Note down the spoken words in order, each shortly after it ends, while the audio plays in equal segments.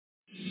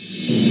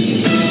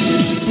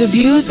The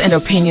views and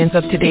opinions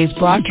of today's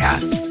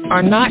broadcast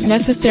are not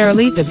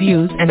necessarily the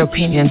views and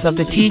opinions of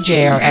the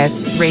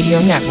TJRS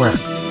Radio Network.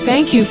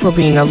 Thank you for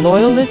being a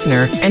loyal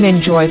listener and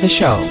enjoy the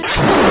show.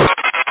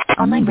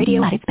 Online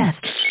radio at its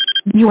best.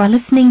 You are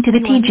listening to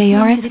the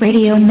TJRS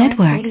Radio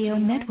Network.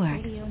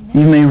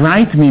 You may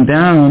write me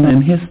down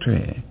in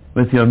history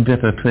with your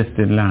bitter,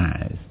 twisted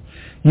lies.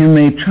 You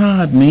may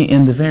trod me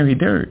in the very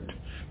dirt,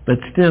 but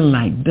still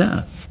like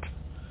dust,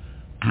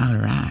 I'll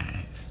rise.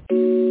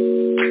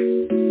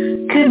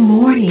 Good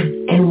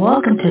morning, and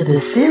welcome to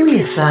the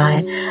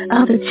Seriouside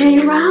of the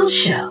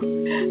Jrilshow,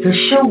 the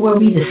show where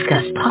we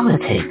discuss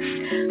politics,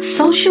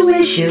 social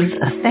issues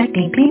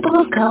affecting people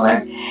of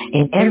color,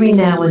 and every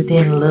now and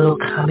then a little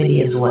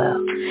comedy as well.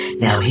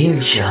 Now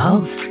here's your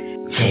host,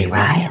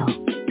 Jrilshow.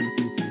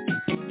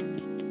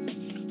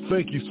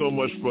 Thank you so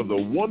much for the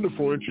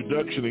wonderful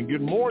introduction, and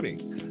good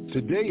morning.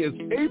 Today is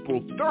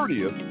April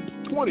 30th,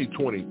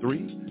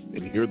 2023.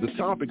 And here are the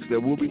topics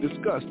that will be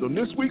discussed on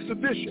this week's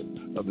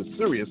edition of the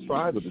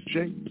Seriouside of the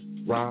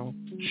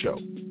Jrilshow.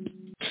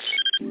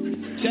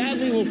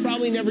 Sadly, we'll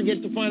probably never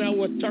get to find out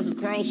what Tucker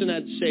Carlson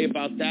had to say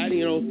about that.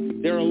 You know,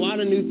 there are a lot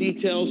of new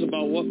details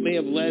about what may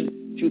have led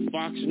to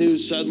Fox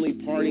News suddenly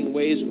parting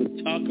ways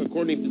with Tuck.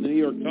 According to the New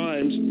York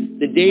Times,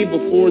 the day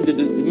before the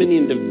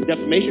Dominion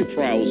defamation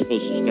trial was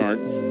supposed to start,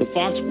 the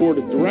Fox board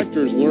of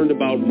directors learned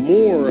about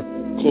more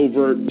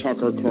covert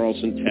Tucker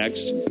Carlson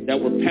texts that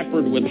were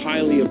peppered with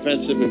highly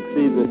offensive and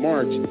crude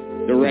remarks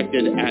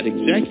directed at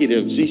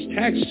executives. These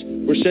texts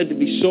were said to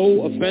be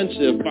so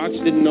offensive, Fox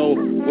didn't know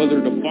whether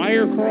to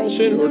fire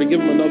Carlson or to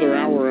give him another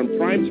hour on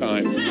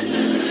primetime.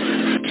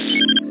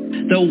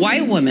 The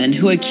white woman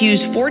who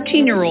accused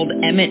 14-year-old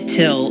Emmett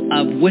Till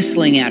of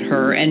whistling at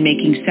her and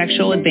making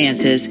sexual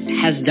advances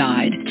has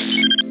died.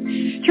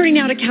 Turning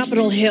now to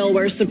Capitol Hill,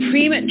 where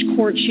Supreme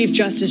Court Chief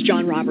Justice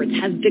John Roberts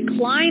has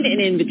declined an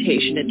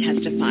invitation to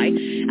testify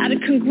at a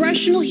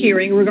congressional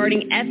hearing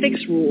regarding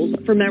ethics rules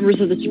for members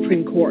of the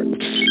Supreme Court.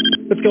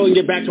 Let's go and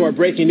get back to our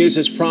breaking news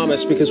as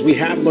promised, because we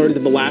have learned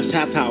in the last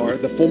half hour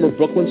the former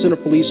Brooklyn Center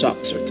police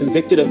officer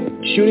convicted of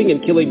shooting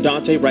and killing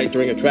Dante Wright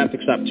during a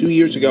traffic stop 2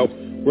 years ago,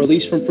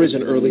 released from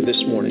prison early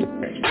this morning.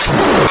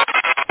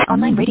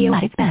 Online radio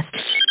at its best.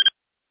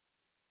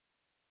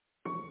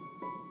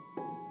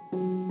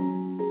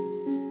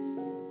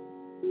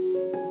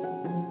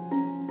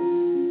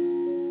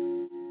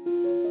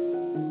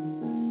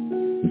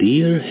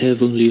 Dear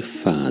Heavenly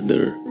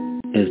Father,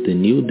 as the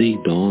new day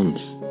dawns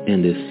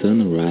and the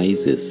sun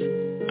rises,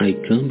 I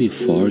come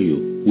before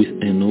you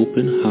with an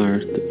open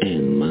heart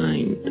and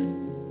mind.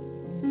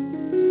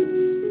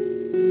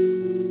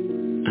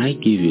 I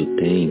give you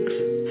thanks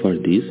for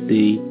this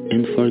day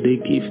and for the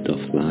gift of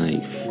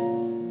life.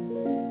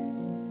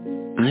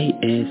 I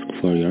ask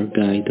for your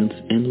guidance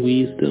and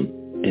wisdom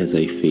as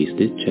I face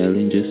the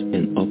challenges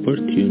and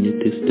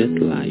opportunities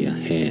that lie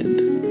ahead.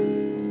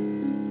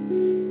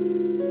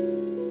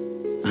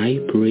 I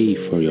pray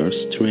for your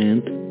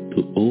strength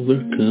to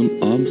overcome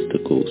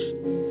obstacles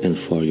and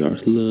for your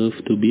love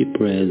to be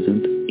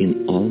present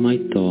in all my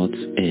thoughts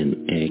and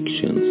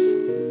actions.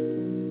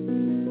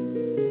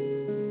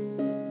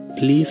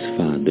 Please,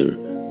 Father,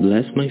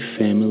 bless my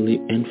family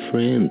and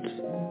friends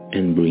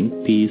and bring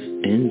peace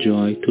and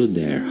joy to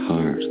their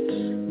hearts.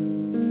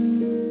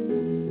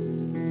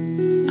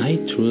 I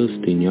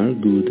trust in your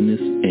goodness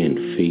and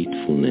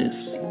faithfulness.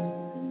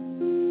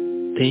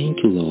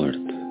 Thank you, Lord,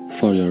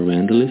 for your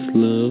endless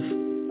love,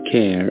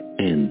 care,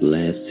 and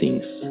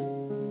blessings.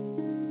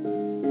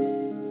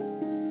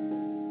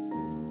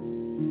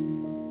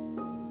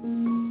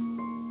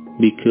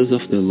 Because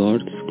of the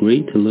Lord's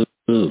great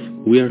love,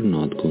 we are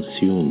not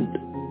consumed,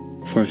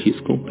 for his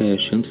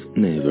compassions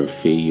never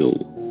fail.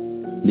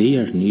 They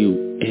are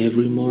new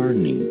every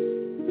morning.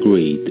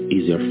 Great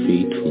is your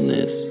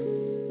faithfulness.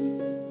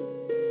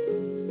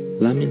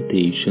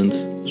 Lamentations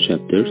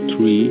chapter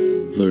 3,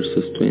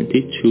 verses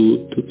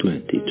 22 to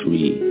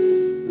 23.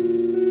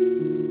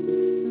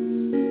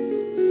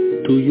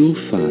 To you,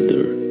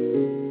 Father,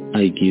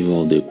 I give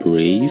all the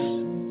praise,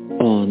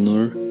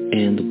 honor,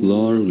 and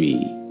glory.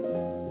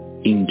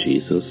 In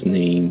Jesus'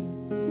 name,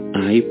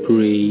 I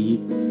pray.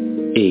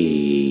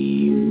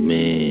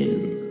 Amen.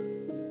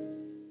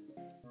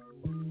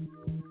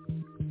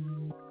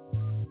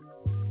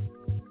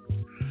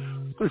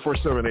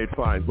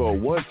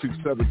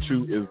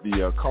 347-850-1272 is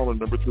the call-in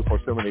number.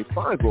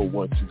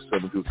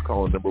 347-850-1272 is the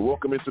call-in number.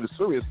 Welcome into the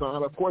Serious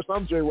Side. Of course,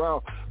 I'm Jay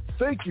Ryle.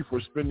 Thank you for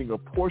spending a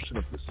portion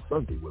of this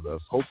Sunday with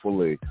us.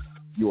 Hopefully,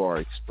 you are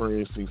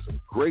experiencing some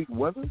great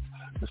weather.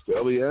 Mr.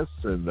 Elias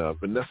and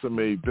Vanessa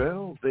Mae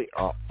Bell, they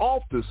are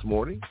off this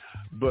morning,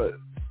 but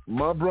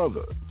my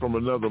brother from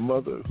another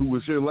mother, who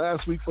was here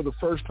last week for the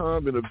first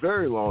time in a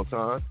very long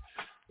time,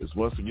 is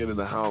once again in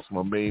the house.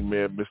 My main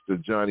man, Mr.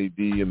 Johnny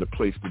D, in the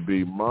place to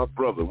be. My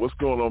brother, what's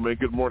going on, man?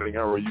 Good morning.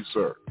 How are you,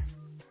 sir?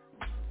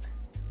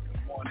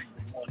 Good morning.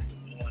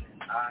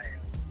 I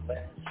am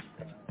blessed.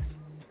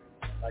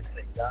 Like I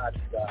say, God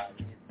is God.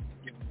 He's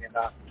given me an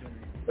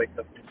opportunity to wake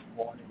up this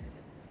morning and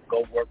go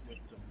work with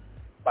some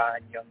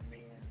fine young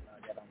men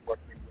that I'm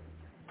working with.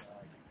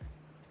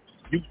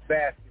 youth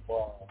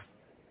basketball,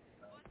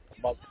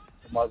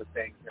 some other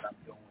things that I'm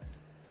doing.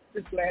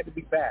 Just glad to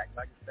be back.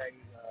 Like I say,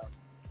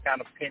 kind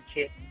of pinch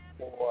hitting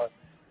for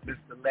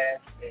Mr.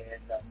 Les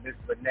and Miss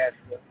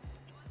Vanessa.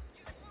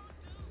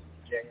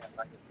 Jay,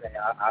 like I say,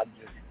 I'm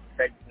just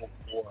thankful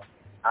for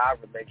our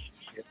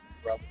relationship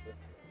and brotherhood for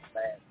the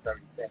last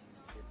 30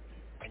 seconds,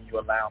 and you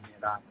allow me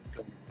an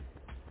opportunity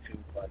to do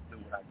what I do.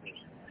 Like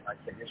I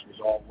say, this was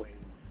always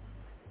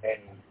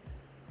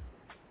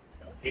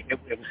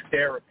it was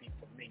therapy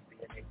for me,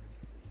 being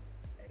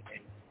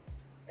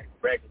a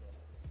regular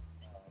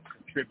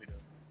contributor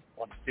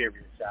on the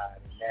serious side,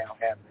 and now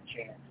having a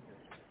chance to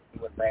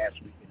do it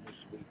last week and this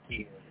week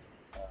here.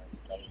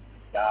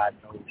 God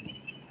knows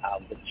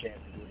I'll get a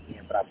chance to do it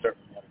again, but I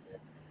certainly wanted to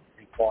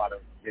be part of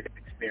this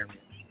experience,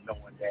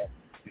 knowing that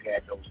you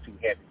had those two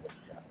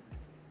heavyweights out.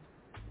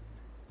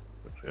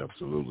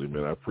 Absolutely,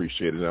 man. I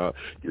appreciate it. Now,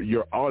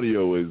 your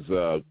audio is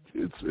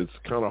it's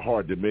kind of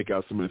hard to make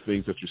out some of the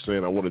things that you're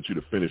saying. I wanted you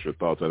to finish your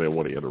thoughts. I didn't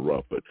want to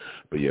interrupt, but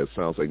yeah, it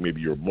sounds like maybe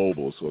you're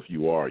mobile. So if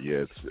you are,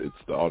 yeah, it's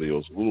the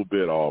audio's a little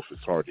bit off.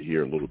 It's hard to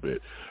hear a little bit,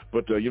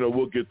 but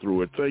we'll get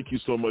through it. Thank you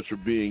so much for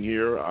being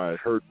here. I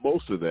heard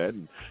most of that,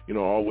 and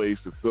always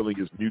the feeling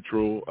is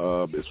mutual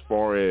as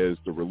far as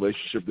the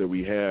relationship that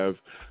we have,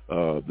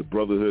 the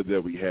brotherhood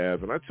that we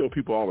have. And I tell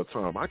people all the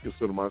time, I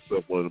consider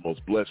myself one of the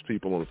most blessed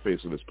people on the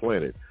face of this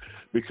planet,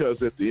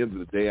 because at the end of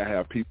the day, I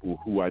have people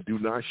who I do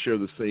not share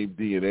the same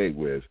DNA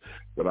with,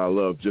 that I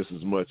love just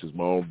as much as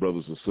my own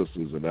brothers and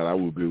sisters, and that I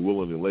would be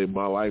willing to lay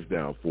my life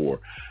down for.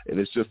 And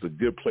it's just a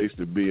good place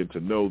to be, and to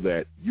know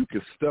that you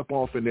can step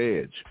off an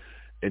edge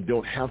and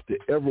don't have to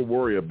ever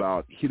worry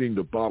about hitting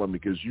the bottom,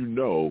 because you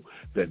know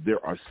that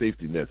there are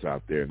safety nets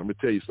out there. And I'm going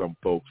to tell you something,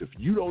 folks, if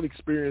you don't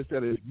experience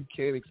that, if you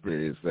can't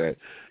experience that,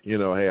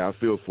 hey, I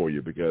feel for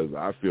you, because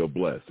I feel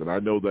blessed. And I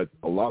know that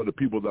a lot of the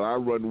people that I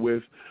run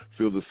with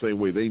feel the same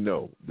way. They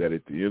know that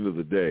at the end of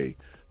the day,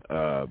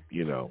 I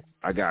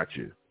got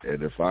you.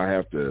 And if I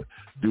have to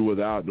do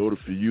without in order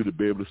for you to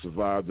be able to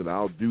survive, then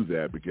I'll do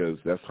that, because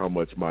that's how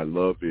much my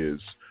love is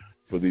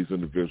for these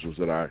individuals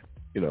that I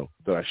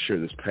share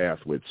this path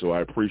with. So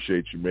I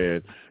appreciate you,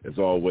 man, as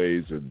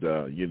always. And,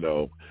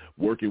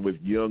 working with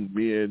young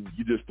men,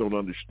 you just don't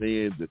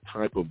understand the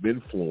type of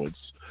influence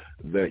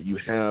that you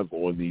have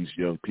on these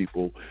young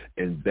people,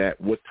 and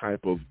that what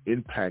type of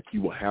impact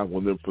you will have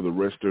on them for the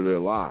rest of their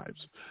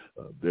lives.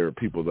 There are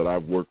people that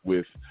I've worked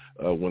with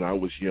when I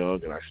was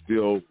young, and I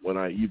still, when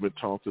I even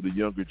talk to the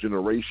younger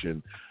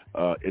generation,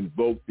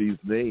 invoke these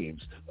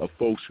names of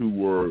folks who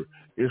were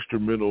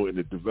instrumental in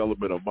the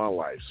development of my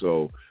life.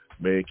 So,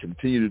 man,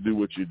 continue to do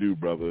what you do,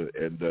 brother.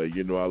 And,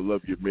 I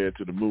love you, man,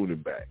 to the moon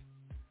and back.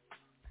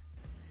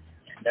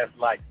 And that's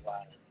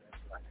likewise.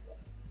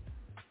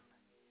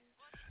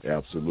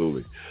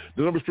 Absolutely.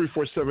 The number is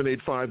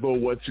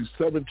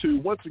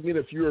 347-850-1272. Once again,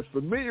 if you're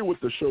familiar with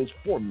the show's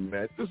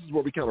format, this is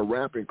where we kind of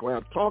rap and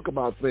clap, talk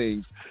about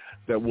things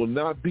that will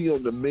not be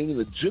on the main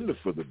agenda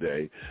for the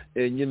day.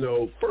 And,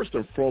 first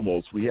and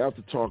foremost, we have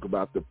to talk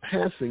about the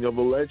passing of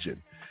a legend.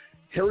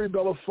 Harry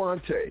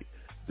Belafonte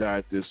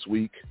died this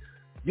week.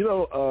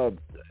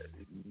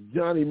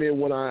 Johnny, man,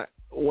 when I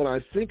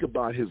think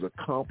about his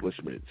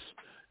accomplishments,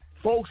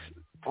 folks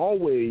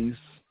always,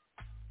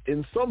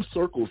 in some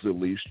circles at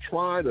least,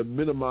 try to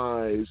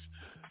minimize,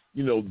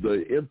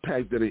 the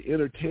impact that an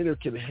entertainer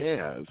can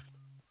have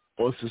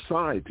on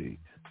society.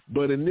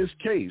 But in this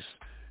case,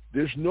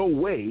 there's no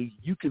way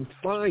you can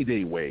find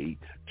a way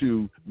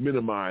to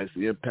minimize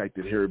the impact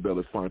that Harry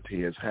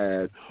Belafonte has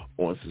had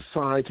on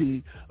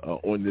society,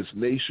 on this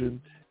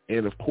nation,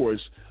 and, of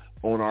course,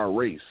 on our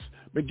race.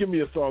 But give me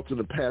your thoughts on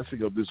the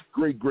passing of this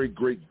great, great,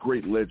 great,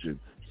 great legend,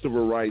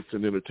 civil rights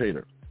and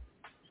entertainer.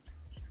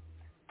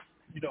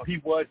 He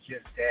was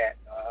just that.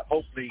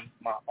 Hopefully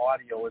my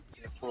audio is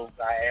improved.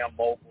 I am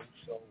mobile,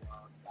 so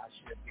I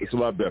should be. It's a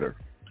lot better.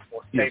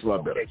 It's a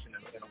lot better. In a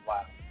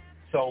while.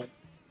 So,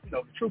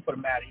 the truth of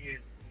the matter is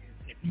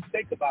if you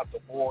think about the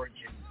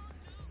origin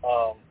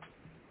of,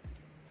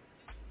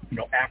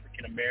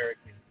 African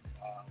Americans,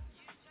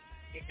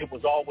 it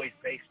was always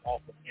based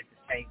off of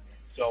entertainment.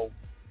 So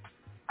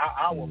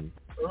our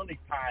early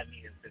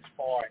pioneers, as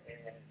far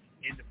as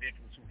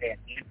individuals who had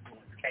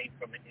influence, came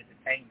from the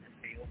entertainment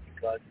field,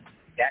 because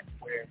that's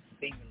where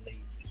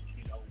seemingly,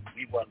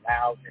 we were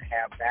allowed to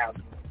have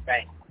value and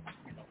fame.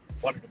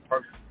 One of the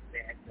persons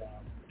that,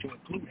 to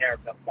include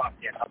Harry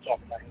Belafonte, and I'll talk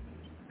about him,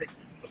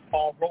 was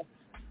Paul Robeson.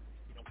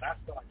 When I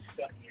started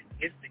studying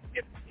his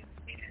significance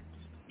and,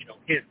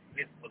 his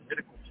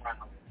political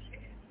prowess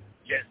and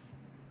just,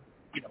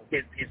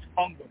 his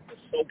hunger for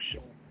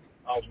social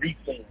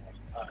reform,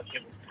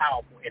 it was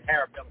powerful. And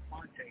Harry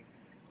Belafonte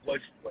was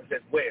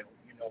as well,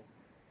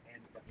 And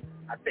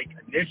I think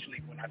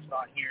initially when I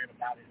started hearing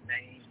about his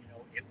name,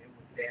 it was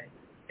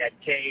that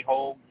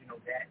K-Ho,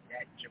 that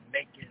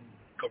Jamaican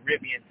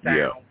Caribbean sound.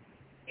 Yeah.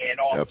 And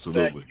all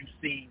Absolutely. Of a sudden you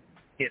see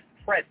his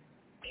presence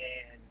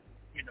and,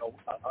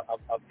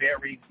 a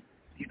very,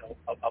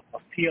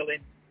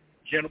 appealing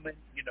gentleman,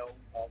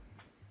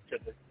 to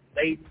the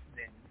ladies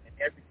and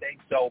everything.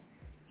 So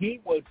he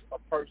was a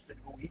person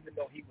who, even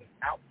though he was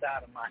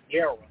outside of my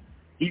era,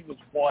 he was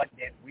one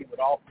that we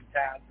would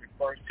oftentimes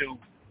refer to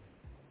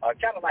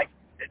kind of like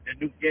the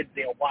new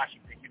Denzel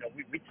Washington. You know,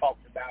 we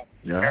talked about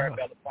Harry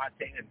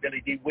Belafonte and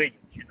Billy D.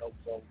 Williams, you know,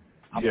 so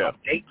I'm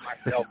dating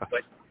myself,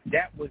 but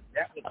that was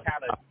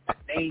kind of the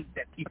names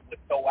that people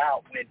would throw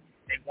out when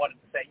they wanted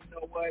to say, you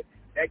know what,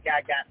 that guy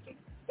got some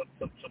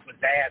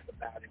pizzazz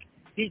about him.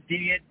 He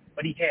did,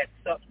 but he had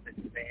substance,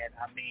 man.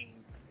 I mean,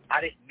 I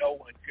didn't know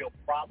until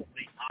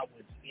probably I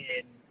was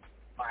in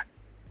my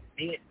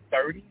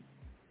mid-30s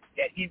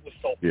that he was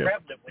so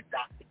prevalent with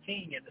Dr.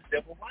 King and the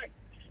civil rights.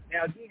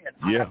 Now, again,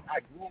 I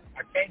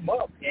came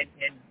up in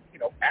you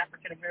know,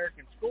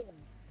 African-American schools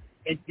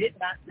and did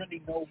not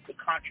really know the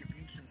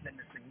contributions and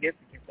the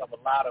significance of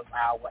a lot of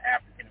our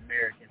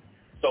African-Americans.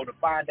 So to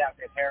find out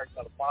that Harry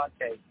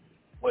Belafonte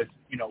was,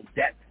 you know,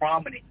 that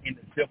prominent in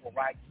the civil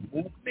rights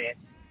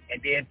movement, and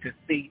then to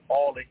see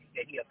all that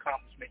he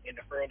accomplished in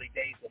the early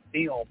days of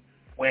film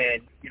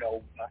when, you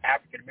know,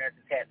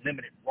 African-Americans had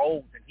limited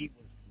roles and he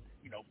was,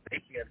 you know,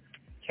 basically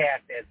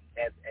cast as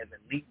a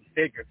leading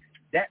figure,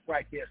 that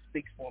right there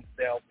speaks for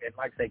himself. And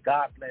like I say,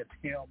 God bless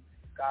him,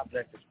 God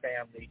bless his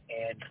family,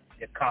 and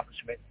the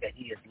accomplishments that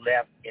he has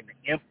left and the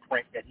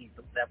imprint that he's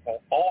left on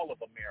all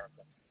of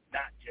America,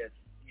 not just,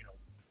 you know,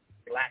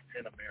 blacks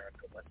in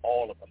America, but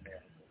all of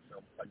America. So,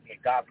 again,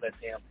 God bless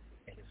him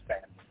and his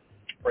family.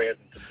 Prayers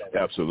and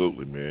condolences.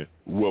 Absolutely, man.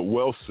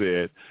 Well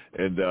said.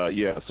 And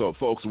so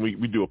folks,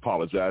 we do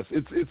apologize.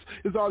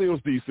 His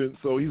audio's decent,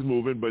 so he's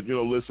moving. But you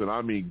know, listen,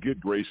 I mean, good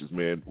gracious,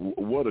 man,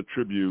 what a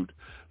tribute.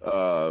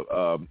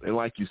 And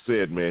like you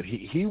said, man,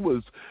 he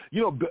was,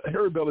 you know,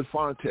 Harry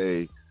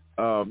Belafonte.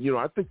 You know,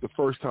 I think the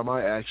first time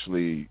I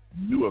actually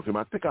knew of him,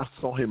 I think I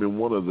saw him in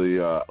one of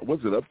the, was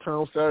it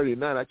Uptown Saturday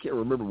Night? I can't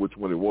remember which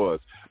one it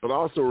was, but I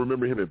also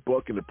remember him at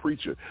Buck and the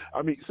Preacher.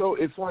 I mean, so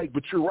it's like,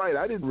 but you're right.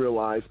 I didn't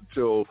realize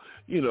until,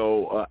 you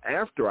know,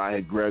 after I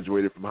had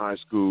graduated from high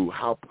school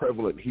how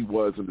prevalent he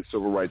was in the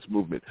civil rights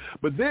movement.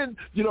 But then,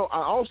 you know,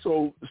 I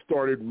also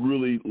started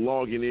really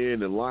logging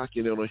in and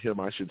locking in on him,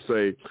 I should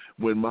say,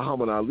 when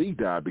Muhammad Ali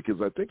died,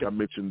 because I think I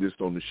mentioned this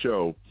on the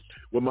show.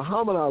 When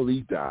Muhammad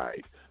Ali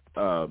died,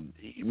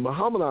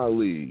 Muhammad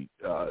Ali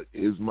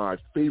is my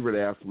favorite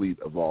athlete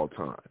of all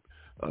time.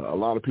 A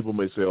lot of people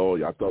may say, oh,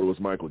 I thought it was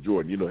Michael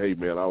Jordan. You know, hey,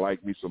 man, I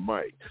like me some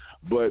Mike.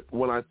 But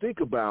when I think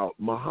about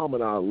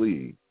Muhammad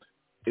Ali,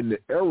 in the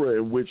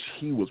era in which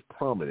he was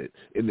prominent,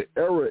 in the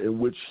era in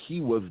which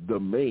he was the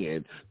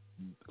man,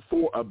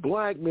 for a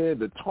black man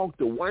to talk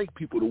to white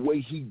people the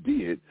way he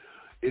did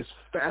is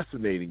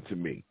fascinating to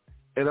me.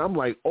 And I'm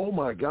like, oh,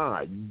 my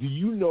God, do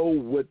you know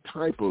what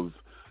type of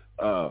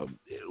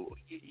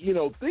you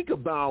know, think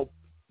about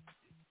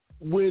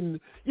when,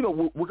 you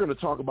know, we're going to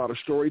talk about a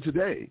story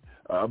today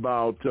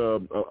about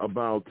you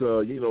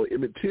know,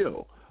 Emmett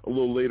Till a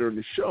little later in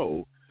the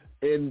show.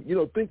 And, you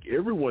know, think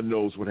everyone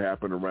knows what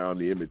happened around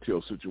the Emmett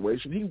Till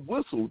situation. He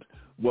whistled,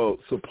 well,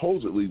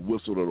 supposedly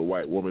whistled at a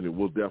white woman, and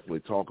we'll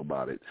definitely talk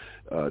about it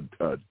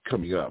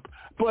coming up.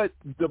 But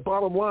the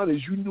bottom line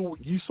is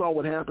you saw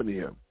what happened to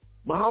him.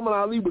 Muhammad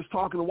Ali was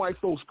talking to white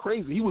folks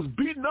crazy. He was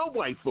beating up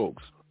white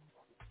folks.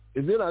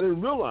 And then I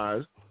didn't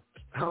realize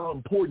how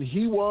important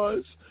he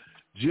was,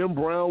 Jim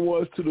Brown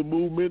was to the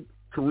movement,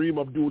 Kareem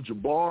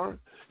Abdul-Jabbar,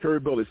 Harry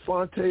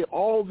Belafonte,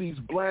 all these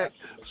black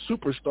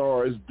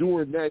superstars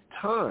during that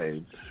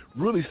time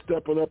really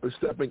stepping up and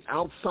stepping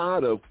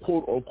outside of,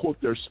 quote,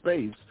 unquote, their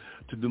space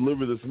to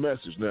deliver this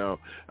message. Now,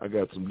 I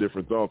got some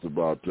different thoughts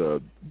about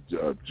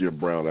Jim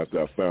Brown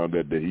after I found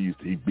that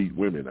he beat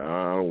women.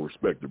 I don't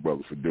respect the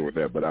brother for doing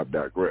that, but I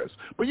digress.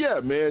 But, yeah,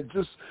 man,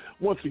 just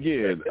once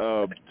again,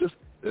 just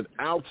an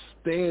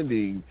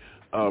outstanding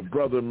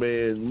brother,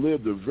 man,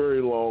 lived a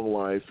very long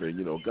life, and,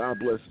 you know, God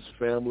bless his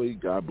family,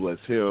 God bless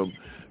him,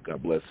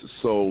 God bless his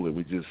soul, and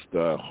we just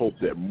hope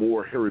that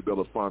more Harry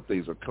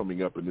Belafontes are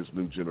coming up in this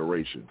new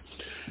generation.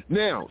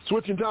 Now,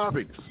 switching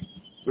topics,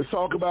 let's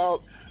talk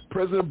about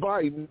President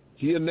Biden.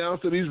 He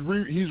announced that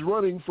he's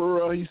running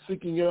for, he's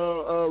seeking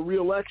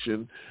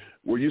re-election.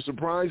 Were you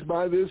surprised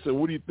by this, and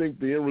what do you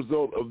think the end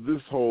result of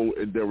this whole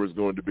endeavor is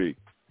going to be?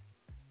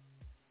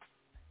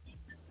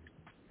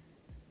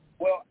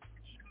 Well,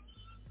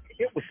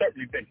 it was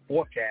certainly been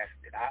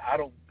forecasted. I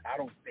don't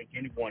think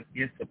anyone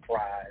is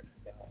surprised.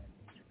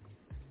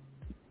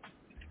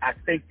 I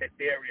think that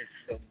there is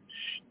some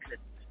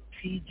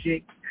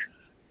strategic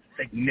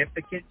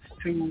significance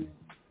to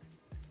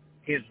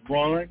his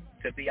run,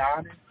 to be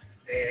honest.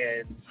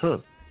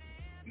 And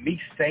me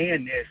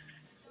saying this,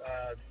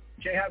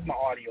 Jay, how's my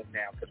audio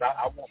now? Because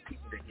I want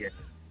people to hear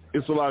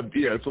this. It's a lot.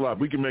 Yeah, it's a lot.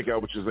 We can make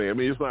out what you're saying. I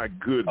mean, it's not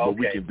good, but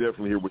we can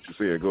definitely hear what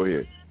you're saying. Go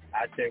ahead.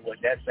 I tell you what,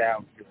 that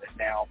sounds good.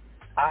 Now,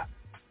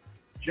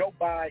 Joe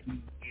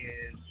Biden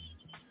is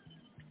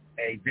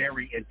a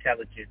very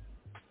intelligent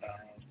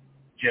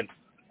gentleman.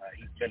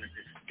 He's been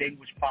a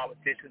distinguished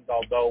politician,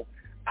 although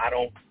I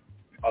don't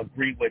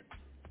agree with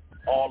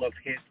all of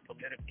his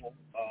political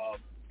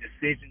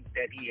decisions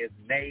that he has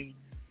made.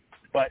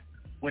 But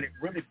when it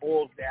really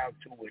boils down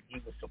to it, he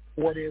was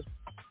supportive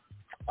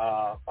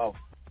of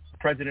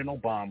President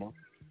Obama,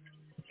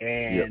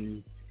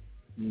 and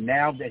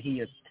now that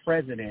he is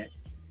president,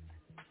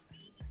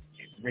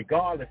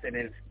 regardless and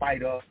in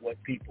spite of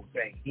what people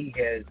say, he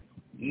has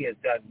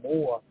done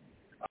more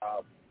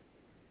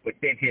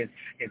within his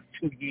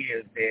 2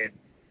 years than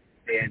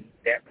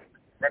that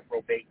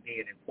reprobate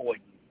did in 4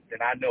 years.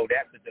 And I know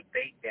that's a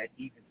debate that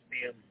even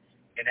stems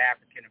in the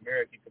African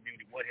American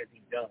community. What has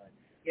he done?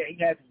 Yeah, he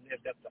hasn't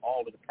lived up to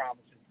all of the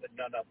promises, but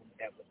none of them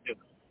ever do.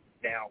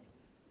 Now,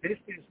 this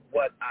is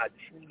what I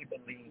truly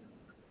believe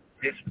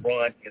this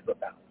run is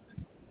about.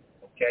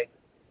 Okay?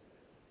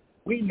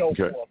 We know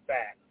for a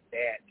fact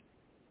that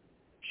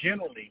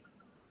generally,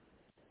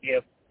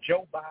 if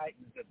Joe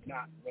Biden does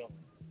not run,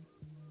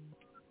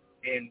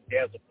 then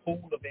there's a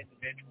pool of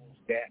individuals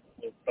that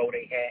will throw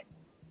their hat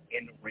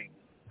in the ring.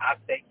 I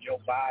think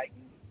Joe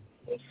Biden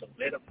will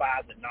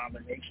solidify the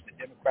nomination, the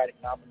Democratic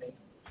nomination.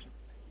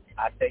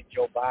 I think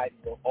Joe Biden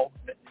will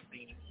ultimately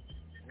be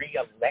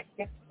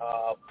reelected,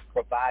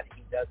 provided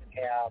he doesn't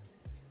have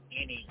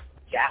any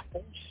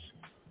gaffles.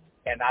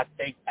 And I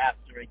think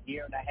after a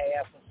year and a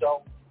half or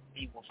so,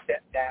 he will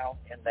step down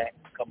and let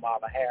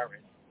Kamala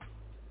Harris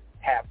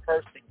have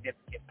her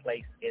significant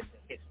place in the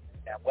history.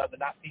 Now, whether or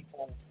not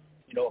people,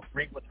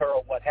 agree with her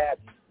or what have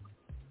you,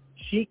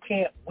 she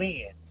can't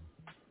win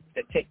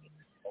the ticket,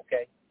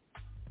 okay?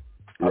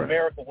 Right.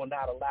 America will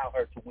not allow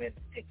her to win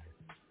the ticket.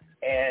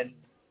 And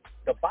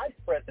the vice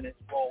president's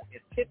role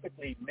is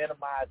typically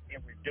minimized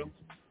and reduced,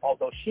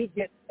 although she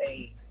gets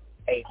a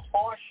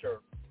harsher,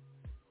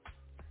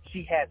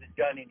 she hasn't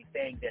done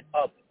anything than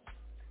others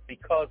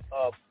because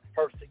of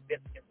her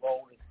significant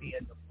role as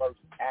being the first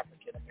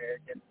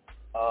African-American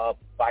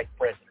vice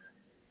president.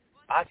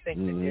 I think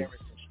that there is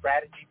some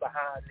strategy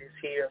behind this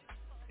here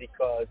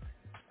because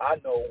I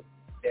know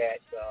that,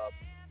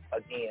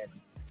 again,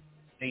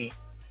 the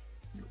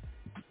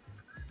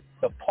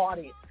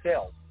party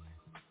itself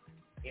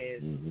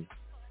is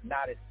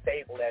not as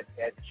stable as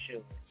it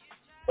should.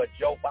 But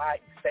Joe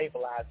Biden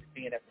stabilized it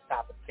being at the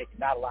top of the ticket.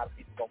 Not a lot of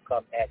people going to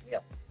come at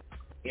him.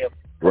 If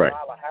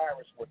Kamala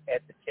Harris was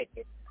at the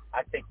ticket,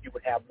 I think you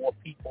would have more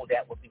people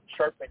that would be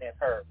chirping at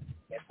her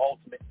and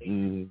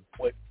ultimately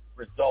would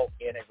result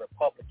in a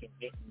Republican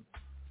getting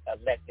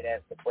elected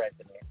as the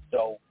president.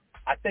 So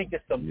I think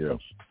there's some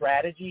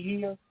strategy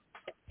here,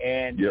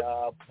 and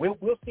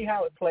we'll see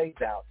how it plays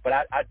out. But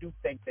I do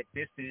think that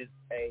this is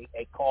a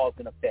cause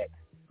and effect,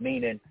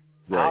 meaning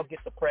I'll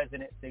get the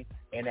presidency,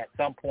 and at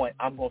some point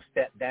I'm going to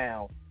step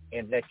down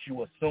and let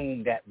you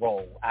assume that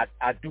role.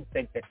 I do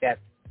think that's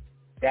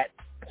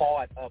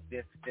part of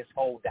this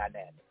whole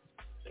dynamic.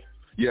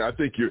 Yeah, I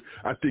think you're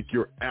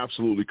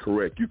absolutely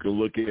correct. You can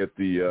look at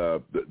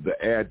the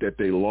ad that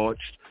they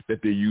launched,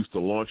 that they used to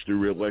launch the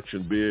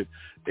reelection bid,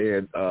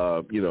 and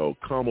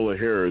Kamala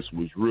Harris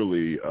was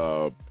really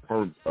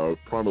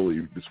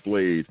prominently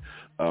displayed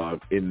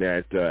in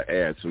that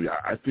ad. So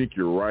I think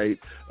you're right.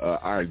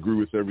 I agree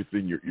with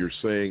everything you're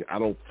saying. I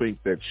don't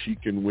think that she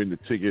can win the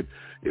ticket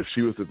if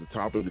she was at the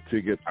top of the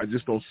ticket. I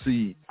don't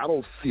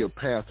see a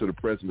path to the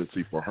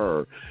presidency for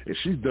her, and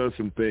she's done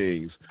some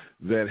things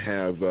that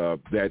have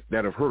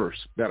that have hurt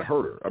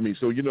her. I mean,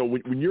 so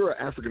when you're an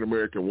African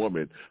American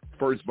woman,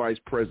 first vice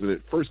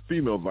president, first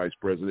female vice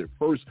president,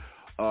 first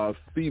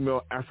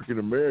female African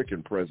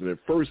American president,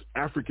 first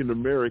African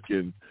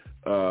American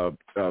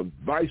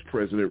vice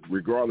president,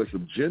 regardless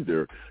of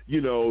gender,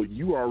 you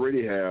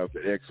already have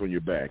an X on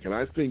your back. And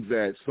I think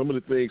that some of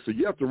the things, so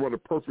you have to run a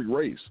perfect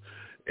race.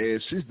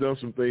 And she's done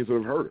some things that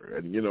have hurt her.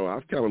 And,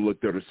 I've kind of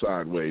looked at her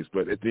sideways.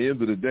 But at the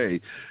end of the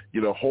day,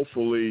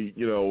 hopefully,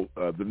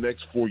 the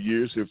next 4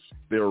 years, if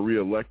they're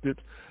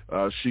reelected,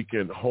 she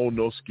can hone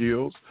those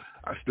skills.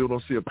 I still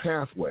don't see a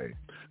pathway.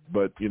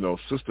 But,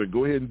 sister,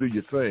 go ahead and do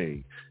your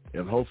thing.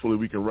 And hopefully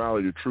we can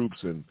rally the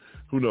troops, and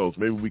who knows,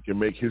 maybe we can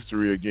make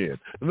history again.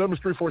 The number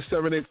is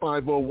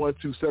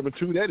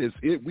 347-850-1272. That is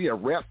it. We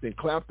have wrapped and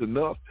clapped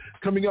enough.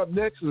 Coming up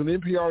next is an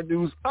NPR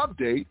News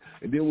update,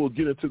 and then we'll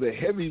get into the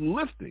heavy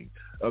lifting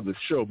of the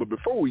show. But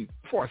before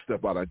I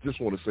step out, I just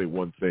want to say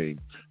one thing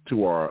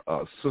to our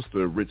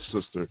sister, rich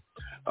sister.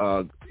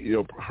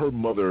 Her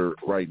mother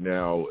right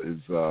now is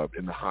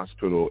in the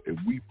hospital, and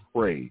we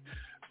pray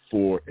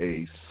for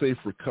a safe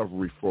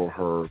recovery for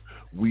her.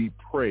 We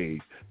pray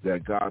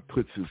that God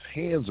puts his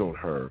hands on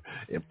her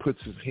and puts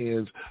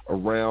his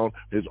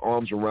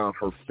arms around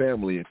her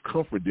family and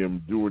comfort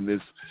them during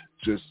this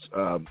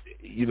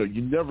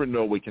you never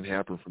know what can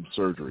happen from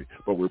surgery.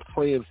 But we're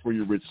praying for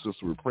your rich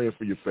sister. We're praying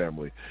for your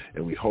family,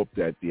 and we hope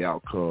that the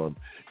outcome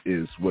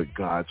is what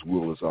God's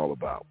will is all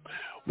about.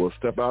 We'll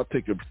step out,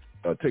 take a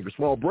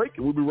small break,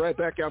 and we'll be right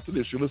back after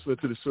this. You're listening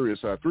to the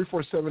Seriouside.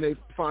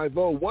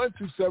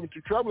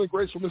 347-850-1272. Traveling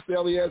Grace from Mr.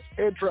 Elias,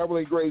 and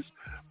Traveling Grace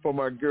for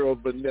my girl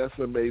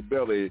Vanessa May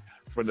Belly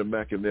from the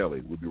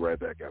McAnally. We'll be right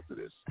back after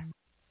this.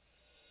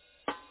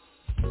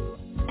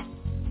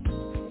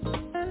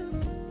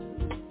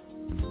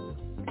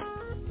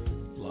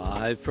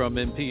 Live from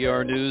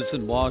NPR News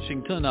in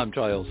Washington, I'm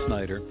Giles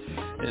Snyder.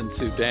 In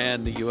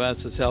Sudan, the U.S.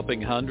 is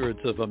helping hundreds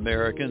of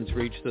Americans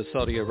reach the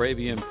Saudi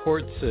Arabian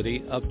port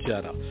city of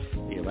Jeddah.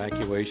 The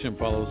evacuation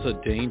follows a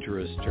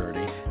dangerous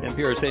journey.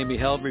 NPR's Amy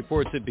Held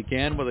reports it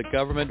began with a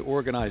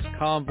government-organized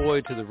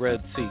convoy to the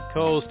Red Sea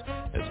coast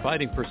as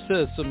fighting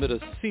persists amid a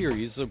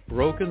series of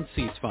broken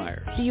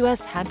ceasefires. The U.S.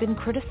 had been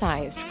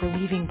criticized for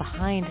leaving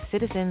behind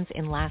citizens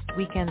in last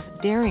weekend's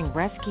daring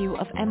rescue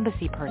of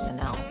embassy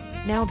personnel.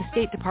 Now the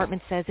State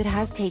Department says it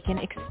has taken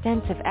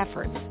extensive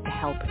efforts to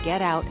help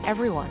get out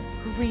everyone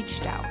who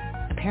reached out.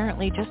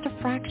 Apparently just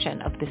a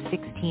fraction of the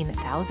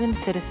 16,000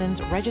 citizens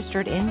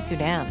registered in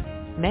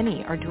Sudan.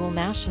 Many are dual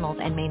nationals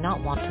and may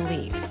not want to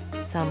leave.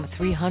 Some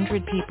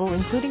 300 people,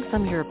 including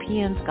some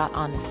Europeans, got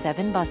on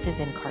 7 buses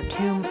in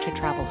Khartoum to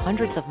travel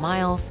hundreds of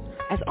miles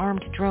as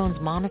armed drones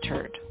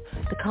monitored.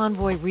 The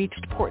convoy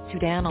reached Port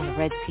Sudan on the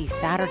Red Sea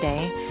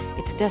Saturday.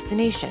 Its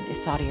destination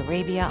is Saudi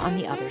Arabia on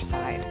the other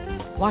side.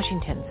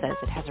 Washington says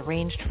it has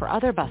arranged for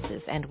other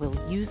buses and will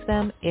use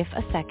them if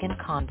a second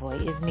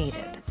convoy is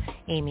needed.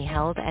 Amy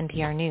Held,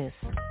 NPR News.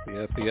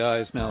 The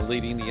FBI is now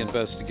leading the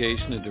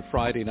investigation into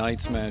Friday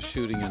night's mass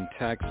shooting in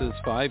Texas.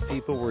 5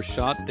 people were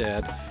shot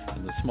dead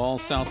in the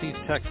small southeast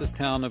Texas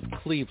town of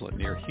Cleveland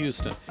near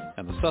Houston,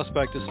 and the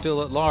suspect is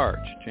still at large.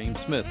 James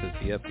Smith is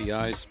the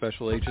FBI's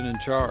special agent in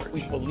charge.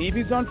 We believe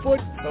he's on foot,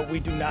 but we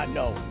do not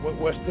know.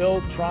 We're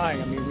still trying.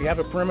 I mean, we have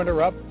a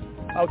perimeter up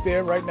out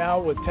there right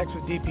now with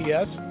Texas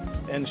DPS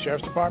and the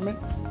Sheriff's Department.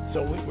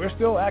 So we're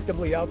still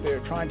actively out there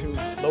trying to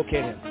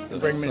locate him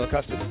and bring him into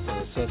custody.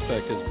 The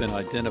suspect has been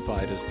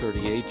identified as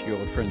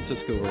 38-year-old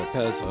Francisco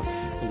Rapeza.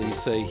 Police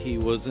say he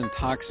was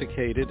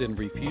intoxicated and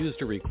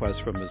refused a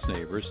request from his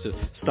neighbors to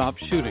stop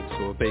shooting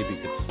so a baby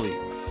could sleep.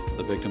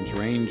 The victims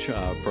range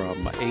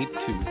from 8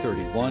 to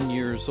 31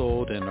 years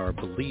old and are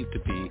believed to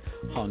be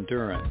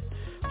Honduran.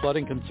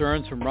 Flooding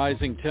concerns from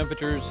rising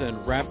temperatures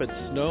and rapid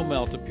snow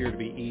melt appear to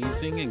be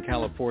easing in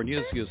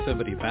California's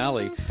Yosemite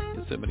Valley.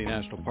 Yosemite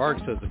National Park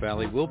says the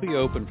valley will be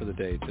open for the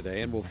day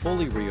today and will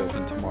fully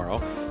reopen tomorrow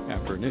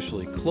after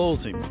initially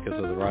closing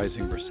because of the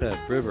rising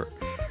Merced River.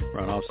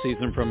 Runoff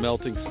season from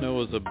melting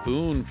snow is a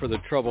boon for the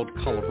troubled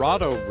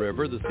Colorado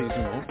River. The season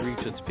won't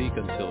reach its peak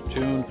until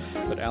June,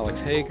 but Alex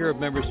Hager of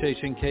member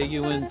station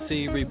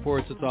KUNC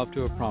reports it's off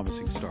to a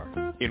promising start.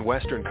 In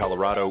western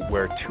Colorado,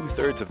 where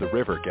 2/3 of the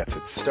river gets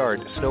its start,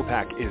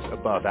 snowpack is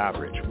above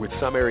average, with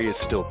some areas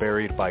still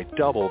buried by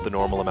double the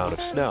normal amount of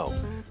snow.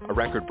 A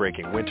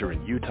record-breaking winter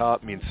in Utah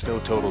means snow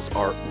totals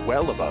are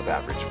well above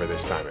average for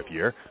this time of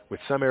year,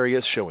 with some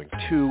areas showing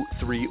 2,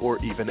 3, or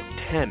even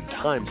 10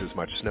 times as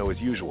much snow as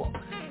usual.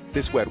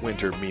 This wet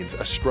winter means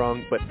a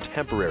strong but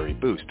temporary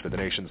boost for the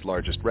nation's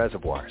largest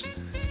reservoirs.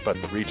 But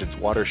the region's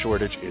water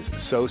shortage is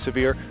so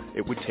severe,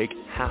 it would take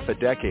half a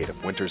decade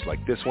of winters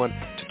like this one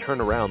to turn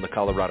around the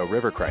Colorado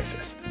River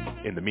crisis.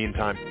 In the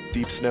meantime,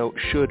 deep snow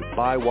should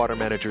buy water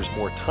managers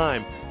more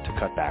time to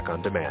cut back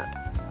on demand.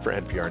 For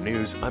NPR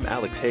News, I'm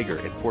Alex Hager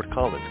in Fort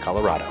Collins,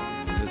 Colorado.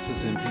 This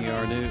is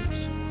NPR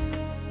News.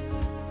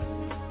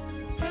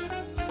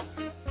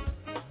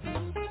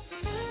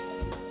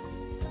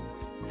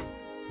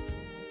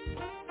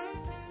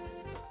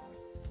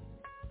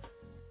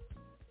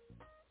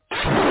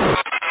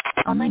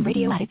 Online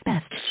radio at its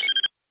best.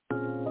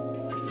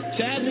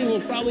 Sadly,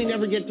 we'll probably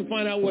never get to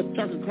find out what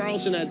Tucker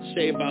Carlson had to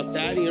say about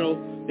that. You know,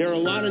 there are a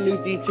lot of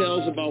new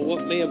details about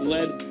what may have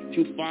led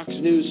to Fox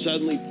News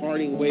suddenly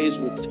parting ways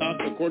with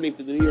Tucker. According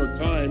to the New York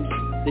Times,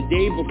 the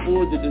day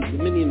before the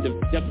Dominion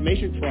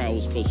defamation trial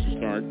was supposed to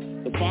start,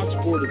 the Fox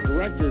board of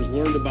directors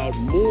learned about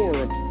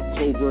more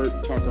covert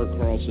Tucker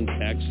Carlson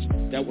texts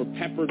that were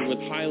peppered with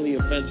highly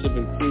offensive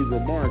and crude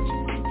remarks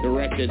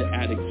directed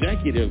at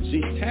executives.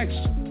 These texts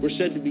were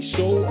said to be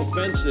so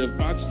offensive,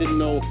 Fox didn't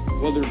know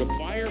whether to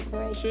fire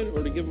Carlson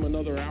or to give him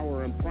another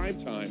hour on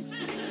primetime.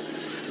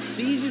 It's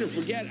easy to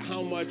forget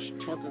how much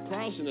Tucker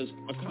Carlson has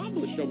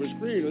accomplished over his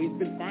career. You know, he's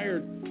been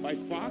fired by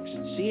Fox,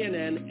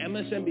 CNN,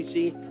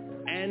 MSNBC,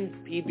 and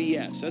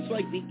PBS. That's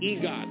like the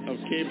EGOT of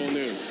cable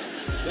news.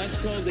 That's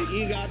called the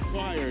EGOT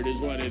fired is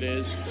what it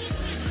is.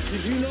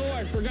 Did you know,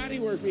 I forgot he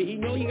worked for me, he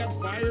got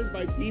fired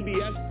by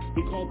PBS?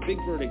 He called Big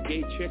Bird a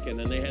gay chicken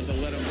and they had to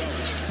let him go.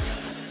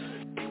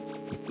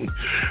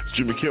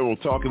 Jimmy Kimmel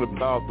talking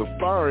about the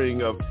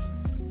firing of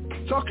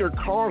Tucker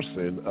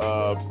Carlson.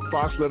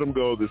 Fox let him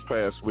go this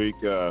past week.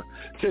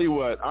 Tell you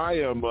what, I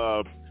am,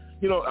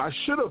 I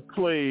should have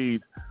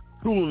played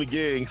Kool and the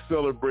Gang,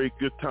 Celebrate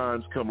Good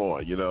Times, Come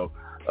On,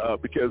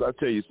 because I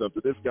tell you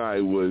something, this guy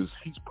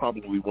he's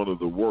probably one of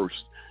the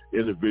worst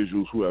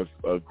individuals who have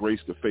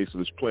graced the face of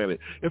this planet.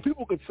 And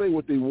people can say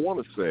what they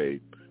want to say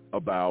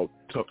about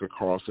Tucker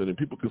Carlson, and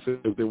people can say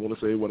if they want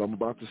to say what I'm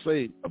about to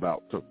say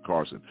about Tucker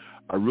Carlson.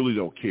 I really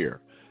don't care.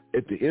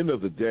 At the end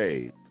of the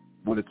day,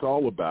 what it's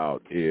all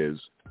about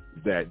is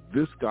that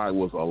this guy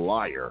was a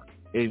liar,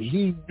 and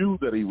he knew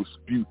that he was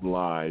spewing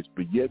lies,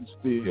 but yet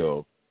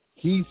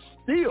he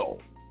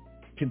still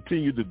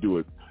continued to do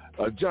it.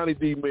 Johnny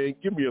D, man,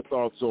 give me your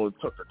thoughts on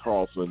Tucker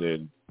Carlson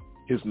and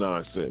his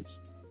nonsense.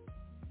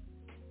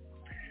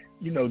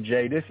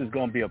 Jay, this is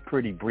going to be a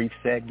pretty brief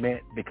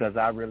segment because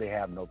I really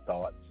have no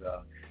thoughts.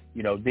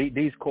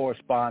 These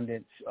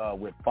correspondents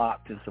with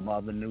Fox and some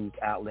other news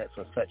outlets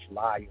are such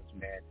liars,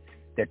 man.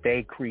 that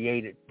they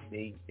created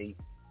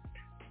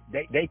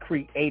they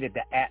created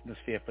the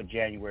atmosphere for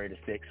January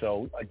the 6th.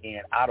 So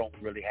again, I don't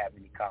really have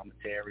any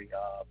commentary.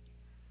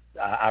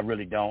 I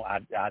really don't.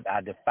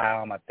 I defy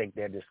them. I think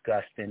they're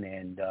disgusting,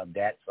 and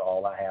that's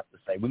all I have to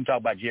say. We can talk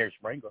about Jerry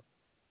Springer.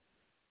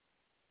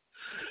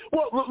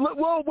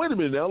 Well, wait a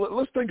minute now.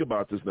 Let's think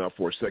about this now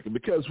for a second,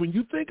 because when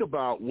you think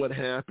about what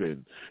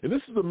happened, and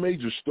this is a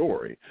major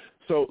story.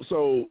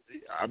 So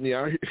I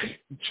mean,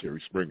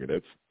 Jerry Springer,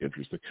 that's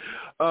interesting.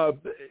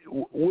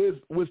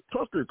 With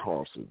Tucker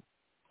Carlson,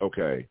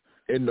 okay,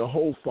 and the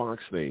whole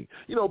Fox thing,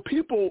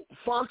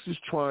 Fox is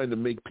trying to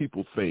make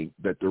people think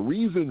that the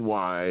reason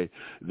why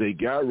they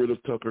got rid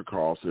of Tucker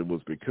Carlson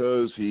was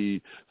because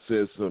he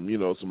says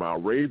some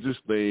outrageous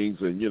things,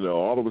 and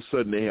all of a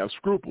sudden they have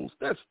scruples.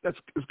 That's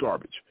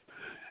garbage.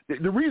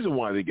 The reason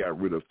why they got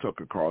rid of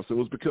Tucker Carlson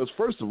was because,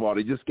 first of all,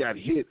 they just got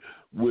hit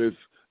with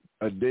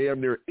a damn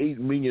near $8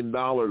 million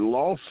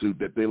lawsuit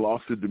that they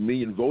lost to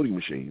Dominion voting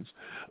machines.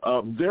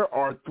 There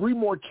are 3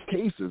 more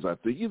cases, I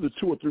think, either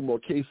 2 or 3 more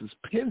cases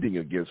pending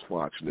against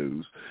Fox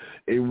News,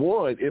 and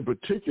one in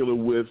particular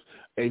with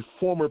a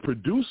former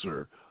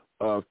producer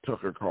of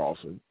Tucker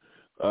Carlson,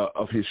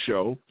 of his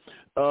show.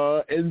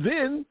 And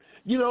then,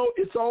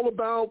 it's all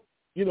about,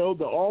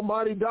 the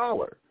almighty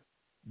dollar.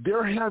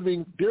 They're trying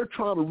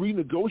to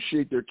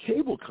renegotiate their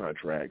cable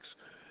contracts,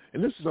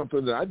 and this is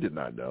something that I did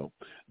not know,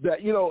 that,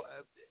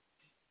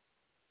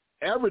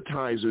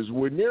 advertisers,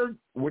 when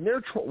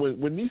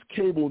these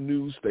cable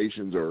news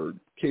stations or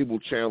cable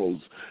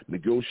channels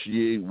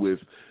negotiate with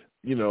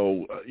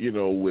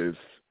with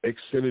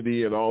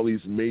Xfinity and all these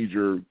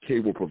major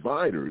cable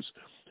providers,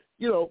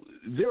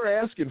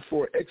 they're asking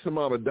for X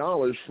amount of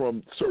dollars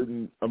from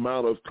certain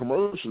amount of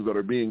commercials that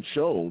are being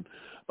shown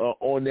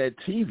on that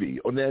TV,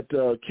 on that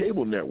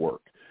cable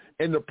network.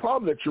 And the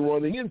problem that you're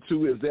running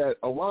into is that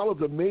a lot of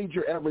the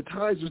major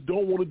advertisers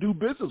don't want to do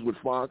business with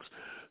Fox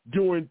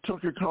during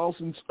Tucker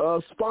Carlson's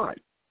spot.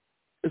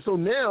 And so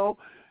now,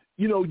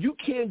 you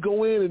can't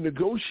go in and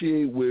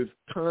negotiate with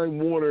Time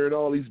Warner and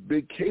all these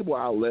big cable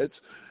outlets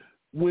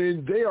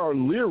when they are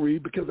leery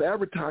because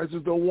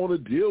advertisers don't want to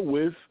deal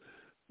with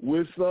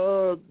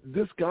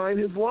this guy and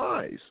his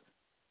lies.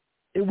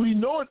 And we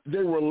know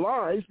they were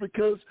lies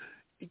because,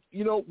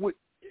 with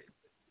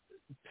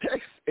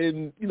text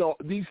and,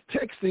 these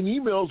texting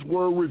emails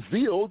were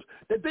revealed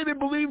that they didn't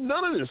believe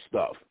none of this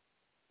stuff.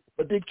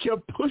 But they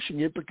kept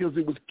pushing it because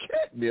it was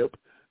catnip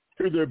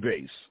to their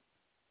base.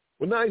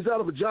 Well, now he's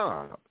out of a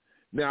job.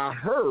 Now, I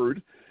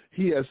heard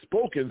he has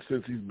spoken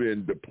since he's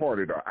been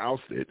departed or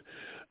ousted.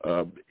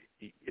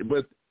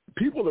 But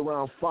people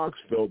around Fox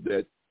felt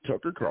that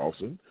Tucker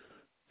Carlson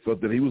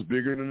felt that he was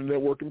bigger than the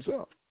network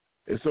himself.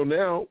 And so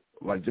now,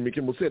 like Jimmy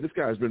Kimmel said, this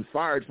guy's been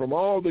fired from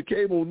all the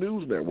cable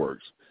news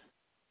networks.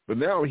 But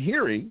now I'm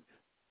hearing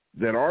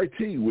that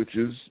RT, which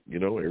is,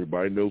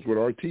 everybody knows what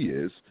RT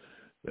is,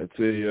 that's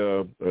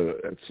a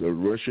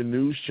Russian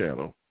news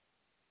channel.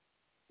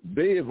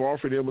 They have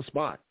offered him a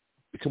spot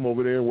to come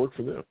over there and work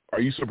for them. Are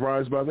you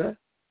surprised by that?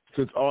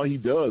 Since all he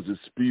does is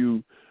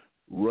spew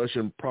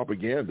Russian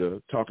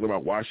propaganda, talking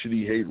about why should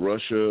he hate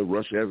Russia?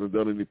 Russia hasn't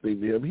done anything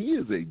to him. He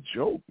is a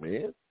joke,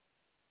 man.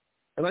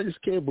 And I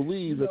just can't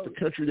believe that the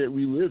country that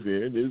we live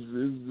in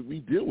is we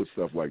deal with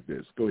stuff like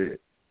this. Go ahead.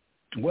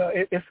 Well,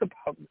 it's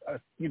about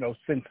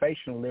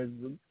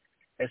sensationalism.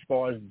 As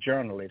far as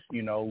journalists,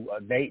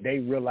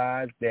 they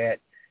realize that,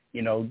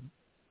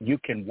 you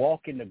can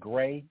walk in the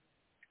gray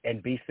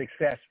and be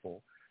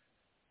successful.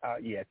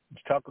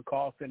 Tucker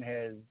Carlson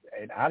has,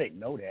 and I didn't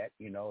know that,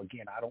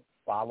 again, I don't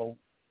follow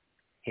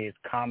his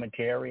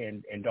commentary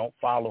and don't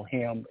follow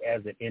him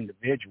as an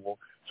individual.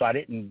 So I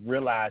didn't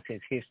realize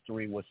his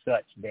history was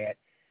such that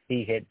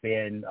he had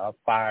been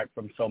fired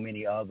from so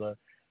many other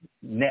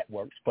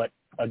networks. But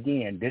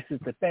again, this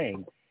is the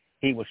thing.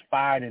 He was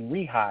fired and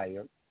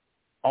rehired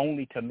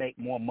only to make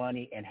more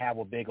money and have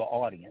a bigger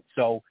audience.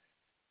 So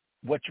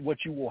what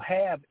you will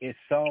have is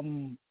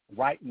some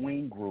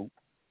right-wing group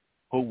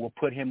who will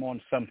put him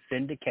on some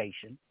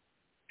syndication,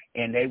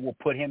 and they will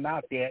put him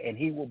out there, and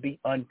he will be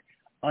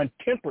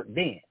untempered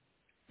then,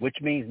 which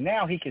means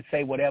now he can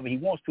say whatever he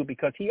wants to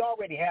because he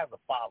already has a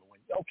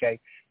following. Okay,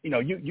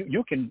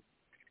 you can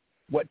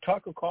 – what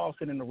Tucker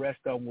Carlson and the rest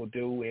of them will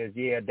do is,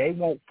 they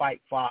won't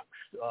fight Fox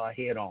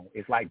head on.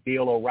 It's like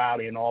Bill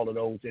O'Reilly and all of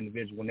those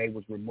individuals when they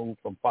was removed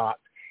from Fox.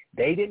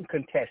 They didn't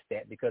contest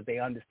that because they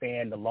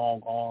understand the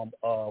long arm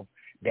of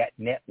that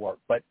network.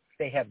 But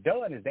they have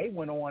done is they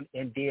went on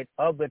and did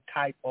other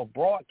type of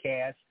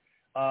broadcasts,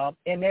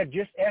 and they're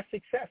just as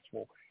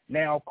successful.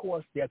 Now, of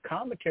course, their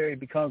commentary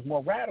becomes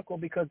more radical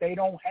because they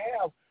don't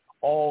have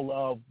all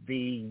of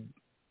the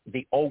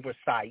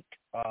oversight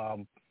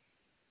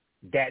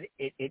that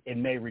it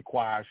may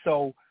require.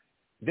 So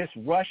this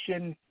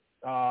Russian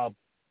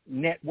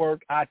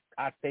network, I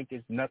think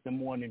is nothing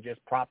more than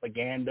just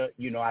propaganda.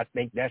 I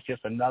think that's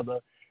just another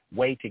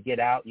way to get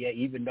out. Yeah,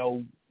 even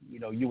though,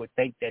 you would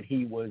think that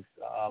he was,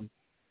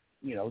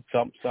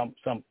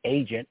 some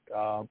agent,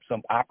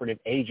 some operative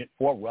agent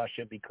for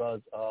Russia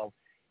because of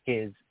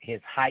his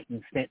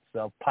heightened sense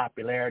of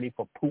popularity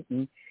for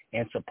Putin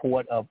and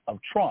support of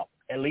Trump,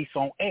 at least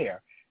on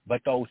air.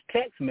 But those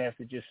text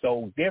messages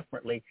sold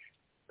differently.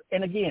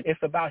 And again, it's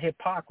about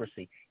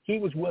hypocrisy. He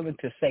was willing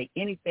to say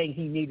anything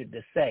he needed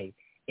to say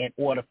in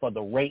order for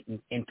the ratings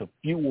and to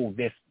fuel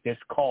this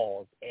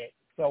cause. And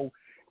so,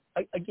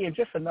 again,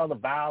 just another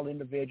vile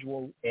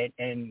individual.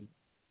 And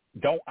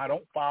I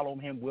don't follow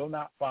him, will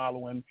not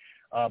follow him.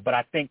 But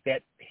I think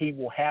that he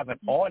will have an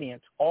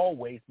audience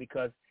always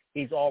because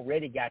he's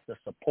already got the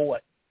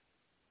support,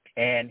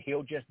 and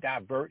he'll just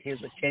divert his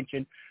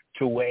attention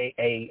to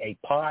a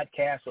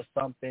podcast or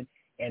something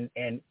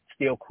and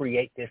still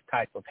create this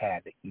type of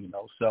havoc, you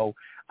know. So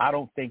I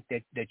don't think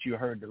that you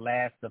heard the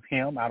last of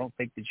him. I don't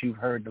think that you've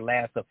heard the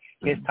last of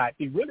his type.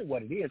 Really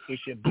what it is,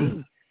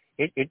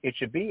 it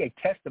should be a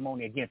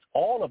testimony against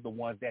all of the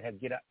ones that have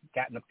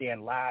gotten up there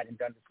and lied and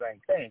done the same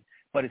thing,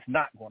 but it's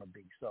not going to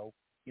be. So,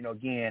 you know,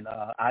 again,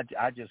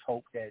 I just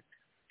hope that,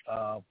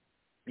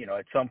 you know,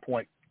 at some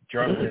point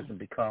journalism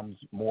becomes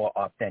more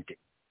authentic.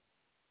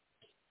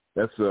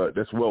 That's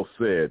well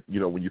said. You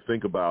know, when you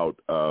think about,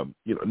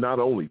 you know, not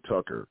only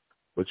Tucker,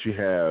 but you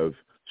have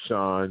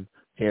Sean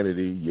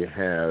Hannity, you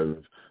have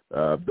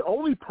the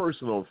only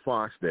person on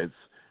Fox that's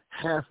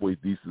halfway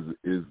decent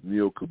is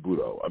Neil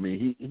Cavuto. I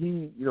mean,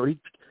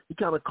 he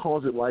kind of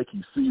calls it like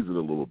he sees it a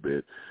little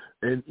bit,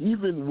 and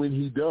even when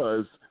he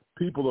does,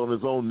 people on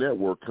his own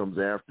network comes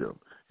after him.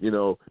 You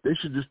know, they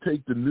should just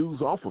take the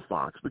news off of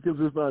Fox because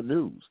it's not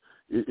news.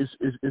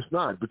 It's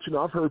not. But, you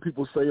know, I've heard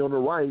people say on the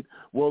right,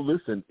 well,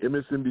 listen,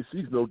 MSNBC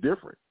is no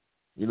different.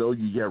 You know,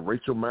 you got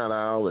Rachel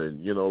Maddow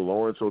and, you know,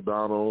 Lawrence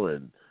O'Donnell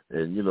and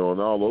you know, and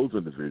all those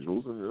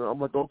individuals. And I'm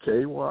like,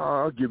 okay, well,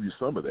 I'll give you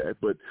some of that.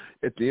 But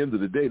at the end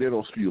of the day, they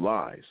don't spew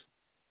lies.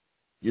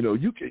 You know,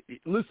 you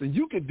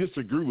can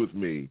disagree with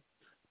me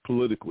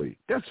politically.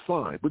 That's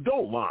fine. But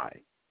don't lie.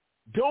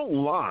 Don't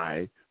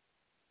lie.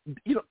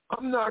 You know,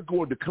 I'm not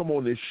going to come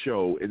on this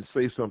show and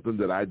say something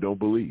that I don't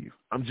believe.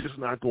 I'm just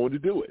not going to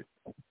do it.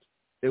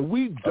 And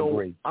we don't.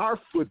 Agreed. Our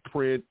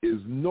footprint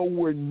is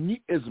nowhere near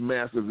as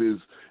massive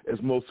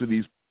as most of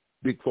these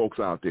big folks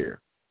out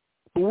there.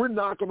 But we're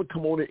not going to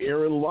come on the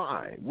air and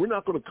lie. We're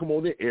not going to come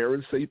on the air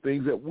and say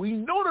things that we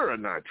know that are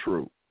not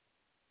true.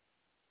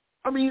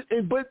 I mean,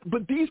 but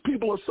these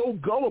people are so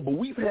gullible.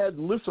 We've had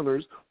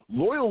listeners,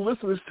 loyal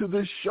listeners to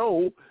this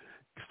show,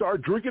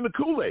 start drinking the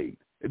Kool-Aid.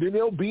 And then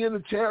they'll be in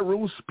the chat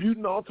room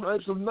spewing all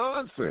types of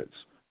nonsense.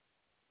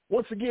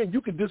 Once again,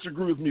 you can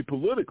disagree with me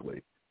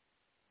politically,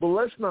 but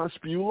let's not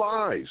spew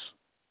lies.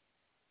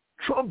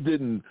 Trump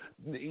didn't.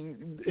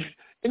 And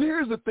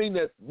here's the thing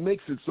that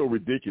makes it so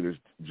ridiculous,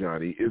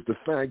 Johnny, is the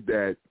fact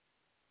that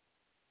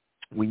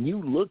when you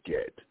look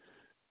at,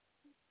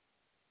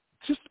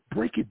 just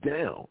break it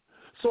down.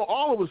 So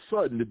all of a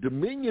sudden, the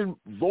Dominion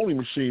voting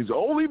machines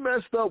only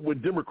messed up when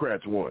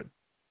Democrats won.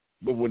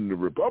 But when the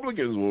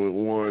Republicans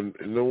won,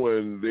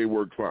 they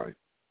worked fine.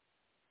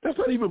 That's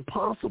not even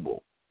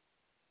possible.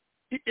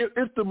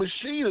 If the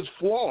machine is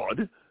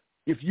flawed,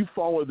 if you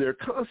follow their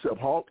concept,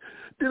 Hawk,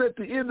 then at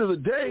the end of the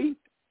day,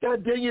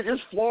 God dang it,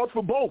 it's flawed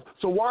for both.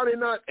 So why are they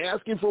not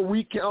asking for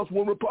recounts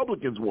when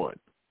Republicans won?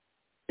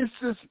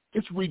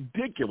 It's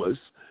ridiculous.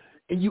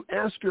 And you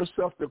ask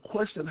yourself the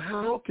question,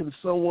 how can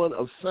someone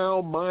of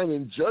sound mind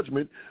and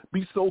judgment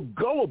be so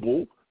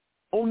gullible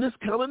on this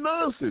kind of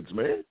nonsense,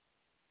 man?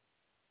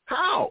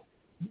 How?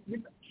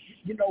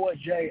 You know what,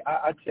 Jay?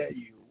 I tell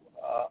you,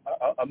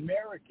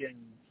 Americans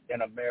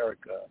in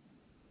America,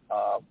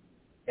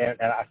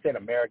 and I said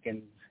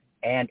Americans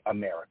and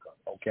America,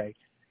 okay,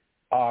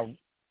 are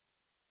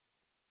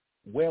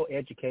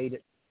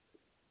well-educated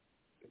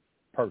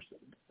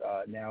persons.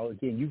 Now,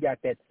 again, you got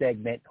that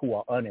segment who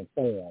are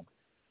uninformed,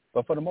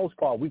 but for the most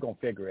part, we're going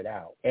to figure it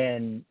out.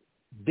 And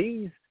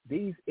these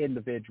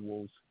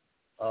individuals,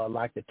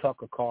 like the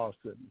Tucker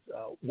Carlsons,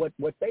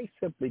 what they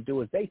simply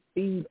do is they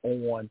feed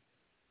on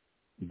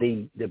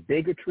the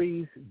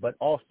bigotries, but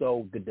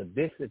also the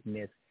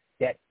divisiveness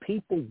that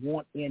people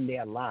want in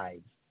their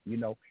lives. You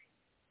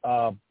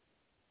know,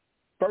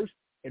 first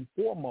and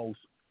foremost,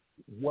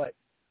 what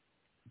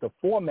the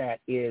format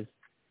is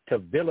to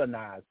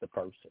villainize the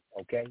person,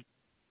 okay?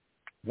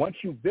 Once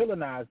you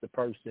villainize the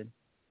person,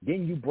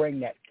 then you bring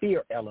that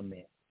fear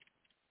element.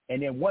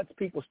 And then once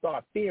people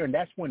start fearing,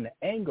 that's when the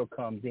anger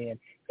comes in.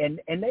 And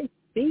they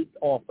feed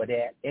off of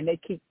that, and they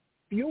keep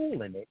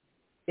fueling it.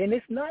 And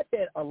it's not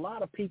that a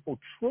lot of people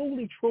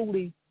truly,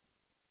 truly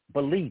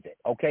believe it,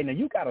 okay? Now,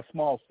 you got a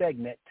small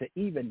segment to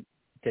even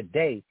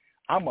today.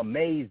 I'm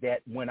amazed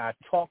that when I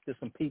talk to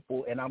some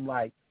people, and I'm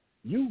like,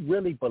 you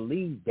really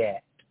believe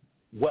that,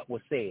 what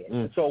was said.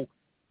 Mm. So,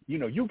 you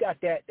know, you got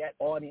that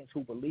audience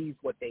who believes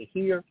what they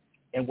hear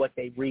and what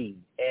they read.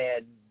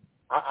 And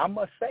I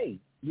must say,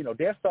 you know,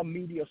 there's some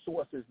media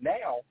sources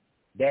now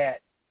that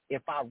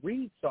if I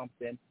read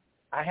something,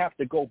 I have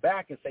to go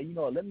back and say, you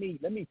know, let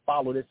me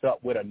follow this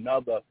up with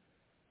another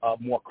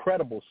more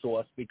credible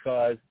source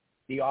because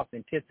the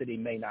authenticity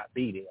may not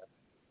be there.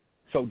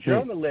 So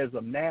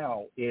journalism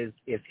now is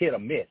hit or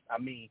miss. I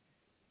mean,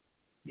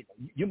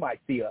 you might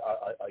see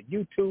a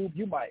YouTube.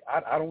 You might.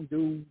 I don't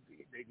do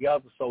the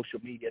other social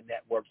media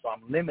networks, so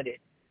I'm limited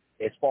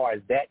as far as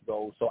that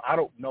goes. So I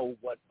don't know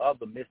what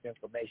other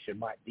misinformation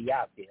might be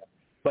out there.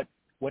 But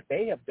what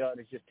they have done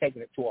is just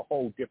taken it to a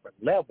whole different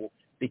level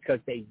because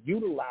they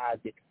utilize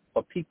it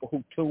for people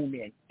who tune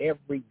in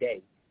every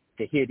day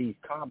to hear these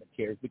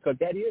commentaries because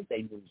that is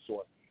a news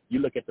source. You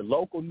look at the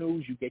local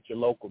news, you get your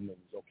local news,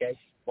 okay?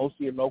 Most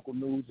of your local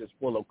news is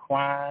full of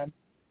crime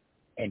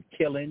and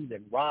killings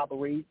and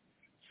robberies,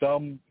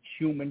 some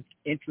human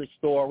interest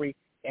story,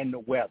 and the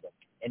weather.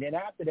 And then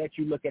after that,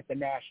 you look at the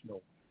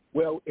national.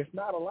 Well, it's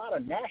not a lot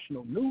of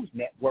national news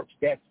networks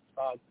that's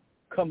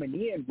coming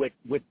in with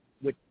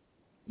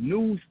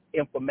news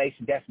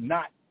information that's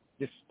not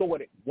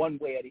distorted one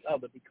way or the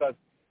other because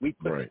we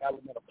put an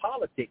element of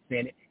politics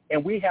in it,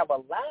 and we have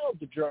allowed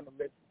the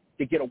journalists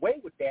to get away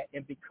with that.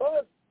 And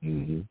because,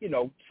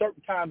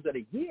 certain times of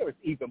the year it's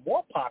even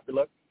more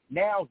popular,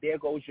 now there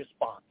goes your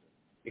sponsor.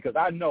 Because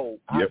I know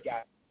I've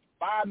got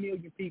 5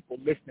 million people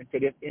listening to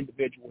this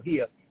individual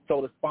here,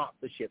 so the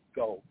sponsorship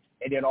goes.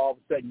 And then all of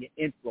a sudden your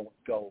influence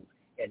goes.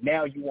 And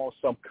now you on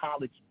some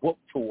college book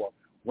tour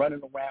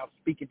running around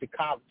speaking to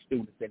college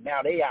students, and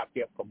now they out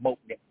there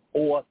promoting it,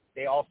 or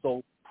they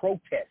also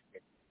protesting.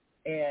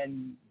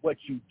 And what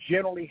you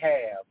generally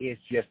have is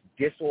just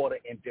disorder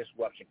and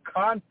disruption.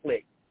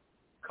 Conflict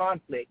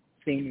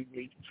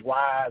seemingly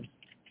drives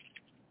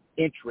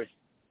interest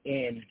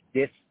in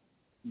this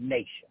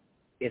nation.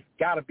 It's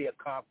got to be a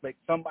conflict.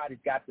 Somebody's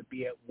got to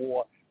be at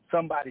war.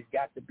 Somebody's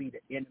got to be the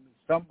enemy.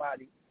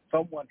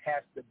 Someone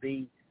has to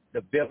be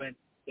the villain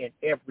in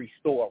every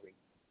story.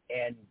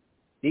 And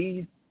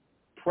these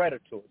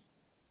predators,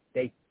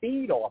 they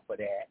feed off of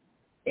that,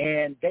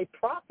 and they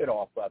profit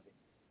off of it.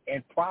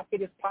 And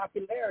profit is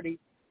popularity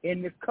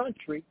in this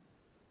country.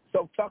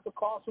 So Tucker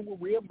Carlson will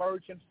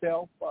reemerge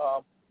himself.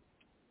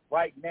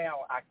 Right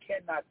now, I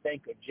cannot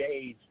think of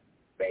Jay's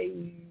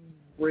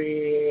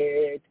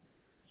favorite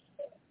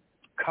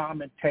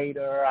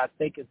commentator. I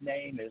think his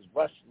name is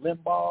Rush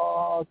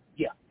Limbaugh.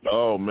 Yeah.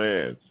 Oh,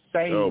 man.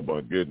 Oh,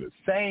 my goodness.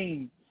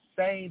 Same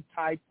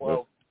type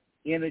of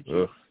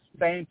energy,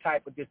 same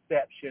type of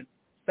deception,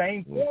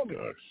 same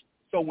formula.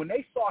 So when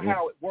they saw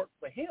how it worked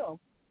for him,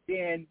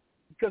 then,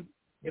 because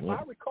if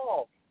I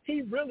recall,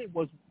 he really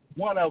was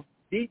one of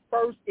the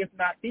first, if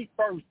not the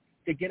first,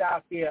 to get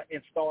out there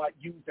and start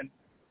using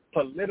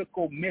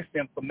political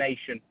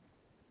misinformation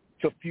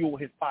to fuel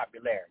his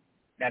popularity.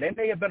 Now, there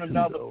may have been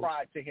another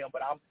prior to him,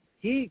 but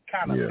he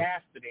kind of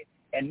mastered it.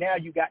 And now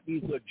you got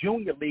these little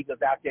junior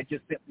leaguers out there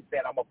just simply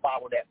saying, I'm going to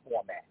follow that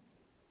format.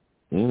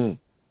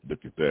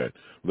 Look at that.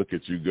 Look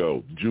at you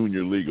go.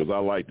 Junior leaguers. I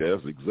like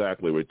that. That's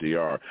exactly what they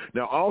are.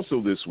 Now,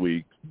 also this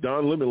week,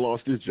 Don Lemon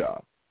lost his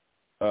job.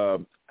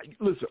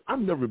 Listen, I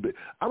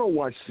don't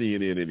watch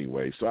CNN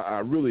anyway, so I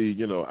really,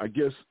 I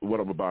guess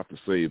what I'm about to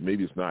say,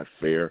 maybe it's not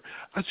fair.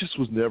 I just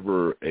was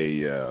never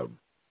a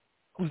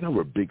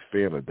big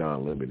fan of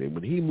Don Lemon. And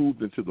when he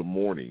moved into that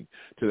morning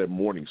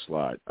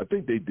slot, I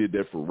think they did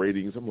that for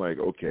ratings. I'm like,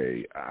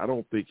 okay, I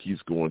don't think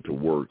he's going to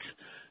work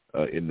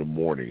in the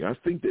morning. I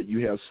think that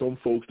you have some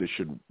folks that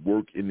should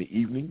work in the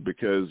evening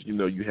because,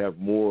 you have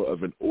more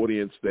of an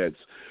audience that's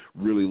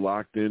really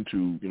locked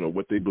into,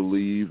 what they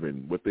believe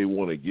and what they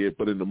want to get.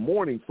 But in the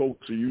morning,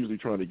 folks are usually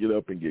trying to get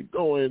up and get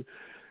going.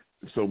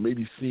 So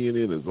maybe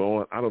CNN is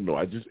on. I don't know.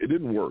 It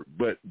didn't work.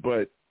 But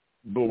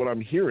what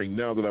I'm hearing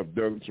now that I've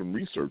done some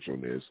research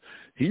on this,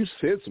 he's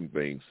said some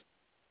things,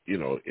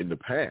 in the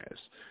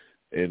past.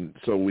 And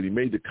so when he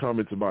made the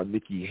comments about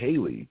Nikki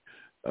Haley,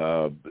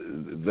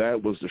 that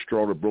was the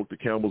straw that broke the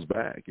camel's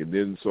back. And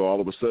then so all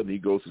of a sudden he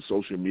goes to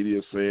social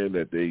media saying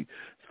that they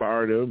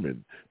fired him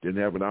and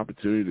didn't have an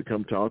opportunity to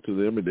come talk to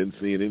them. And then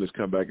CNN has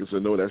come back and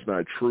said, no, that's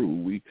not true.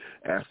 We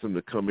asked them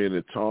to come in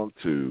and talk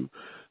to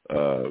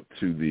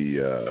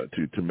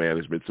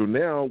management. So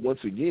now,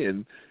 once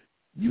again,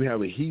 you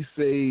have a he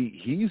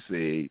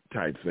say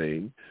type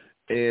thing.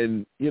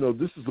 And,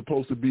 this is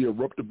supposed to be a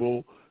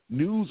reputable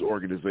news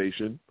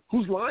organization.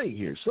 Who's lying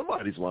here?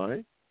 Somebody's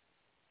lying.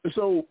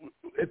 So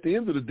at the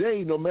end of the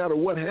day, no matter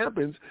what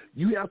happens,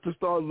 you have to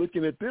start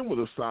looking at them with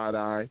a side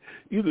eye.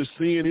 Either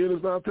CNN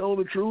is not telling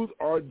the truth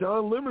or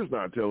Don Lemon's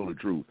not telling the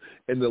truth.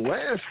 And the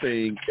last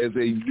thing, as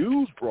a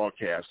news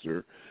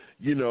broadcaster,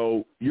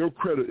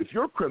 if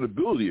your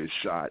credibility is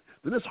shot,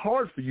 then it's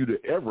hard for you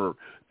to ever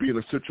be in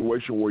a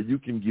situation where you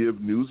can give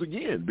news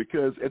again.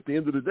 Because at the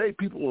end of the day,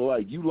 people are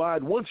like, you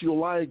lied once, you'll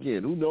lie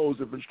again. Who knows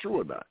if it's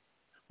true or not?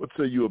 What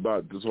say you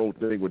about this whole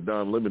thing with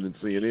Don Lemon and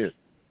CNN?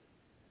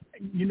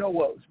 You know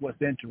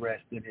what's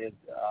interesting is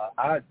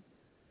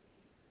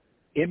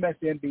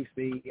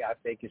MSNBC, I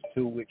think, is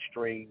too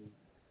extreme.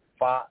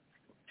 Fox,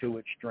 too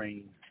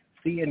extreme.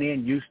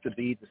 CNN used to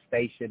be the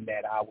station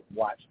that I would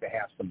watch to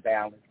have some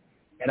balance,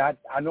 and I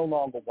no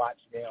longer watch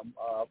them.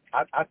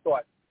 I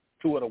thought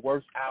two of the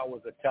worst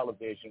hours of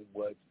television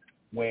was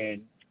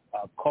when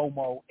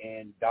Como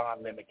and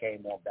Don Lemon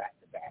came on back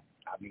to back.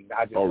 I mean,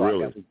 I just thought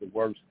that was the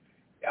worst.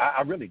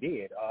 I really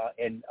did,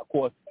 and of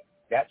course,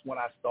 that's when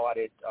I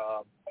started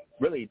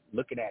really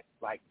looking at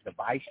like the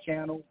Vice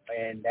channel,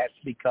 and that's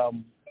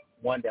become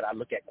one that I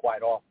look at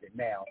quite often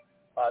now.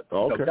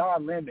 Okay. So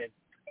Don Lemon,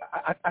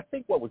 I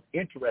think what was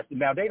interesting,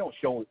 now they don't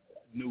show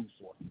news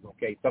sources,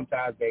 okay?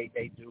 Sometimes they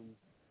do,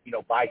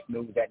 Vice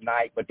News at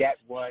night, but that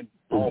runs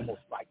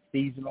almost like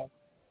seasonal.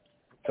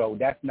 So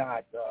that's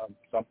not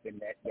something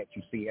that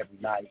you see every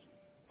night.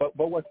 But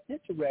what's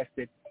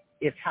interesting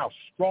is how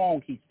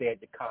strong he said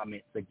the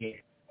comments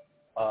against,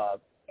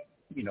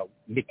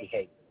 Nikki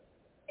Haley.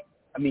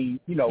 I mean,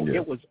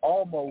 it was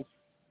almost,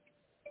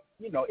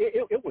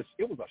 it was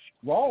a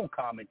strong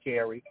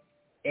commentary,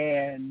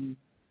 and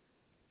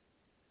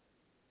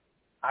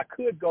I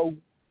could go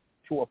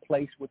to a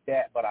place with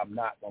that, but I'm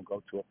not going to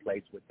go to a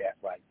place with that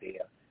right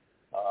there.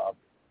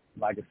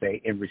 Like I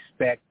say, in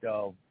respect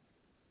of,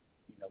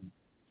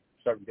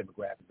 certain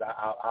demographics,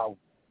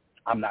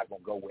 I'm not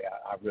going to go where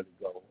I really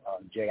go.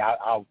 Jay,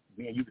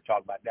 me and you could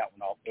talk about that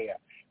one off air.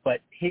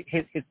 But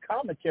his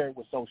commentary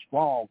was so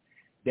strong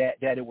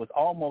that it was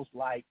almost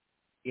like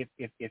if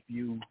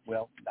you,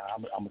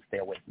 I'm going to stay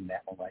away from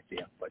that one right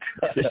there.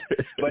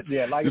 But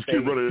yeah, like just I say,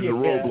 keep running into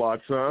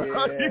roadblocks, huh?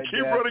 Yeah, you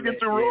keep running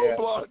into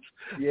roadblocks.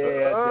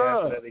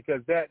 Yeah, definitely.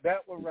 Because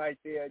that one right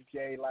there,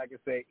 Jay, like I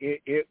say,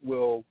 it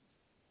will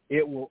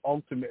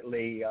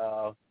ultimately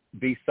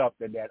be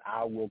something that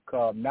I will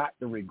come not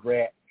to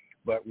regret,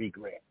 but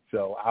regret.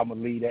 So I'm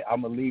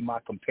gonna leave my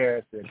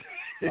comparison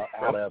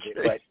out of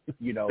it.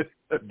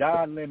 But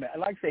Don Lemon,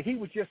 like I said, he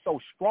was just so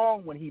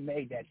strong when he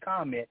made that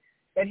comment,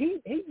 and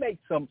he made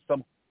some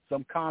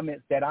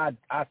comments that I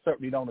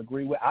certainly don't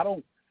agree with. I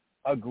don't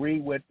agree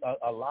with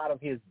a lot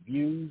of his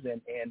views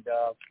and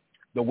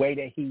the way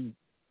that he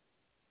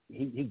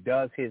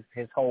does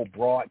his whole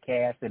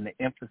broadcast and the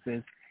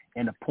emphasis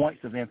and the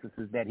points of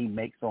emphasis that he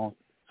makes on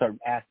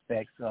certain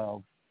aspects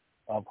of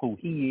who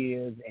he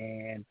is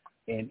and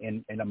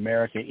in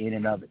America in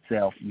and of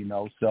itself,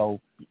 So,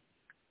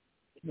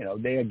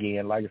 there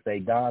again, like I say,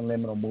 Don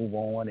Lemon will move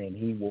on and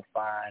he will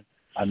find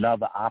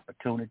another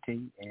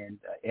opportunity, and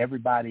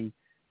everybody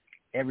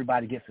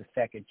gets a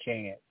second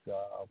chance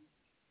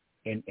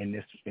in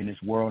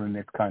this world, in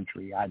this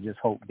country. I just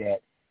hope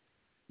that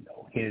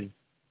his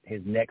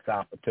next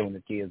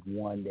opportunity is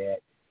one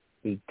that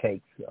he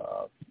takes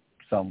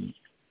some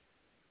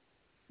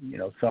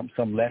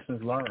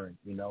lessons learned.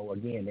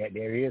 Again,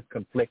 there is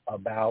conflict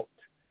about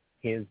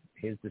his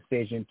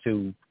decision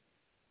to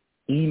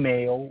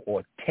email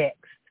or text,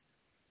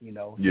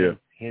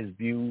 his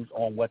views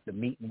on what the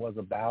meeting was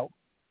about.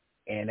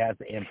 And as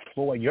an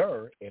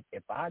employer,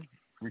 if I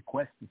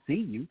request to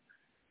see you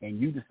and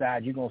you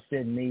decide you're going to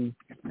send me,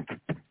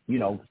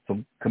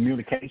 some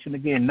communication,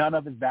 again, none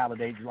of it's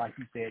validated, like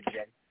you said,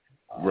 Jay.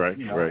 Right.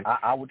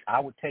 I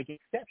would take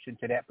exception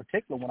to that,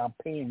 particularly when I'm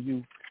paying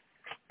you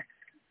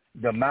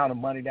the amount of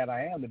money that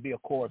I am to be a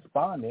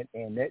correspondent,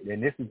 and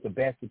this is the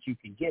best that you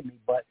can give me.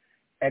 But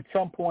at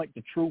some point,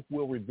 the truth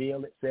will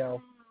reveal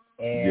itself,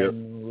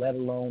 and let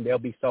alone there'll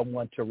be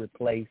someone to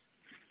replace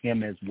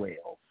him as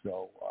well.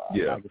 So,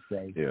 like I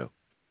say,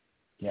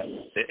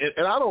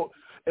 And I don't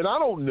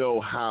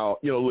know how.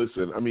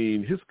 Listen. I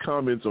mean, his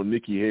comments on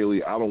Nikki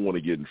Haley, I don't want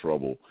to get in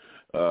trouble.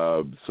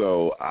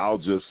 So I'll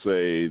just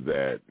say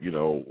that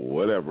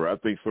whatever. I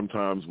think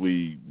sometimes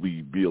we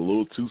be a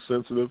little too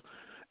sensitive.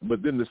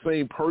 But then the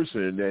same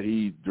person that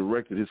he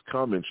directed his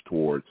comments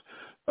towards,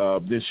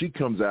 then she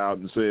comes out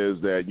and says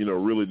that,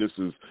 really this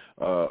is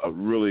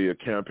really a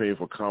campaign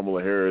for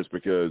Kamala Harris,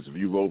 because if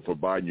you vote for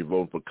Biden, you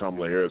vote for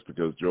Kamala Harris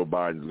because Joe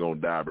Biden is going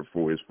to die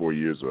before his 4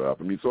 years are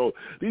up. I mean, so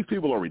these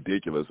people are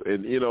ridiculous.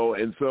 And,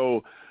 and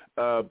so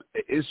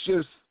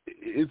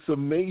it's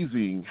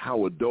amazing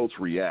how adults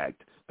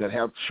react that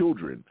have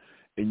children.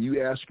 And you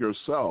ask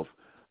yourself,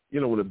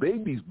 when a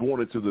baby's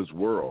born into this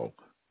world,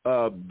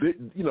 they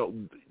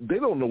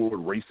don't know what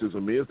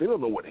racism is. They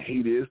don't know what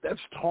hate is. That's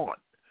taught.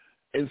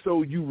 And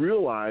so you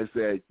realize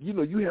that,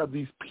 you have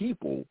these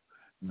people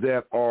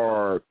that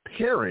are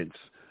parents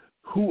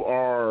who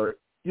are,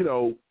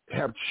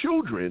 have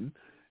children.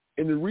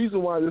 And the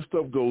reason why this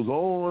stuff goes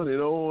on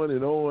and on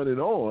and on and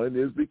on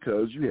is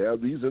because you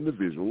have these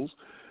individuals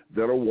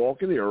that are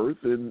walking the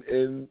earth and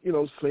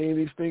saying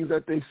these things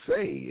that they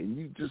say. And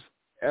you just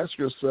ask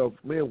yourself,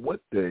 man,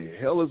 what the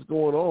hell is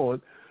going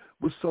on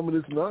with some of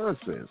this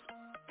nonsense?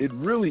 It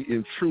really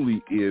and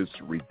truly is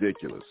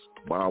ridiculous.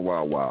 Wow,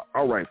 wow, wow.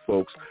 All right,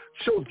 folks.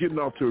 Show's getting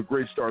off to a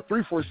great start.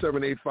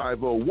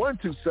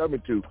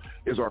 347-850-1272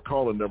 is our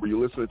calling number.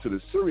 You're listening to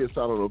the Serious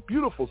Side on a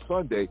beautiful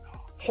Sunday.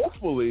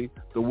 Hopefully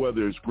the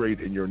weather is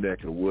great in your neck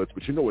of the woods,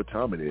 but you know what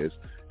time it is.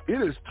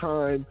 It is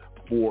time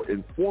for,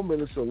 in 4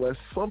 minutes or less,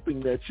 something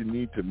that you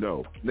need to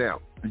know. Now,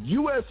 the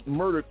U.S.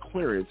 murder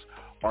clearance,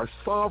 our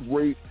solve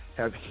rate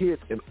has hit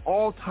an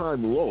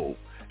all-time low.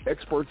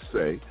 Experts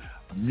say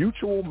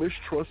mutual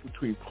mistrust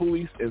between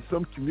police and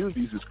some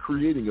communities is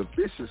creating a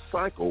vicious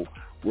cycle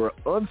where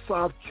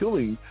unsolved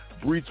killing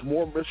breeds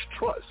more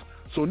mistrust.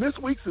 So in this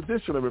week's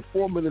edition of In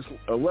 4 Minutes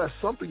or Less,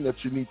 something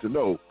that you need to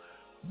know,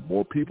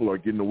 more people are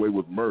getting away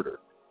with murder,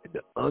 and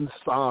the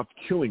unsolved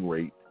killing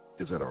rate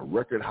is at a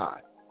record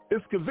high.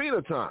 It's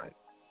Kavina time.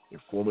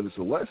 Informative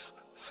or less,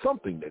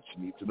 something that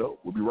you need to know.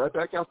 We'll be right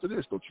back after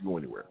this. Don't you go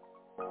anywhere.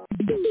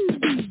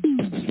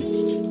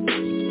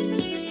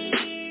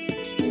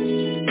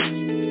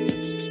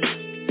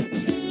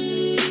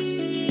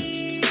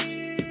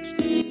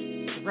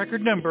 The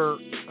record number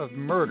of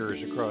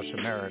murders across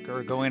America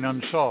are going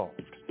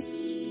unsolved.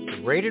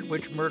 The rate at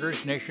which murders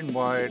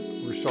nationwide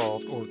were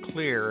solved or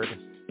cleared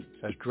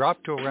has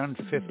dropped to around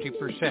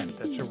 50%.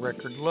 That's a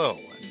record low.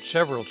 In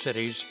several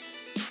cities,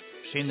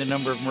 we've seen the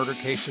number of murder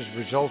cases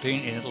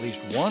resulting in at least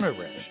one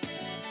arrest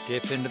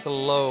dip into the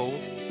low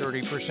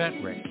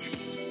 30% range.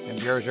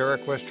 NPR's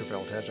Eric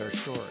Westervelt has our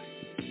story.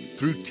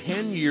 Through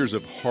 10 years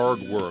of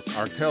hard work,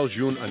 Artel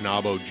June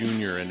Anabo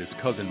Jr. and his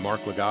cousin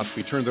Mark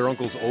Legaspi turned their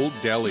uncle's old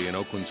deli in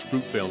Oakland's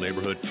Fruitvale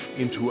neighborhood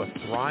into a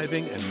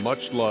thriving and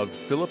much-loved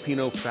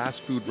Filipino fast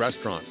food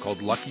restaurant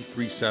called Lucky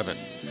 37.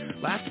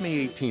 Last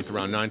May 18th,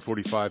 around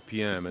 9:45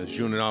 p.m., as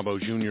June Anabo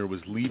Jr.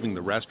 was leaving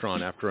the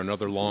restaurant after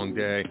another long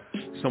day,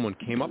 someone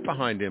came up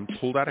behind him,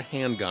 pulled out a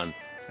handgun,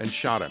 and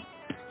shot him.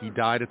 He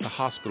died at the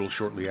hospital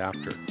shortly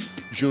after.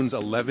 June's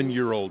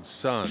 11-year-old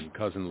son,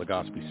 cousin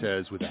Legaspi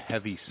says, with a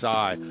heavy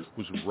sigh,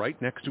 was right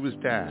next to his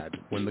dad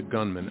when the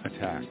gunman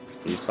attacked.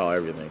 He saw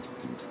everything.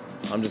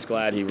 I'm just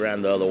glad he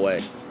ran the other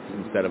way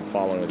instead of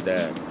following his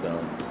dad,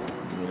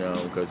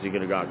 because he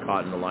could have got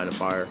caught in the line of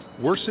fire.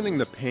 Worsening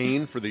the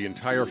pain for the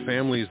entire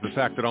family is the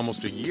fact that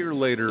almost a year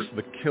later,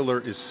 the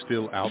killer is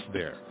still out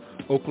there.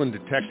 Oakland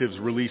detectives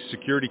released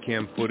security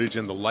cam footage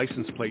and the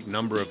license plate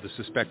number of the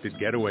suspected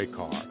getaway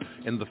car.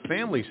 And the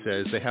family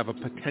says they have a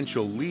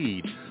potential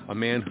lead, a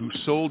man who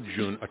sold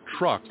June a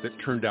truck that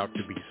turned out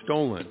to be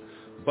stolen.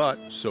 But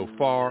so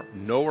far,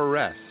 no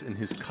arrests in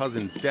his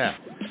cousin's death.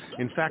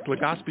 In fact,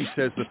 Legaspi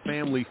says the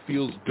family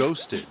feels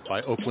ghosted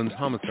by Oakland's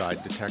homicide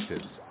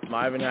detectives.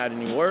 I haven't had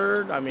any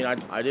word.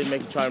 I did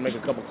try to make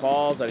a couple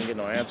calls. I didn't get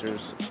no answers.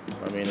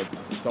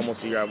 It's almost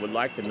a year. I would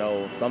like to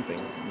know something,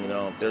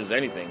 if there's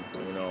anything,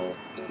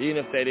 even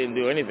if they didn't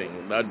do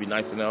anything, that'd be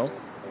nice to know,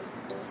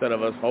 instead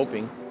of us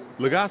hoping.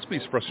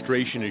 Legaspi's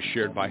frustration is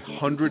shared by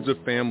hundreds of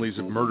families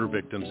of murder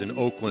victims in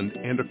Oakland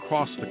and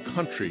across the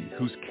country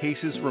whose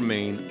cases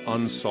remain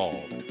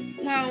unsolved.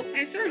 Well,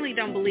 I certainly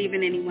don't believe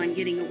in anyone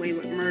getting away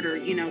with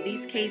murder.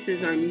 These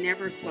cases are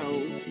never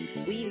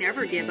closed. We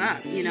never give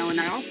up,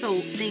 and I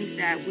also think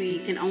that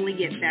we can only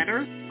get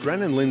better.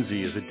 Drennan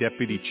Lindsay is a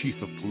deputy chief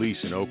of police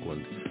in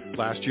Oakland.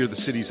 Last year,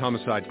 the city's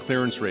homicide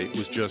clearance rate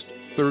was just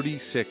 36%.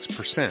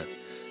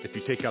 If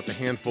you take out the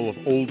handful of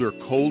older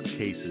cold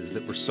cases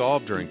that were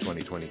solved during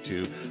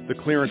 2022, the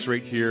clearance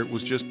rate here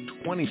was just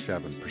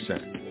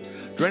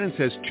 27%. Drennan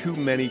says too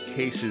many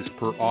cases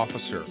per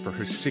officer for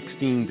her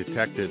 16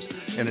 detectives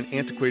and an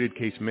antiquated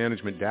case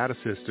management data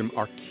system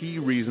are key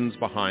reasons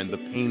behind the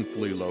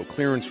painfully low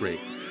clearance rate.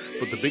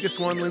 But the biggest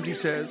one, Lindsay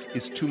says,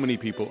 is too many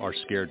people are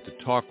scared to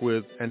talk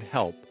with and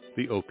help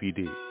the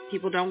OPD.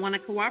 People don't want to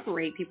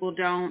cooperate. People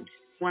don't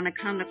want to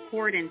come to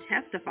court and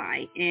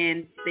testify,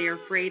 and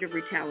they're afraid of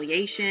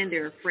retaliation.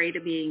 They're afraid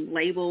of being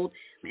labeled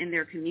in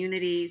their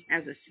communities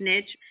as a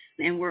snitch,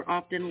 and we're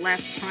often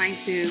left trying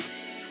to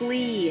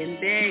plea and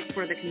beg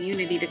for the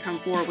community to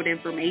come forward with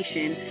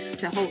information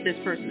to hold this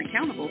person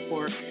accountable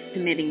for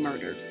committing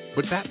murder.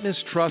 But that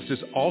mistrust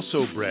is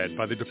also bred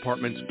by the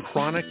department's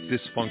chronic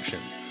dysfunction.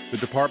 The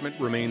department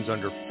remains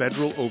under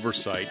federal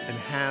oversight and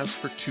has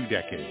for 2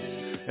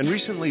 decades. And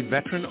recently,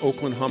 veteran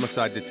Oakland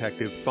homicide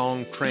detective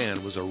Thong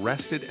Tran was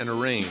arrested and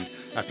arraigned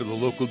after the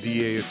local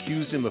DA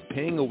accused him of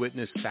paying a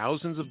witness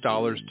thousands of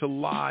dollars to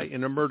lie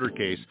in a murder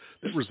case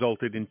that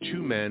resulted in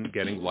 2 men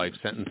getting life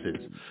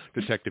sentences.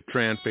 Detective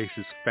Tran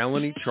faces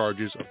felony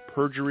charges of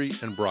perjury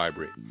and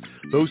bribery.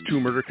 Those 2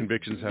 murder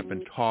convictions have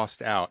been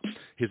tossed out.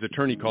 His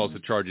attorney calls the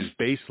charges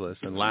baseless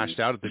and lashed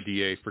out at the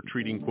DA for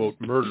treating, quote,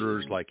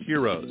 murderers like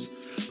heroes.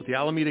 But the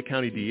Alameda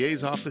County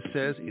DA's office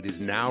says it is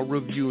now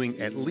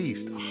reviewing at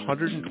least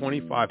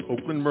 125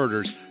 Oakland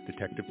murders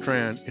Detective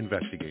Tran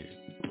investigated.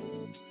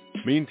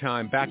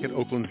 Meantime, back at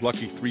Oakland's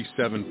Lucky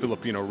 37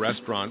 Filipino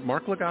restaurant,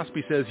 Mark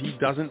Legaspi says he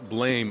doesn't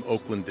blame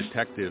Oakland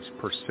detectives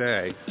per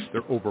se.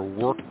 They're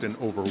overworked and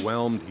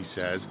overwhelmed, he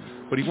says,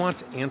 but he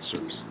wants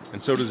answers.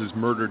 And so does his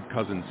murdered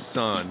cousin's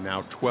son,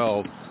 now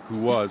 12, who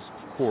was,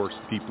 of course,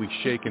 deeply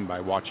shaken by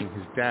watching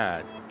his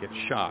dad get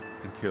shot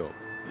and killed.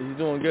 He's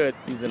doing good.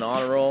 He's in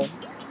honor roll.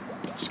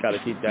 Just got to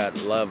keep that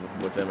love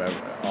with him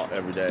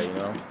every day,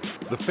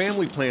 The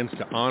family plans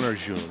to honor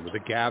June with a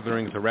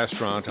gathering at the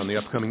restaurant on the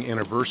upcoming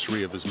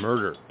anniversary of his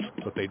murder,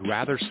 but they'd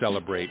rather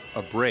celebrate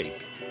a break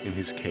in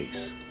his case.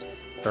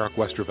 Eric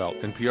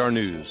Westervelt, NPR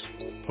News,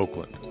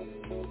 Oakland.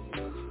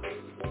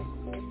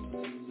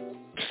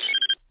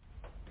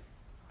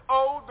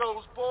 Oh,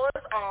 those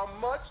boys are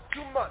much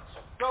too much.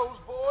 Those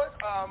boys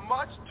are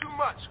much too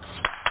much.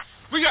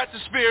 We got the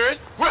spirit.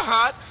 We're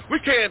hot. We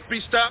can't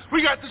be stopped.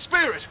 We got the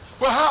spirit.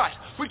 We're hot.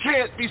 We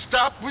can't be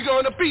stopped. We're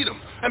going to beat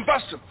them and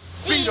bust them.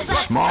 Beat them.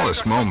 The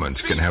smallest moments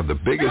can have the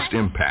biggest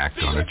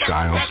impact on a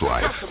child's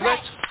life.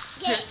 Let's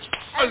get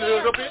a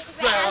little bit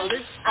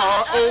rowdy.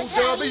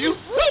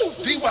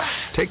 R-O-W-D-Y.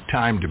 Take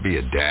time to be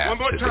a dad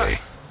today.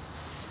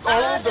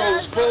 Oh,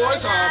 those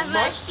boys are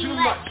much too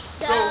much.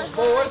 Those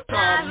boys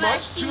are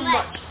much too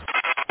much.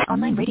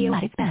 Online radio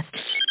at its best.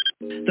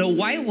 The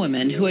white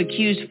woman who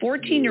accused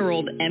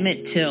 14-year-old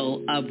Emmett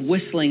Till of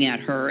whistling at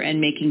her and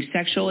making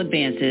sexual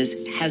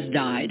advances has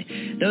died.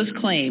 Those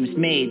claims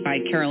made by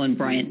Carolyn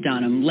Bryant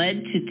Dunham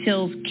led to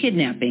Till's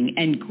kidnapping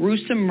and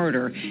gruesome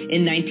murder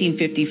in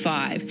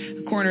 1955.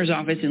 The coroner's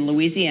office in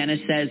Louisiana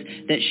says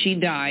that she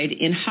died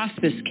in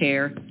hospice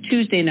care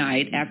Tuesday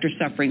night after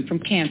suffering from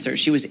cancer.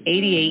 She was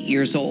 88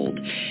 years old.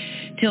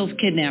 Till's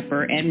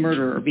kidnapper and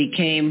murderer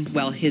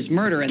his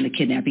murder and the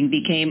kidnapping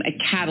became a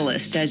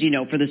catalyst, as you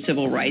know, for the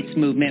civil rights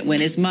movement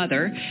when his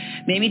mother,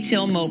 Mamie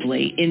Till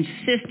Mobley,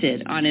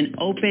 insisted on an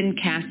open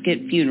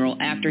casket funeral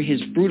after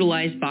his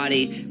brutalized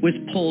body was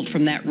pulled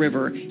from that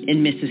river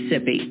in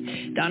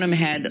Mississippi. Dunham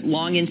had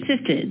long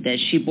insisted that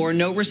she bore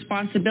no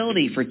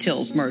responsibility for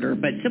Till's murder,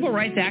 but civil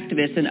rights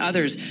activists and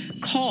others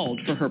called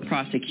for her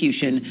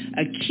prosecution,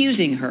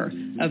 accusing her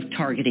of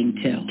targeting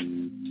Till.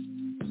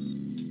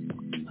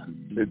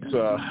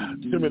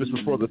 It's 10 minutes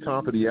before the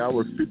top of the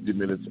hour, 50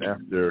 minutes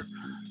after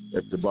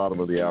at the bottom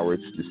of the hour.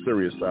 It's the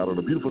Seriousside on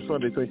a beautiful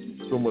Sunday. Thank you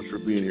so much for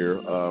being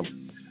here.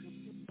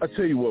 I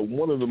tell you what,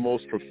 one of the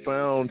most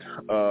profound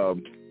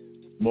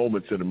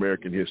moments in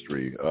American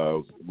history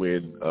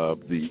when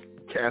the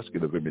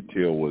casket of Emmett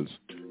Till was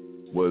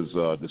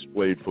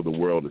displayed for the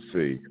world to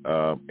see.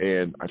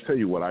 And I tell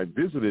you what, I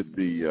visited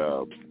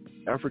the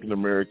African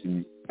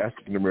American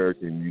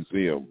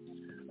Museum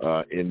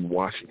in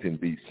Washington,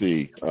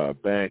 D.C.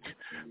 Back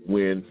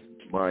when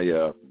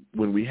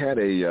we had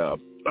a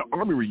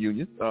Army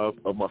reunion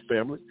of my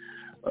family,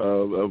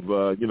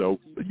 a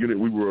unit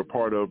we were a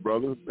part of,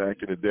 brother, back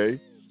in the day.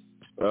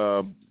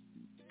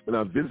 And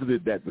I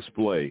visited that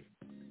display.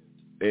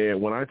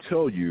 And when I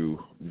tell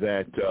you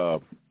that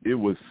it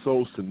was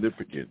so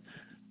significant,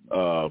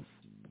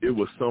 it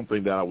was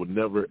something that I would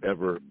never,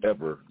 ever,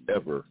 ever,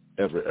 ever,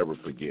 ever, ever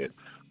forget.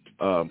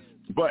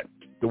 But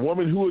the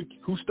woman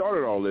who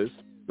started all this,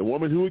 the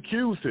woman who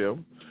accused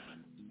him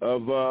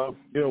of,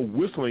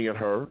 whistling at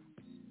her,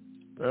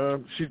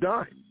 she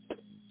died.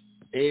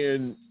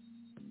 And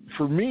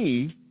for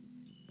me,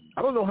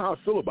 I don't know how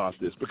I feel about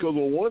this, because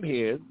on one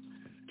hand,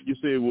 you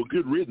say, well,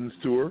 good riddance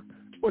to her.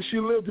 Well, she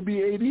lived to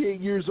be 88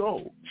 years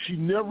old. She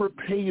never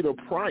paid a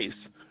price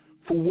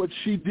for what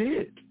she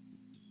did.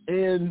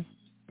 And,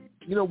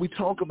 we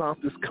talk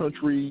about this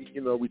country,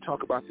 we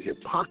talk about the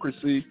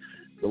hypocrisy.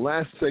 The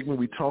last segment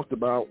we talked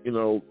about,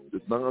 the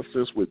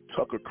nonsense with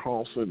Tucker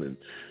Carlson and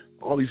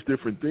all these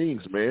different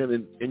things,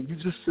 man. And you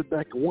just sit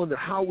back and wonder,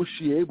 how was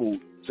she able,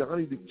 John,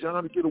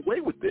 to get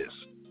away with this?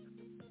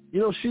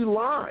 She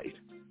lied.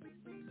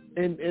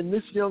 And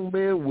this young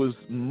man was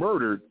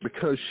murdered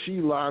because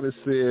she lied and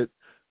said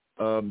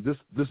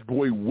this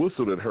boy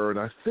whistled at her. And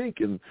I think,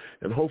 and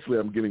hopefully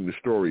I'm getting the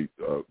story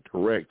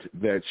correct,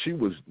 that she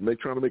was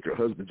trying to make her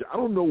husband. I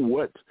don't know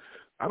what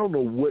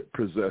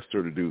possessed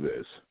her to do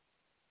this.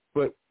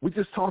 But we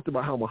just talked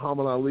about how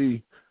Muhammad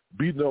Ali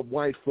beating up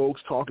white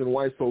folks, talking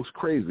white folks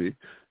crazy.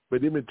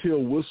 But Emmett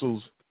Till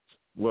whistles,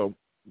 well,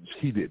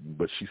 he didn't,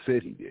 but she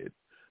said he did.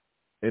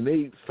 And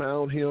they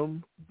found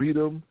him, beat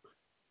him.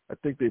 I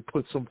think they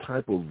put some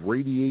type of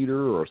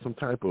radiator or some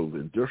type of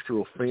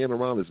industrial fan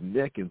around his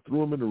neck and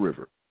threw him in the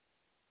river.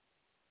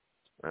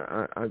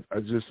 I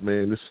just,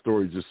 man, this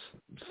story just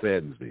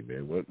saddens me,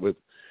 man. What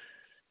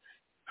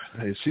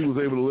and she was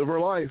able to live her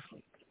life,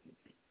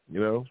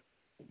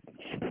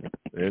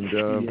 And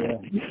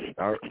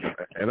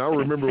I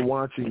remember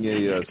watching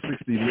a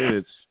 60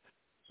 Minutes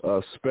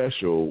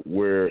special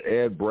where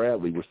Ed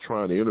Bradley was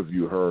trying to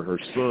interview her. Her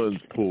sons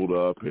pulled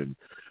up, and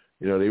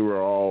they were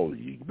all,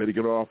 "You better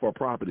get off our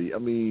property." I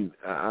mean,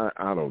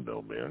 I don't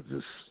know, man.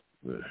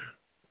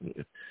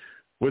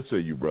 What say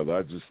you,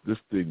 brother? This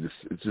thing,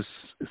 it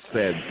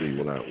saddens me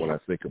when I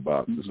think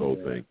about this whole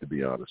thing. To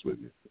be honest with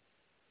you,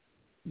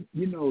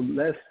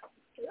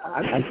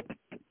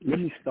 let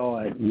me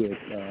start with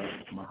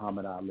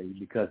Muhammad Ali,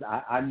 because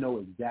I know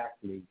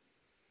exactly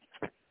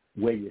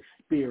where your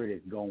spirit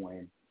is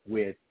going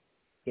with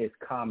his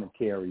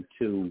commentary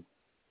to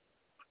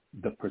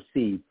the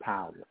perceived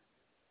power.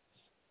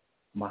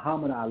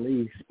 Muhammad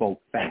Ali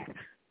spoke facts.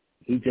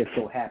 He just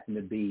so happened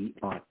to be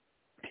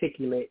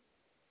articulate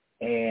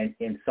and,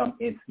 in some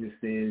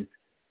instances,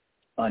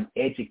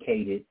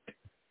 uneducated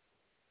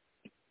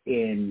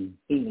in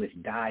English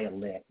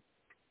dialect.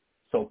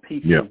 So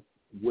people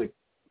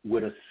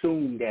would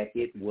assume that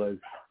it was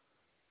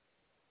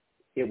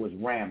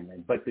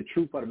rambling. But the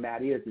truth of the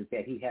matter is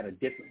that he had a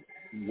different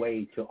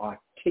way to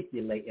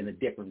articulate and a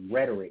different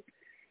rhetoric.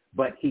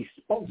 But he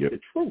spoke the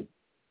truth.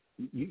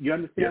 You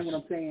understand what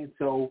I'm saying?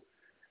 So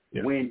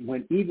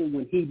when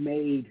he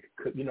made,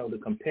 the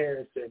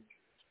comparison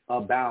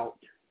about,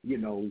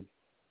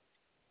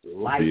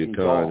 light and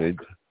dark.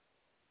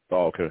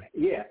 Oh, okay.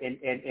 Yeah, and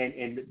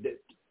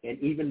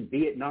even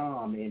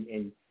Vietnam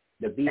and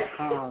the Viet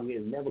Cong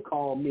has never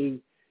called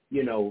me,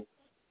 the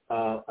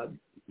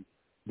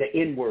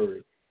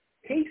N-word.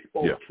 He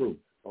spoke truth,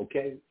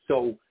 okay?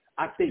 So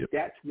I think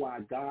that's why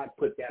God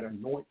put that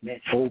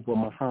anointment over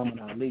Muhammad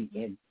Ali.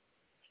 And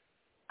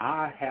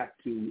I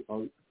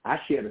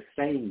share the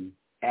same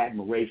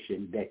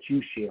admiration that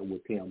you share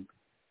with him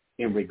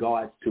in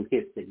regards to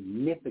his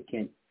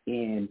significance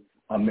in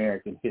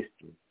American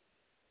history.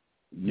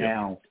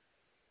 Now,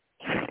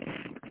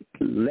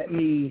 let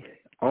me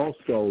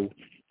also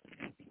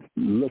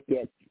look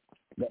at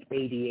the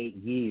 88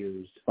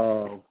 years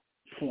of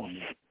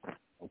torment,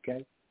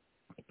 okay?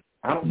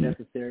 I don't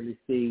necessarily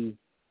see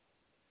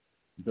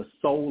the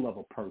soul of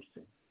a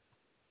person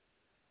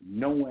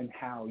knowing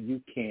how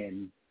you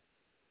can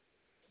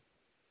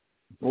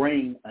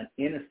bring an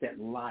innocent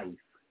life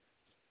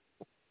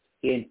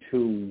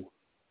into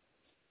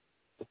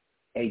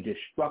a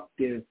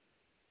destructive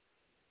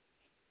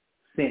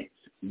sense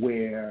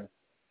where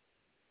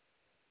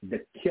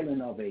the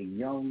killing of a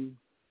young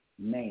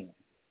man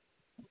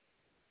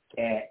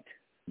at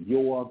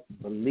your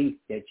belief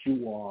that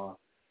you are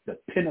the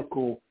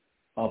pinnacle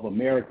of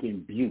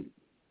American beauty,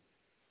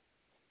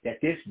 that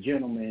this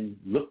gentleman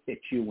looked at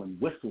you and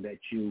whistled at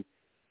you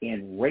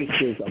in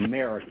racist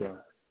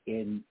America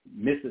in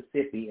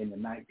Mississippi in the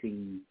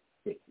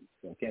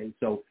 1960s, okay?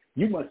 So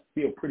you must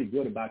feel pretty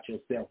good about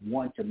yourself,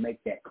 one, to make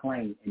that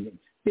claim and then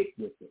stick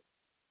with it.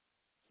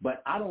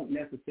 But I don't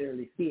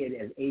necessarily see it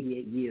as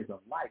 88 years of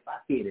life. I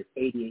see it as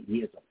 88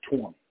 years of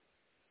torment.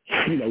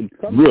 You know,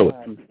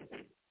 sometimes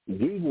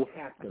we will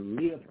have to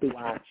live through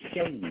our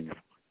shame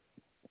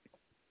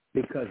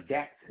because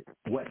that's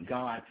what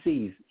God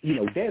sees. You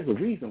know, there's a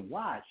reason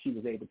why she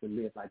was able to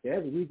live like that.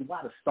 There's a reason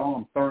why the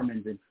Storm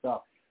Thurmans and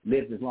stuff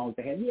lived as long as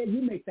they had. Yeah,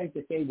 you may think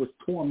that they was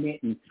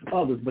tormenting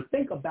others, but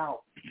think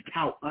about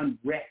how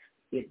unrest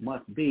it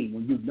must be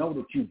when you know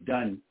that you've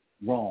done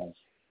wrong.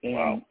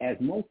 And as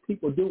most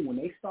people do, when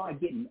they start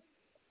getting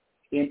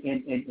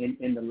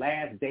in the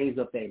last days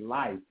of their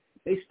life,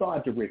 they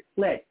start to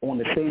reflect on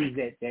the things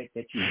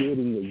that you did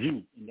in your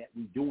youth and that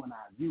we do in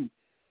our youth.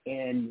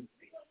 And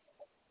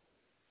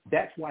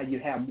that's why you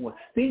have more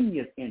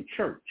seniors in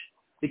church,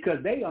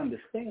 because they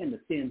understand the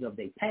sins of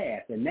their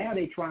past, and now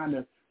they're trying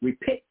to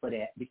repent for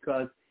that,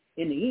 because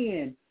in the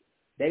end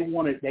they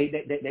want to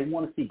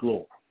see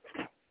glory.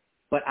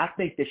 But I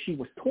think that she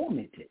was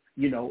tormented,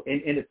 you know,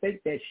 and to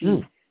think that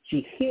she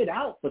hid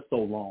out for so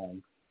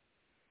long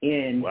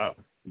in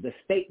the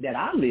state that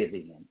I live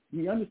in.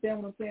 You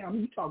understand what I'm saying? I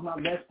mean, you're talking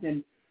about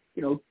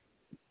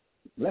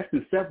less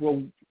than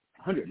several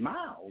hundred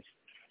miles.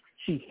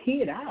 She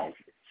hid out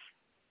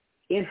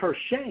in her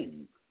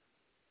shame,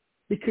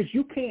 because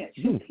you can't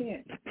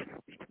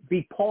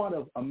be part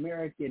of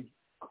American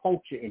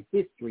culture and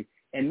history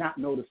and not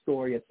know the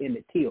story of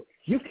Emmett Till.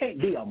 You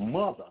can't be a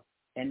mother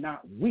and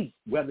not weep,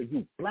 whether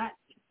you black,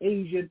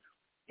 Asian,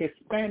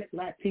 Hispanic,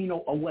 Latino,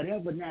 or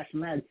whatever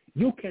nationality.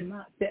 You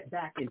cannot sit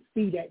back and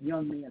see that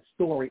young man's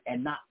story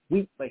and not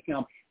weep for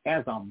him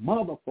as a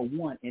mother for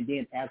one, and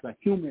then as a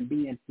human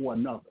being for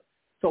another.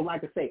 So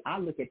like I say, I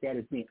look at that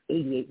as being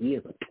 88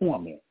 years of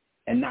torment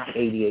and not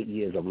 88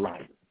 years of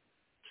life.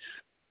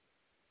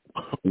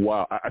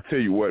 Wow. I tell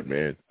you what,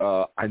 man,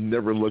 I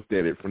never looked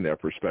at it from that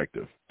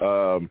perspective.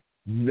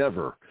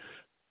 Never.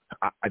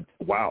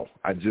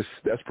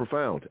 That's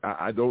profound.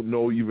 I don't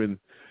know even,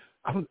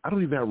 I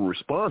don't even have a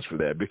response for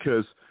that,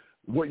 because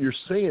what you're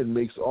saying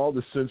makes all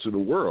the sense in the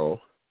world.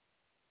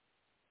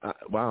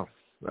 Wow.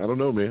 I don't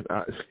know, man.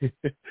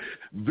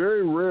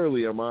 Very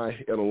rarely am I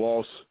at a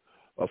loss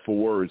for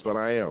words, but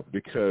I am,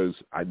 because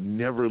I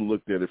never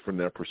looked at it from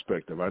that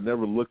perspective. I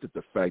never looked at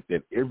the fact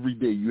that every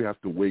day you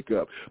have to wake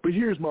up. But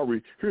here's my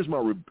rebut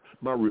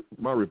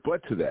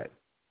to that.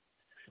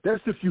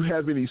 That's if you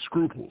have any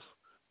scruples,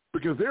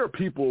 because there are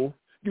people,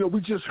 you know,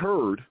 we just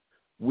heard,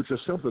 which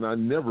is something I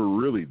never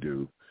really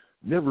do,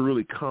 never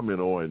really comment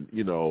on,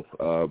 you know,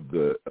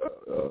 the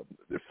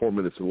 4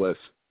 minutes or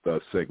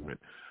less segment.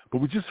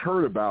 But we just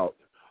heard about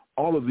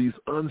all of these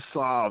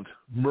unsolved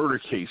murder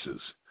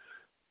cases.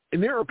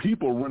 And there are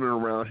people running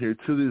around here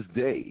to this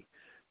day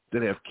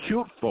that have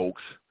killed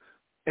folks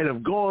and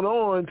have gone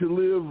on to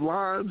live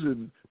lives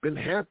and been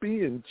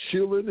happy and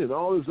chilling and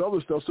all this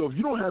other stuff. So if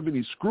you don't have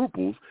any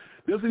scruples,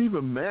 it doesn't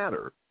even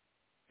matter.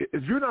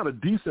 If you're not a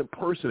decent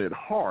person at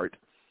heart,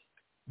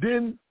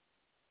 then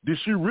did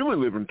she really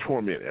live in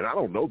torment? And I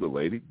don't know the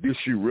lady. Did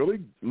she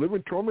really live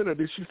in torment, or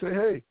did she say,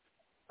 hey,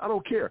 I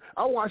don't care?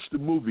 I watched the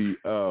movie,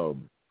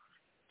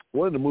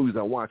 one of the movies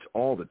I watch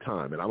all the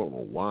time, and I don't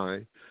know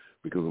why,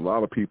 because a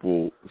lot of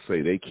people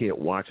say they can't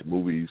watch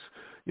movies,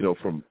 you know,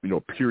 from, you know,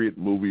 period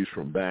movies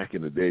from back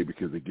in the day,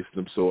 because it gets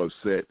them so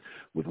upset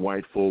with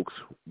white folks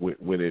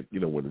when it,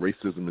 you know, when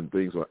racism and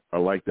things are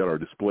like that are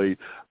displayed.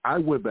 I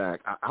went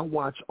back. I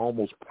watch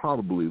almost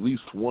probably at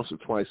least once or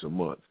twice a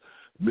month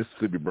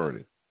Mississippi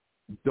Burning.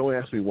 Don't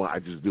ask me why. I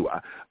just do.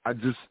 I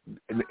just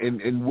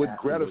and what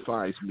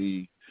gratifies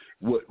me.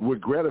 What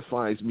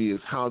gratifies me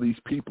is how these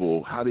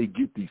people, how they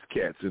get these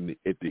cats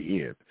at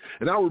the end.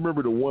 And I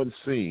remember the one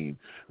scene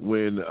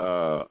when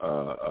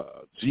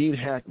Gene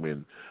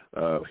Hackman,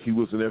 he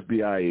was an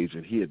FBI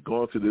agent. He had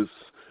gone to this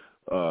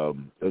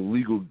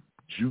illegal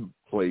juke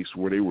place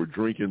where they were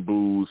drinking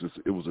booze.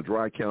 It was a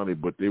dry county,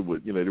 but they were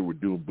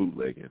doing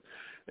bootlegging.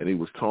 And he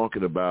was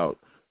talking to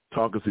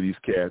these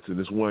cats, and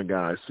this one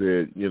guy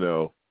said,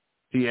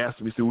 he asked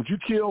him, he said, would you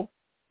kill?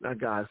 That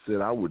guy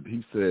said, I would.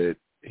 He said,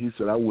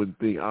 I wouldn't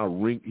think I'll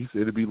ring. He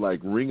said, it'd be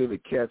like ringing the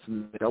cat's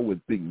neck. I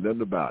wouldn't think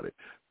nothing about it,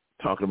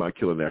 talking about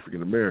killing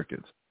African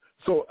Americans.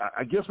 So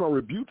I guess my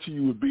rebuke to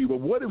you would be, but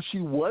what if she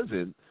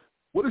wasn't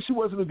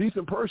a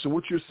decent person?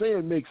 What you're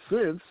saying makes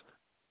sense.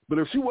 But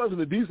if she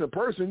wasn't a decent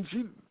person,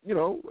 she,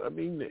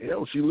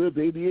 she lived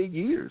 88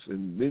 years,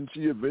 and then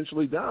she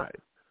eventually died.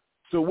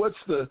 So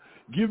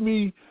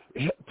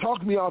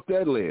talk me off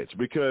that ledge,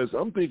 because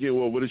I'm thinking,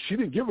 well, if she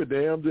didn't give a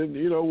damn, then,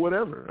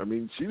 whatever. I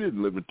mean, she didn't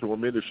live in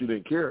torment if she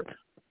didn't care.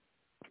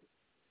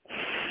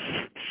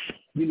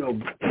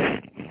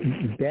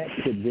 That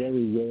could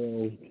very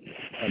well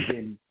have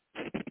been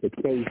the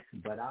case,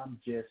 but I'm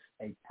just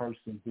a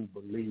person who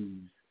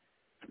believes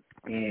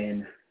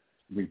in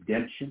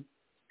redemption,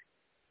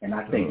 and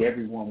I think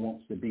everyone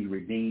wants to be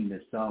redeemed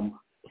in some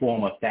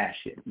form or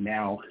fashion.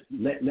 Now,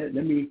 let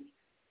me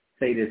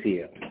say this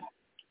here.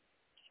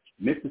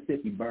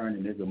 Mississippi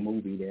Burning is a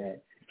movie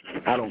that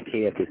I don't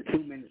care if there's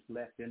 2 minutes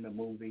left in the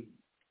movie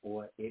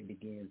or it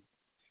begins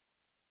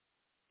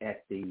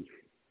at the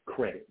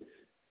credits.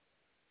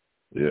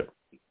 Yeah.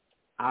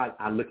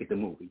 I look at the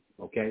movie,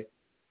 okay?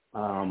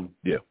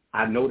 Yeah.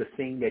 I know the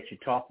scene that you're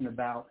talking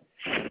about.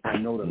 I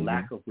know the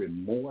lack of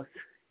remorse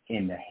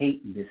and the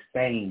hate and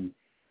disdain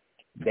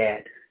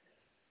that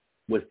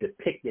was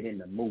depicted in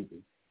the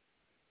movie.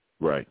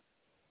 Right.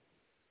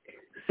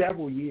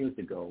 Several years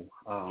ago,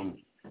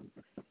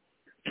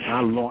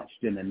 I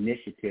launched an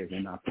initiative,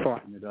 and I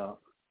partnered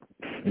up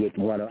with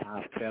one of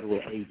our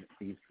federal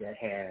agencies that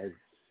had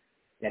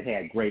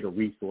greater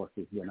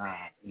resources than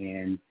I.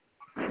 And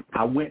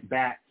I went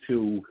back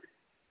to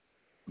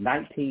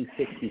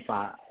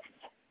 1965,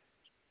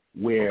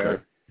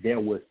 where there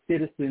were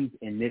citizens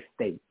in this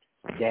state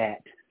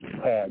that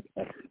had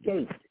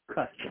escaped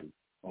custody,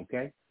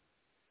 okay?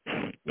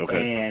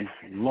 And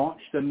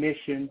launched a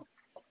mission,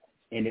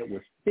 and it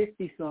was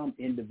 50-some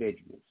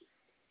individuals.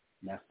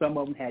 Now, some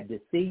of them had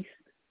deceased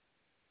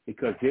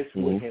because this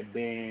would have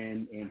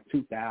been in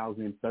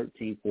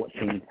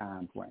 2013-14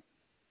 time frame.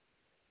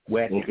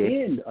 Where at the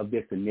end of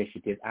this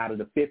initiative, out of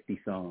the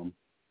 50-some,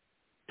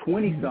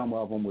 20-some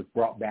of them was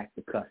brought back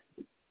to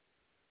custody.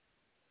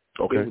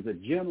 It was a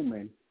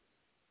gentleman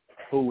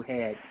who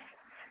had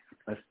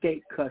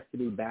escaped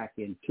custody back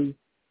in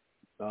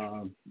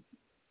 1971,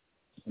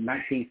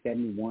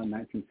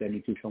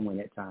 1972, somewhere in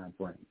that time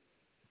frame.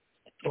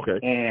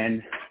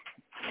 And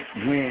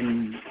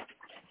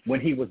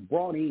when he was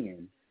brought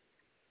in,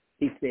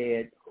 he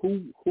said,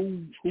 who's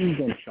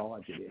in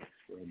charge of this?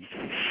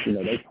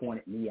 And, they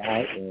pointed me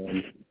out,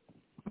 and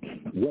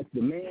what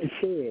the man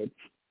said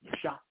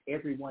shocked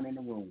everyone in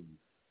the room.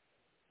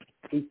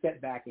 He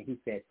sat back and he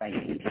said, thank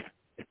you.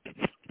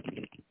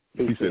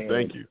 He said,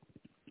 thank you.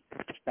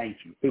 Thank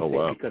you. He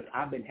said, because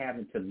I've been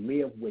having to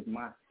live with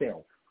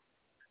myself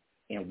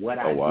and what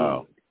I did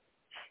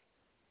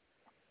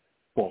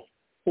for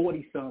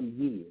 40-some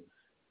years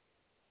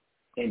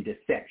in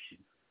deception.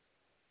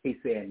 He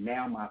said,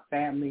 now my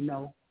family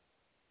know.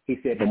 He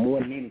said, but more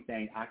than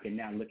anything, I can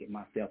now look at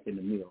myself in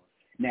the mirror.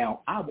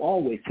 Now, I've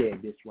always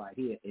said this right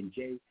here, and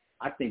Jay,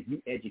 I think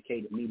you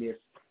educated me this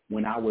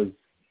when I was,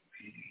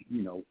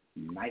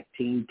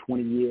 19,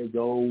 20 years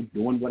old,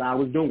 doing what I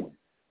was doing.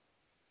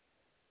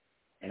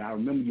 And I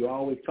remember you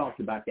always talked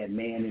about that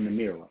man in the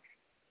mirror.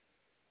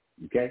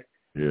 Okay?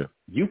 Yeah.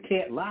 You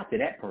can't lie to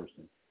that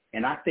person.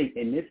 And I think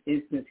in this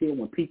instance here,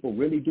 when people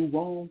really do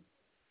wrong,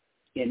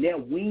 in their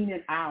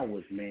weaning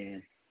hours,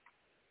 man,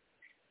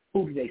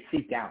 who do they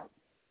seek out?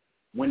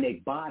 When their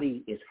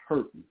body is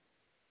hurting,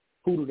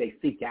 who do they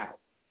seek out?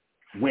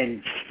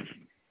 When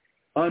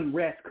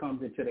unrest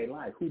comes into their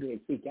life, who do they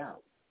seek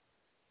out?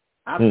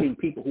 I've seen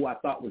people who I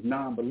thought was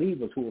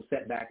non-believers who will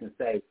sit back and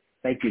say,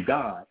 thank you,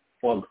 God,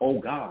 or oh,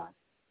 God.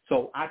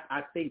 So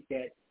I think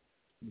that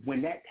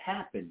when that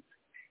happens,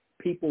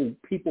 people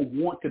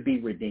want to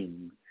be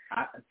redeemed.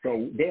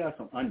 So there are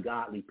some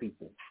ungodly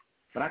people,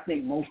 but I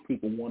think most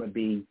people want to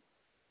be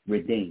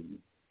redeemed.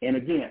 And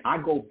again, I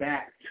go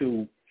back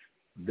to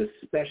the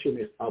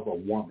specialness of a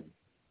woman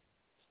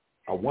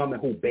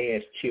who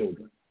bears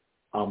children,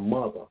 a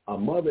mother. A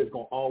mother is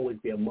going to always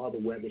be a mother,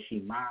 whether she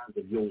minds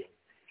or yours.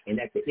 And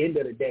at the end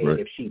of the day,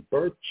 if she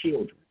birthed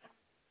children,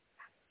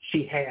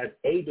 she has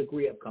a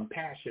degree of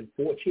compassion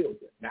for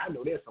children. Now, I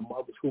know there's some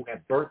mothers who have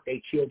birthed their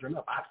children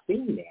up. I've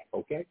seen that,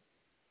 okay?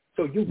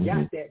 So you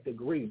got that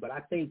degree, but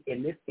I think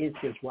in this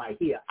instance right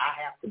here, I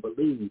have to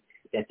believe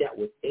that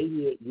was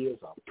 88 years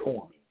of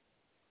torment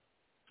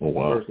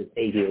versus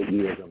 88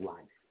 years of life.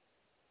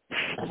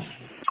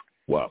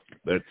 Wow,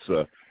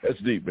 that's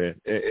deep, man.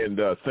 And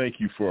thank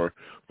you for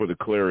the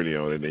clarity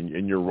on it.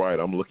 And you're right,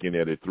 I'm looking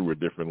at it through a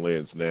different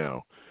lens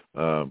now.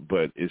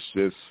 But it's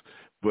just,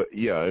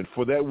 and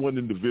for that one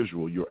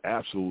individual, you're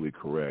absolutely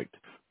correct.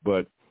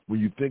 But when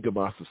you think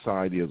about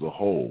society as a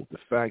whole, the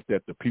fact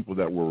that the people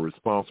that were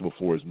responsible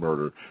for his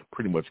murder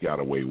pretty much got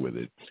away with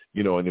it.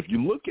 And if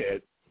you look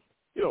at,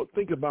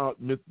 think about,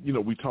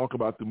 we talk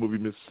about the movie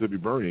Mississippi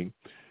Burning.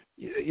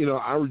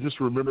 I just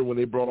remember when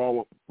they brought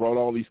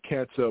all these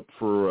cats up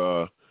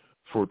for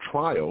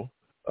trial,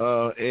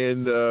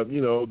 and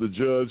the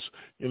judge,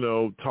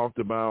 talked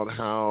about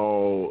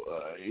how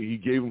he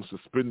gave them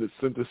suspended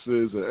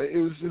sentences.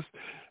 It was just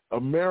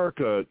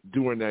America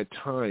during that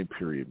time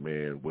period,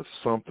 man, was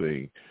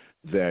something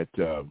that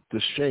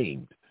just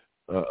shamed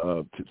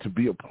to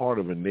be a part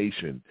of a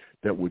nation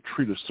that would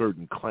treat a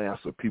certain class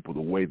of people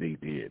the way they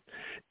did.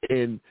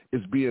 And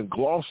it's being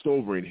glossed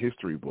over in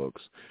history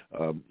books.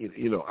 I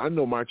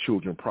know my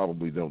children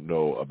probably don't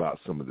know about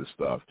some of this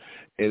stuff.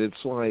 And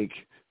it's like,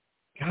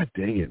 God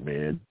dang it,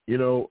 man.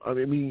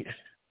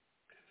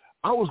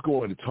 I was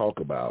going to talk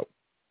about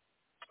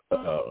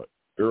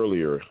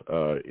earlier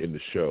in the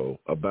show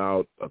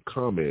about a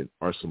comment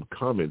or some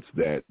comments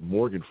that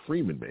Morgan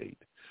Freeman made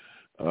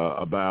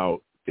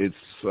about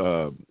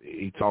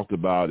he talked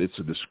about it's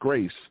a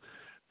disgrace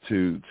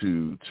to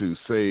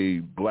say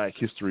Black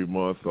History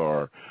Month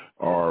or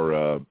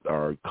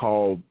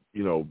call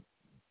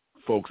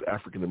folks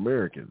African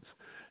Americans.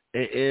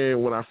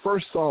 And when I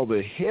first saw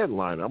the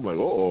headline, I'm like,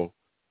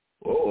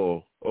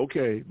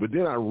 okay. But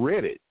then I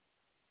read it,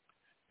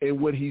 and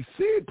what he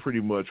said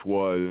pretty much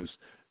was,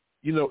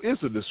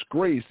 it's a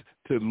disgrace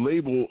to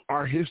label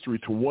our history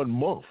to 1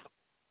 month.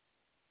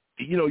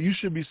 You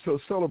should be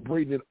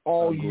celebrating it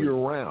all year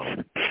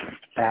round.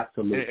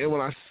 Absolutely. And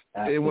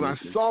when I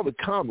saw the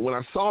comment, when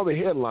I saw the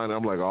headline,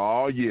 I'm like,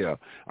 oh yeah,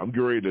 I'm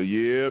ready to.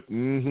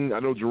 I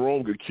know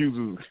Jerome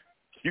accuses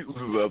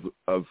us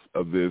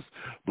of this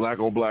black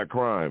on black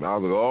crime. I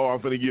was like,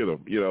 I'm gonna get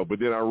him, But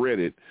then I read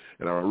it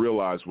and I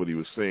realized what he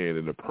was saying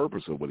and the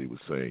purpose of what he was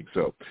saying.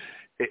 So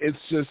it's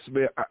just,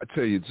 man, I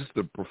tell you, just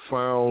the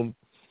profound.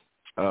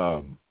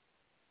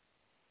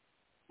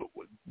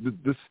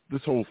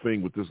 This whole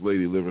thing with this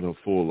lady living her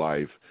full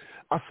life,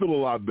 I feel a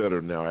lot better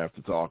now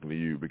after talking to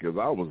you, because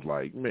I was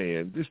like,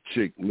 man, this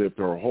chick lived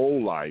her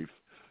whole life.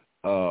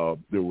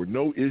 There were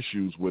no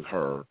issues with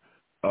her.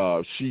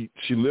 She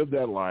lived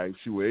that life.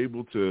 She was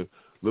able to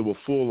live a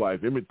full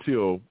life. Emmett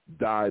Till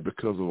died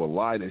because of a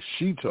lie that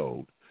she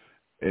told,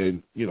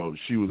 and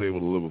she was able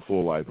to live a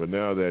full life. But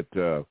now that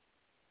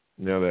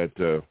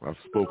I've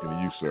spoken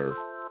to you, sir,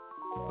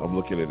 I'm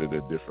looking at it in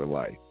a different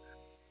light.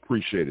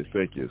 Appreciate it.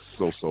 Thank you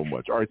so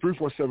much. All right,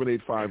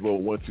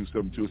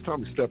 347-850-1272. It's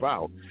time to step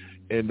out.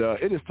 And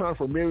it is time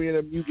for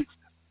Marietta Music's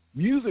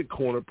Music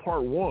Corner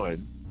Part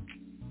 1.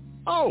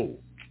 Oh,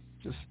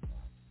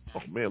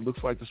 man,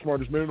 looks like the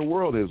smartest man in the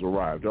world has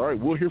arrived. All right,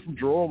 we'll hear from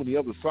Jerome on the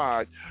other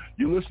side.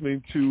 You're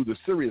listening to the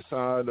serious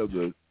side of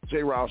the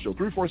Jrilshow,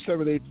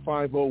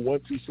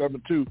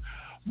 347-850-1272.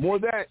 More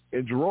of that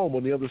and Jerome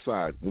on the other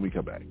side when we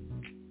come back.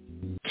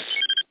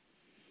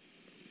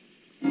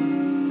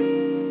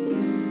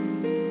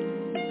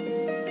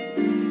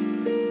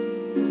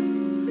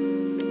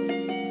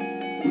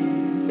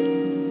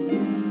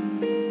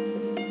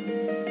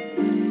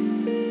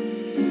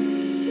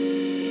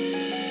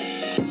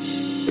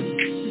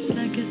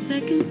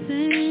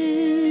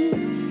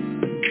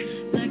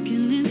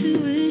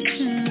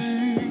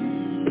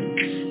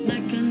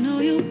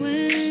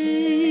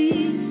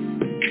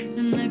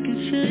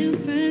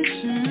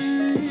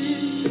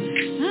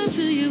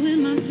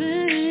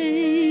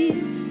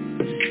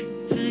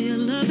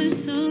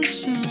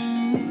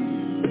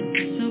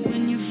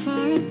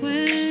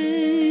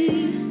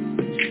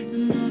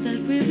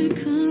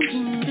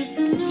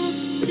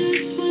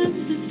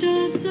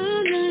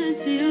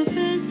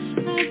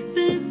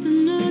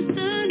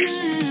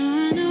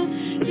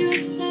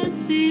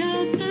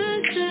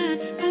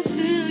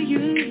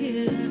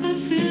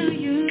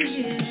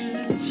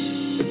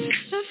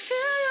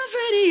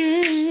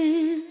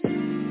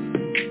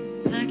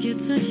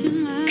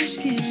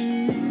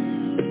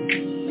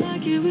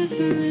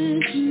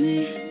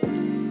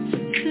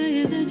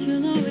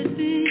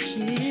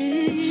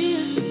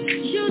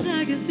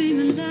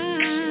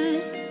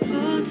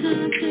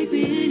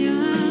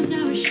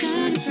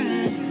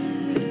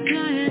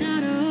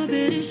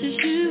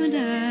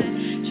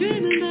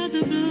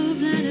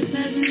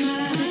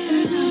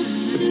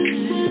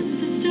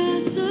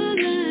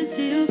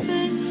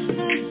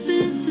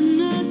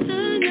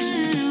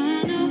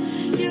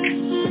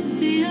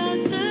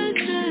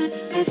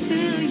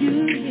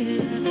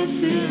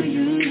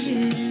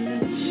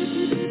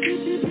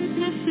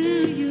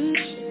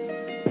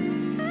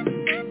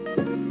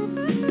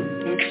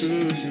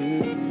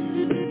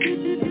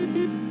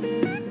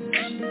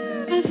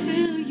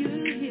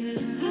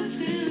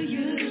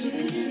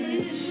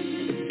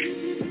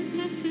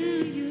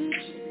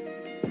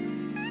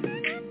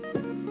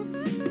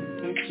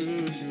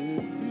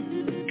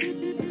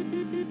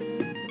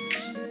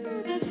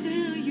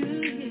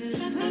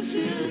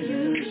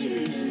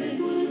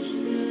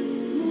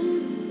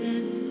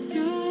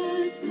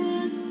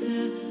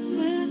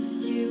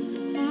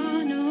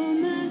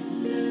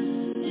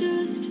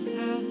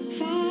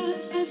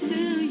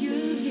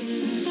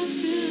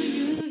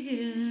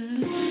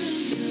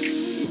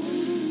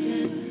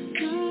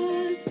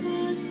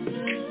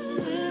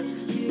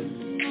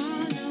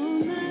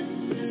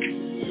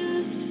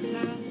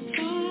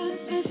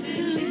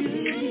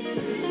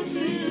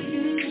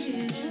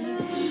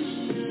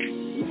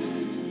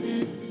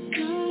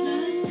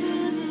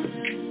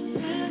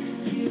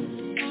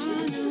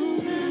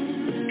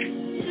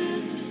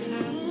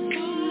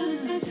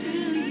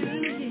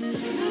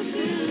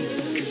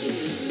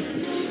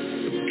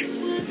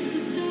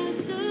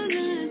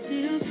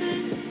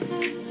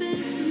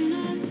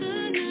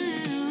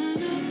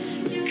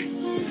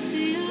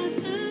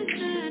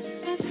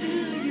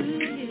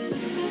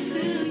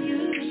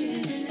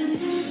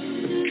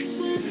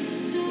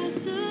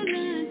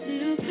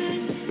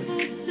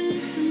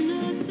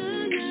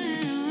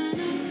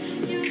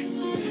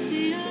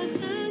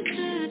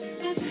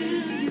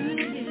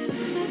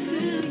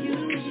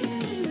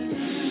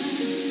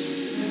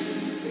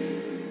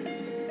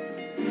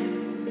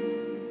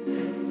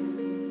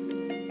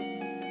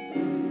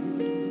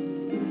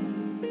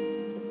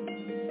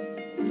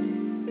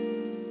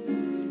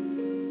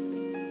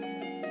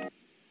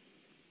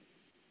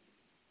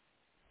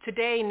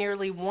 Today,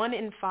 nearly 1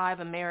 in 5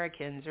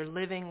 Americans are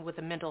living with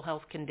a mental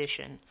health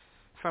condition,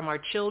 from our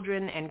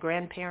children and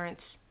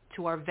grandparents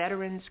to our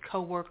veterans,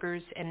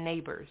 coworkers, and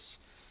neighbors.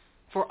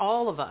 For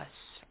all of us,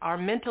 our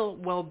mental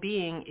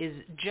well-being is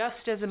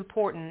just as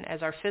important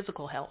as our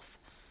physical health.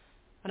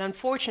 But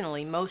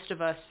unfortunately, most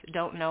of us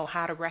don't know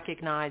how to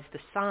recognize the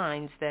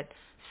signs that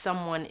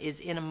someone is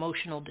in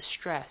emotional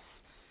distress.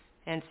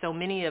 And so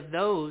many of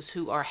those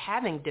who are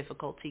having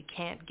difficulty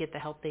can't get the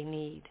help they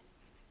need.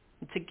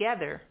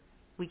 Together,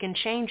 we can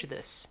change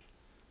this.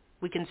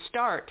 We can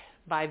start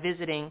by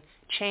visiting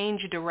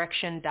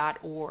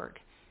changedirection.org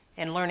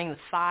and learning the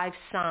 5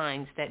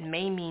 signs that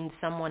may mean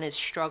someone is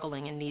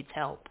struggling and needs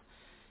help.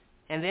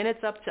 And then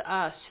it's up to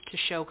us to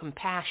show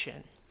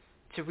compassion,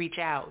 to reach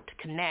out, to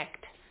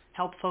connect,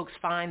 help folks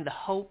find the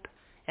hope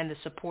and the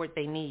support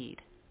they need.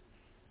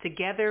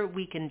 Together,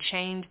 we can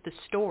change the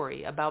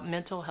story about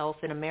mental health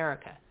in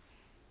America.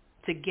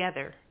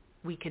 Together,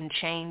 we can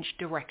change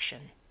direction.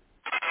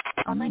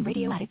 Online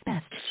radio at its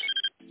best.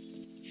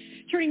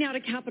 Turning now to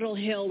Capitol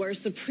Hill, where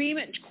Supreme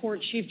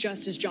Court Chief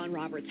Justice John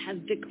Roberts has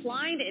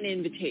declined an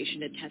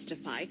invitation to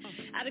testify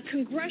at a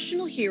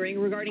congressional hearing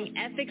regarding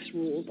ethics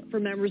rules for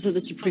members of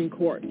the Supreme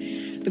Court.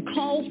 The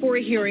call for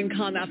a hearing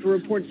come after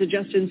reports that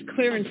Justice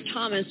Clarence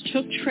Thomas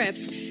took trips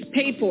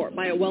paid for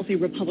by a wealthy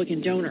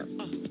Republican donor.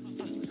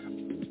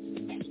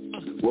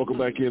 Welcome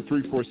back in,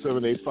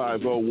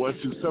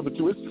 347-850-1272.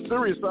 It's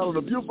Seriouside on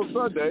a beautiful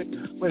Sunday.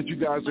 Glad you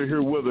guys are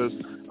here with us.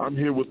 I'm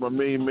here with my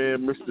main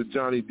man, Mr.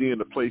 Johnny D, in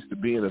the place to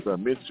be. And as I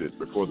mentioned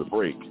before the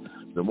break,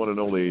 the one and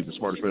only, the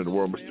smartest man in the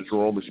world, Mr.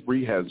 Jerome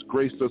Esprit, has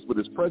graced us with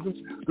his presence.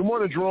 Good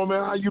morning, Jerome,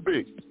 man. How you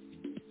be?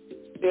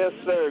 Yes,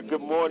 sir.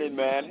 Good morning,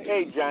 man.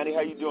 Hey, Johnny.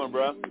 How you doing,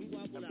 bro?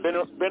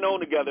 Been on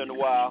together in a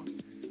while.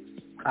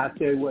 I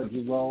tell you what,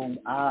 Jerome,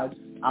 I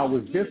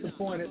was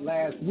disappointed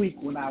last week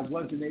when I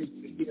wasn't able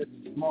to hear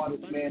the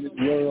smartest man in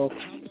the world,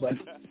 but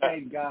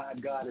thank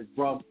God, God has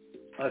brought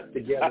us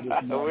together this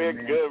morning, We're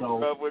man. good, so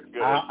bro. We're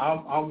good.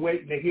 I'm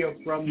waiting to hear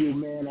from you,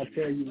 man. I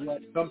tell you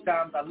what,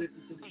 sometimes I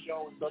listen to the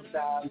show and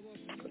sometimes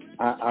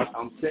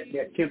I'm sitting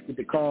there tempted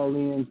to call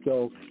in,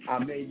 so I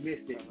may miss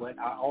it, but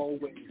I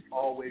always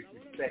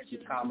respect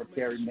your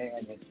commentary,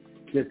 man, and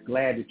just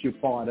glad that you're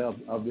part of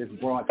this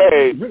broadcast.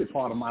 Hey. It's really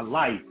part of my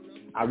life.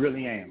 I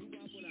really am.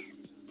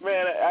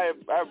 Man, I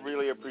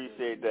really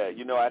appreciate that.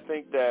 You know, I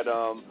think that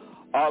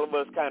all of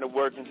us kind of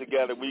working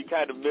together, we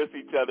kind of miss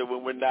each other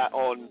when we're not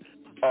on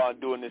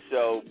doing the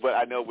show, but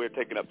I know we're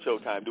taking up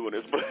showtime doing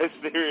this. But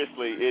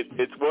seriously,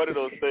 it's one of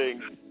those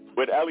things.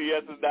 When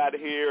LES is not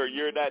here or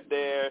you're not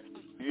there,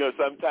 you know,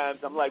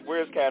 sometimes I'm like,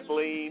 where's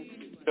Kathleen?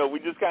 You know, we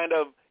just kind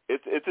of,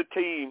 it's a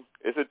team.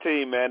 It's a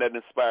team, man, that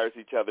inspires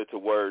each other to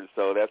words.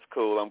 So that's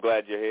cool. I'm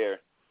glad you're here.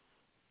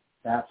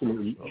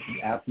 Absolutely,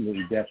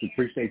 definitely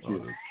appreciate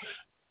you.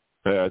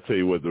 Hey, I tell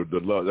you what, the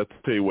love. I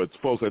tell you what,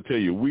 folks. I tell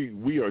you,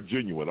 we are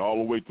genuine all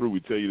the way through. We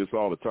tell you this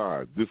all the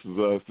time. This is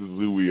us. This is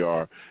who we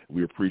are.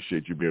 We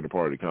appreciate you being a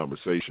part of the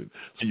conversation.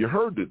 So you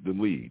heard the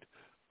lead.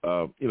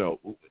 You know,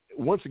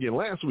 once again,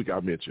 last week I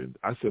mentioned.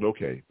 I said,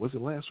 okay, was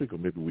it last week or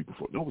maybe the week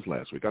before? No, it was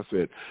last week. I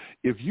said,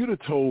 if you'd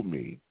have told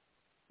me,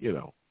 you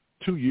know,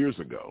 2 years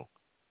ago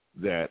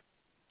that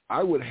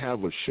I would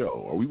have a show,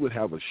 or we would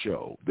have a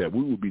show that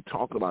we would be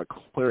talking about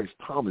Clarence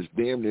Thomas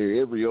damn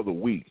near every other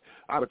week,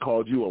 I'd have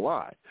called you a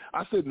lie.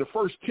 I said in the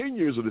first 10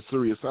 years of the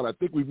Seriouside, I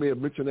think we may have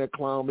mentioned that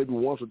clown maybe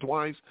once or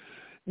twice.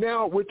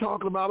 Now we're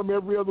talking about him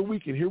every other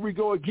week, and here we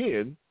go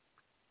again.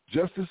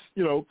 Justice,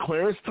 you know,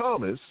 Clarence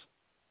Thomas.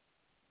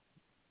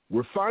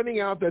 We're finding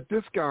out that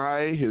this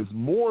guy is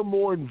more and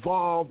more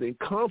involved in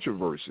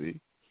controversy,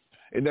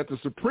 and that the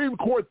Supreme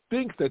Court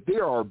thinks that they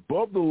are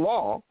above the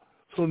law.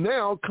 So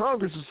now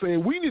Congress is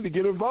saying we need to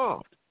get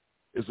involved.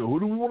 And so who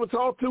do we want to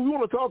talk to? We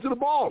want to talk to the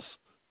boss,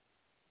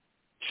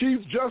 Chief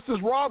Justice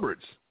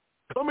Roberts.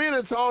 Come in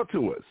and talk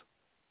to us.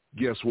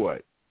 Guess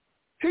what?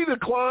 He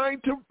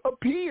declined to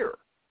appear.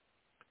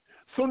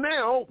 So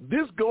now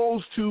this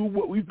goes to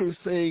what we've been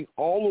saying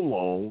all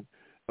along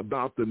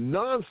about the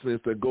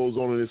nonsense that goes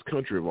on in this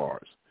country of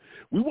ours.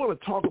 We want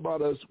to talk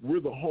about us. We're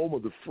the home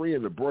of the free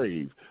and the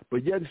brave,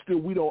 but yet still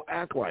we don't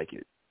act like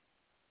it.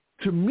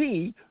 To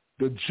me,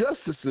 the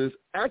justices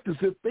act as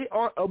if they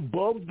are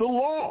above the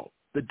law,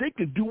 that they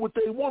can do what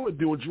they want to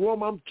do. And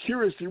Jerome, I'm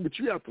curious to hear what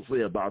you have to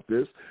say about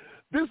this.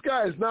 This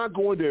guy is not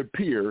going to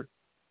appear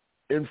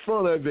in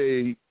front of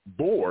a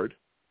board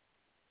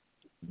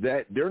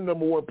that their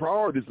number one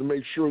priority is to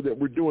make sure that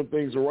we're doing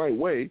things the right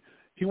way.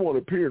 He won't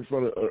appear in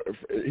front of.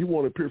 He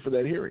won't appear for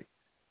that hearing.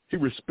 He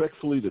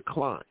respectfully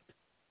declined.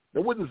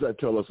 Now, what does that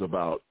tell us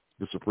about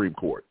the Supreme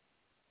Court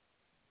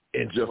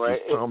and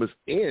Justice Thomas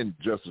and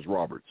Justice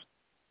Roberts?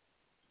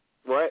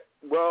 Right.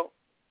 Well,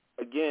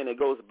 again, it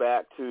goes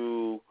back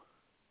to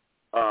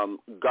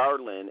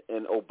Garland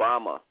and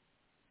Obama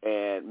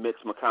and Mitch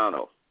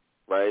McConnell,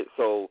 right?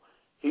 So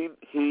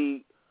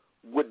he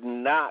would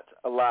not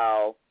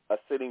allow a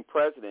sitting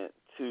president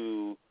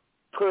to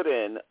put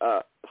in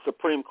a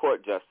Supreme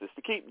Court justice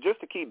to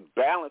keep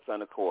balance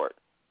on the court,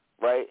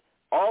 right?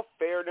 All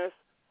fairness,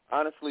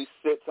 honestly,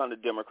 sits on the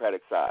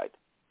Democratic side.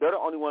 they're the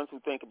only ones who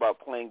think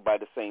about playing by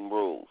the same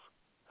rules.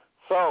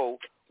 So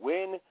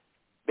when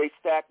they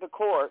stack the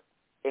court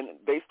and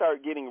they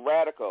start getting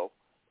radical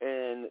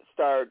and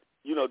start,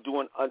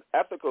 doing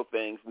unethical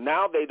things,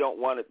 now they don't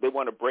want to. They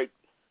want to break.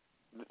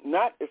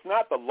 It's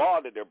not the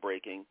law that they're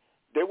breaking.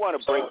 They want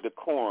to break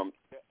decorum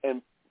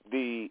and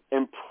the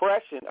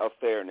impression of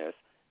fairness.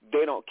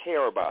 They don't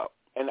care about.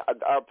 And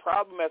our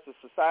problem as a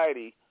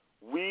society,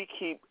 we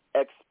keep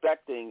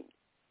expecting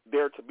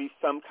there to be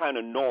some kind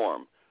of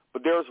norm.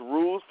 But there's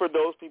rules for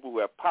those people who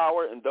have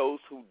power and those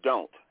who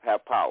don't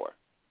have power,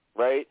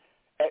 right?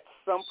 At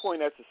some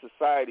point as a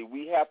society,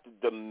 we have to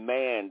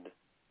demand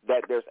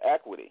that there's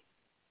equity.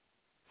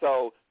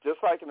 So just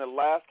like in the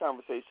last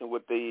conversation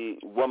with the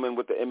woman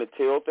with the Emmett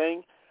Till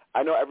thing,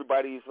 I know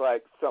everybody's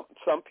like,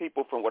 some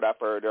people from what I've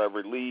heard are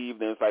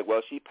relieved, and it's like,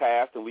 well, she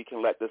passed and we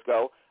can let this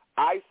go.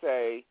 I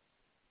say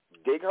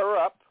dig her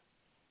up,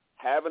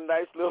 have a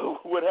nice little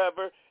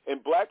whatever,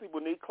 and black people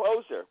need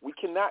closure. We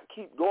cannot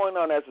keep going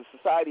on as a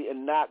society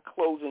and not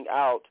closing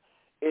out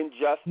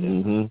injustice.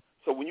 Mm-hmm.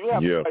 So when you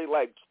have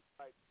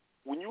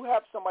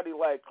somebody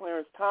like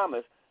Clarence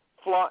Thomas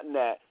flaunting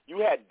that, you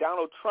had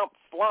Donald Trump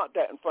flaunt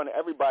that in front of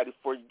everybody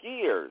for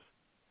years.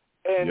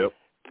 And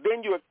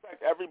then you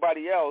expect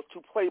everybody else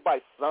to play by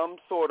some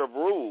sort of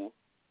rule.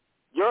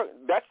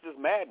 That's just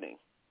maddening,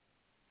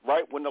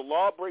 right? When the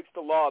law breaks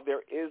the law,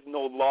 there is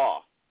no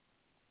law,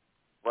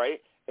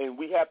 right? And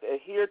we have to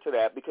adhere to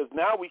that, because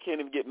now we can't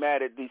even get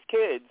mad at these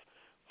kids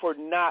for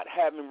not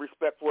having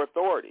respect for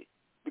authority,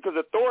 because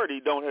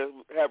authority don't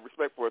have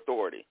respect for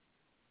authority.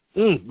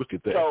 Look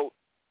at that. So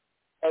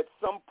at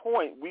some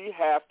point we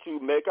have to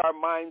make our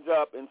minds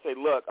up and say,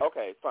 look,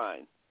 okay,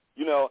 fine.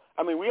 We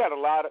had a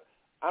lot of,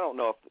 I don't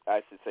know if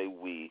I should say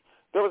we,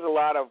 there was a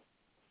lot of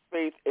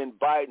faith in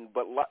Biden,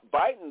 but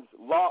Biden's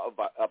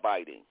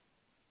law-abiding.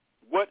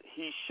 What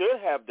he should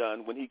have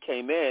done when he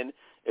came in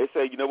is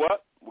say, you know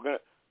what,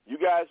 you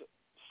guys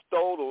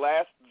stole the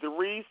last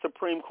 3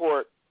 Supreme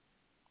Court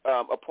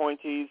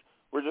appointees.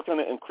 We're just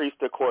going to increase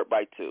the court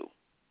by 2.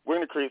 We're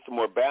going to create some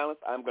more balance.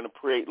 I'm going to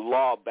create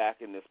law back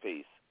in this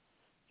piece.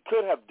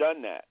 Could have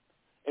done that.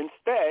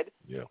 Instead,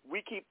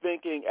 we keep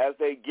thinking as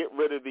they get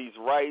rid of these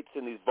rights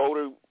and these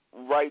voter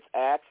rights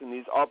acts and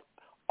these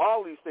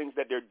all these things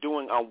that they're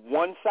doing on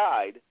one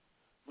side,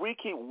 we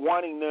keep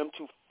wanting them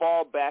to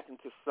fall back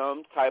into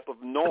some type of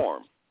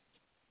norm.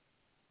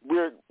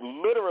 We're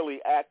literally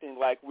acting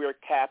like we're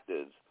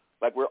captives,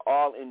 like we're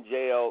all in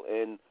jail,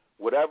 and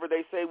whatever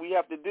they say we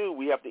have to do,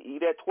 we have to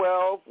eat at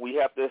 12, we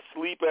have to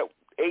sleep at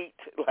 8.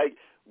 Like,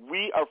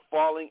 we are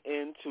falling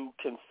into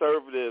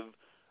conservative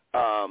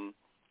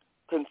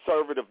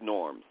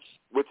norms,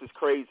 which is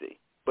crazy.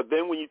 But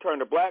then when you turn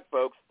to black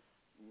folks,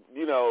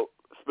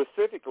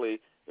 specifically,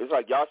 it's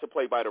like y'all should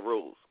play by the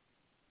rules.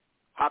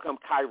 How come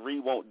Kyrie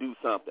won't do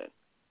something?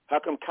 How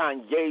come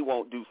Kanye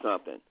won't do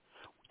something?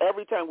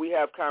 Every time we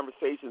have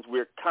conversations,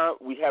 we're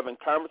having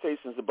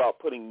conversations about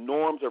putting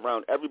norms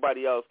around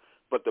everybody else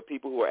but the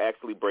people who are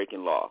actually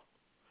breaking law.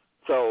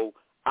 So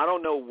I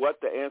don't know what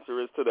the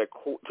answer is to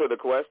the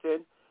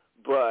question,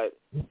 but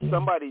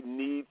somebody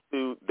needs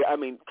to.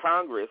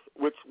 Congress,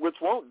 which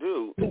won't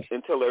do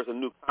until there's a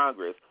new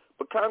Congress,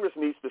 but Congress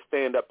needs to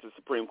stand up to the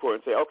Supreme Court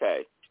and say,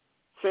 okay,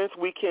 since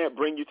we can't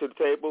bring you to the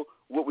table,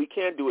 what we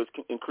can do is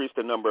increase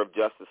the number of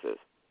justices.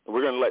 And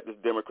we're going to let this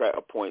Democrat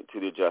appoint to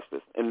the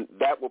justice, and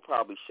that will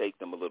probably shake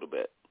them a little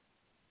bit.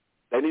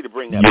 They need to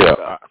bring that back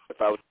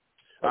up.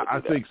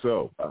 I think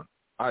so.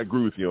 I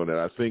agree with you on that.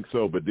 I think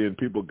so. But then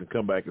people can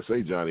come back and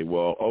say, Johnny,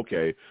 well,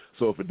 okay,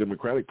 so if a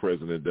Democratic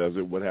president does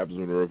it, what happens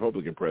when a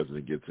Republican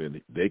president gets in?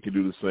 They can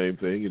do the same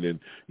thing, and then,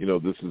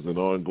 this is an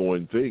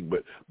ongoing thing.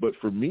 But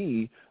for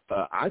me,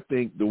 I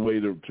think the way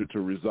to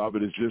resolve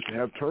it is just to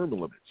have term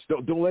limits.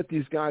 Don't let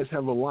these guys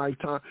have a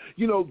lifetime.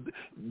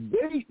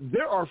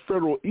 There are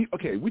federal –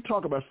 okay, we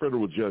talk about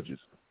federal judges.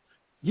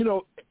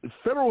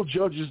 Federal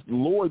judges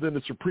lower than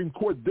the Supreme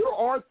Court, there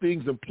are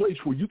things in place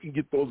where you can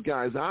get those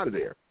guys out of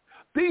there.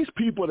 These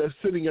people that's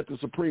sitting at the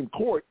Supreme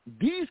Court,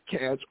 these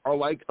cats are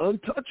like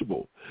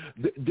untouchable.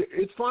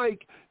 It's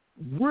like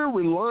we're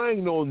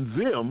relying on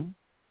them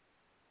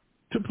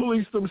to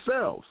police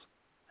themselves.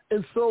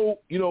 And so,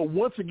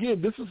 once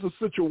again, this is a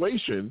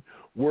situation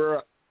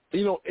where,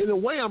 in a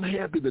way I'm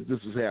happy that this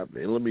is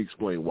happening. And let me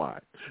explain why.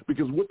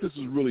 Because what this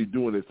is really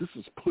doing is this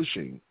is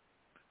pushing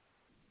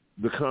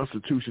the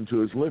Constitution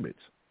to its limits.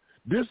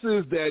 This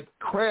is that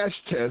crash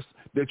test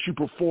that you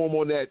perform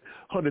on that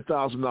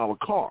 $100,000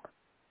 car.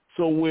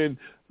 So when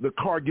the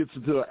car gets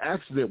into an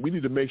accident, we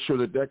need to make sure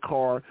that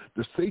car,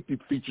 the safety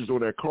features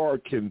on that car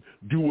can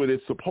do what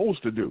it's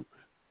supposed to do.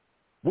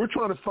 We're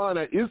trying to find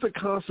out, is the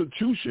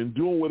Constitution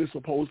doing what it's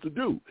supposed to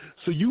do?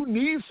 So you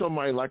need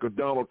somebody like a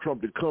Donald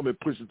Trump to come and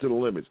push it to the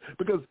limits,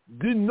 because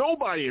did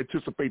nobody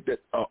anticipate that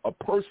a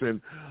person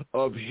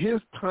of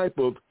his type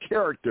of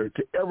character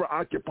to ever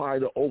occupy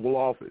the Oval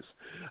Office?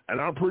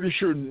 And I'm pretty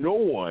sure no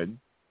one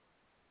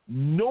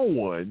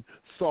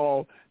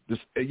saw this,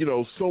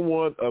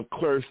 someone of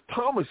Clarence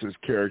Thomas's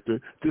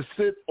character to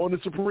sit on the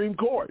Supreme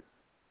Court.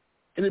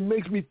 And it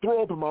makes me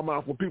throw up in my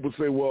mouth when people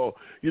say, well,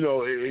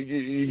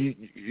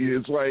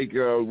 it's like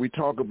we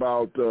talk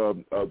about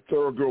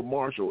Thurgood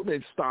Marshall.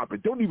 Man, stop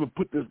it. Don't even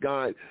put this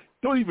guy,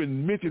 don't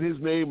even mention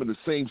his name in the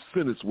same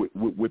sentence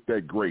with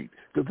that great,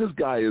 because this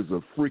guy is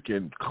a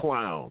freaking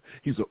clown.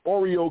 He's an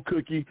Oreo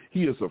cookie.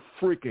 He is a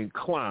freaking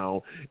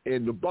clown.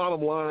 And the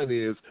bottom line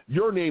is,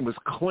 your name is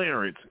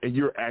Clarence, and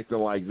you're acting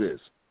like this.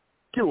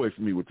 Get away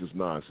from me with this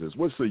nonsense.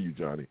 What say you,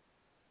 Johnny?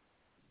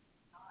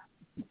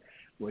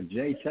 Well,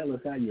 Jay, tell us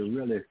how you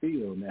really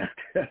feel now.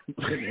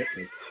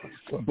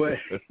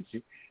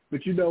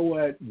 but you know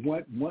what?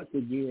 Once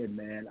again,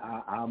 man,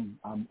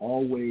 I'm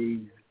always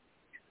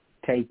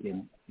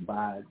taken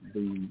by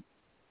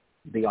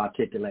the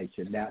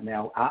articulation.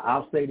 Now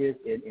I'll say this,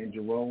 and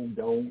Jerome,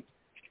 don't.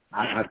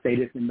 I say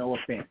this in no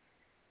offense.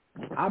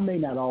 I may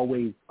not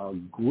always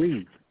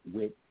agree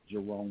with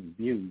Jerome's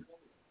views,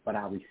 but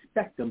I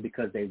respect them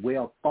because they're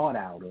well thought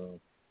out of,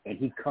 and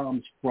he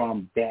comes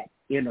from that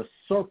inner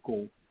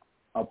circle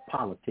of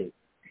politics.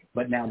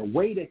 But now the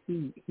way that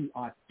he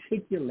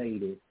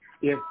articulated,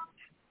 if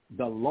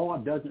the law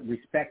doesn't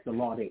respect the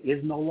law, there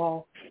is no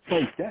law.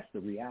 Folks, that's the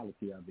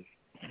reality of it.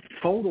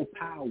 Total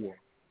power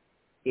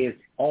is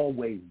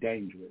always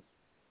dangerous.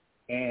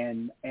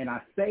 And I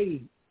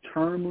say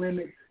term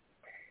limits,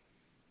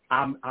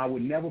 I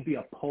would never be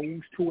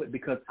opposed to it,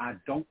 because I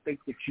don't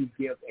think that you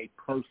give a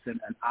person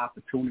an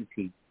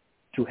opportunity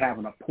to have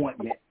an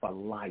appointment for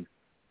life.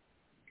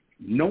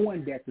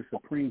 Knowing that the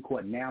Supreme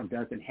Court now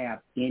doesn't have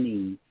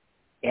any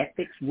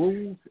ethics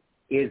rules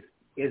is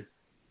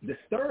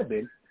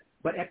disturbing,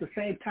 but at the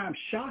same time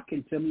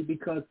shocking to me,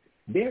 because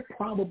there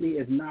probably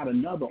is not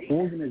another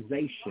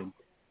organization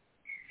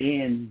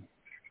in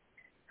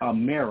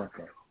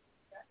America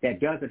that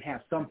doesn't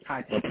have some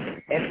type of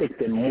ethics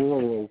and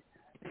moral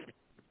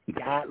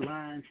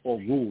guidelines or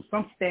rules,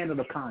 some standard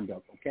of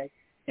conduct, okay?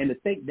 And to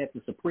think that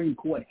the Supreme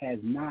Court has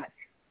not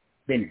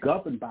been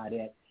governed by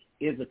that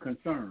is a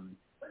concern.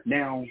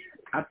 Now,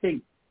 I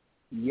think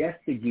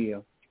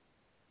yesteryear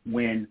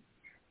when,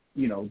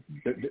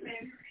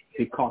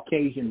 the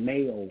Caucasian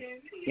male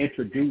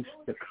introduced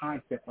the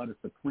concept of the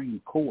Supreme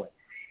Court,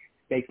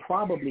 they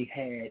probably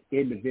had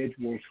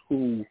individuals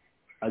who,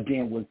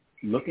 again, was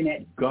looking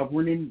at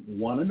governing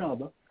one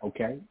another,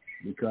 okay,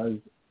 because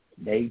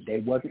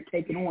they wasn't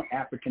taking on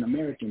African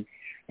American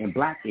and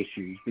black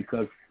issues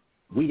because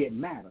we didn't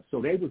matter.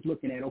 So they was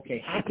looking at, okay,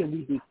 how can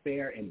we be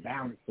fair and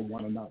balanced for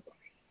one another,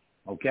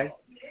 okay?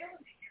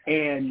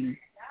 And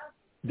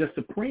the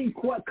Supreme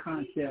Court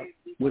concept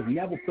was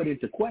never put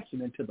into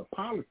question until the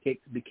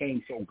politics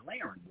became so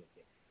glaring with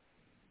it.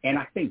 And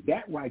I think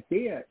that right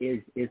there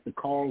is the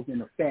cause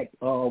and effect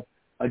of,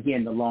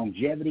 again, the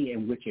longevity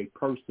in which a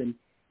person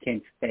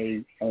can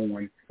stay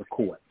on the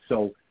court.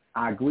 So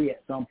I agree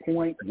at some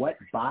point what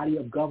body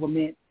of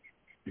government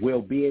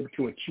will be able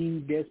to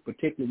achieve this,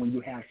 particularly when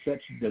you have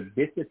such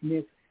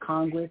divisiveness,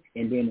 Congress,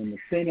 and then in the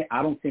Senate.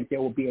 I don't think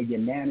there will be a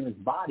unanimous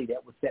body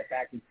that will step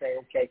back and say,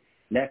 okay,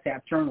 let's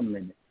have term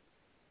limits.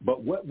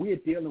 But what we're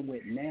dealing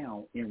with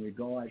now in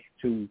regards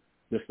to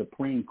the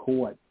Supreme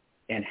Court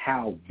and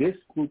how this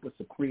group of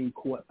Supreme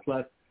Court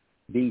plus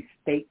these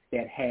states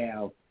that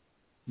have,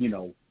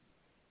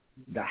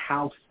 the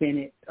House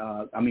Senate,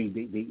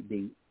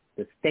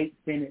 the state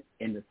Senate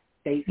and the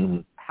state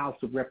House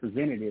of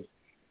Representatives,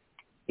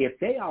 if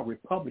they are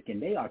Republican,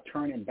 they are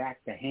turning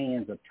back the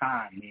hands of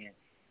time, man,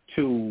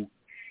 to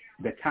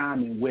the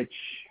time in which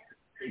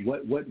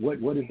what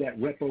is that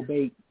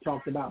reprobate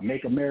talked about,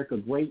 make America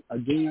great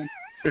again.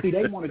 See,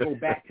 they want to go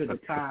back to the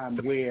time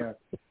where,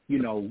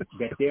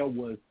 that there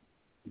was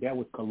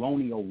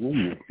colonial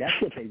rule.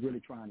 That's what they're really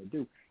trying to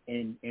do.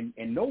 And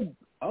no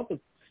other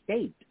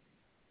state,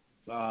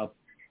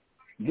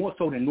 more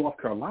so than North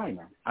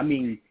Carolina. I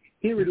mean,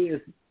 here it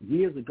is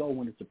years ago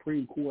when the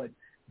Supreme Court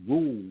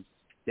ruled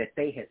that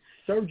they had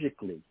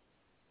surgically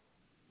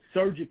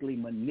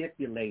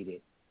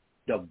manipulated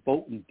the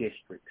voting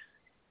districts.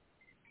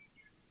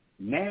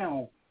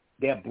 Now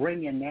they're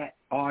bringing that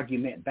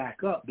argument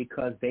back up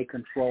because they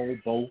control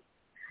both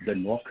the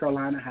North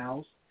Carolina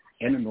House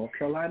and the North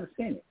Carolina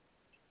Senate.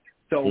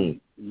 So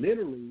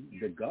literally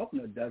the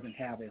governor doesn't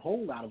have a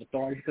whole lot of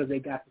authority because they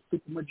got the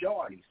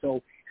supermajority.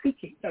 So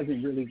he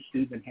doesn't really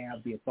even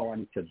have the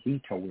authority to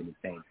veto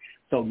anything.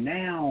 So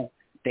now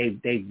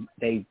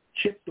they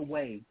chipped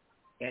away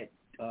at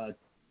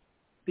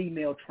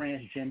female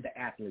transgender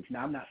athletes.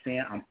 Now, I'm not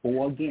saying I'm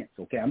for or against,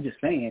 okay? I'm just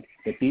saying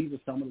that these are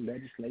some of the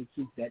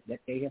legislations that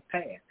they have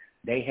passed.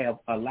 They have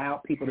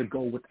allowed people to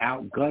go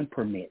without gun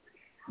permits.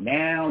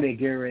 Now they're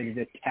getting ready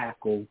to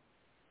tackle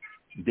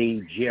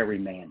the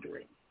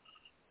gerrymandering.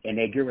 And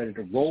they get ready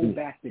to roll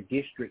back the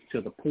district to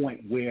the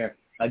point where,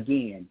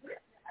 again,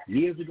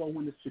 years ago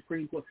when the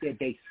Supreme Court said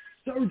they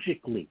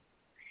surgically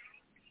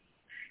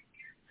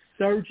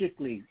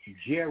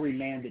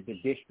gerrymandered the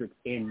districts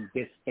in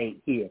this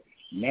state here.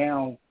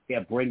 Now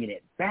they're bringing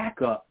it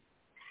back up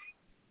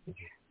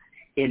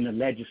in the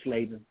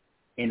legislature,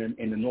 in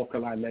the North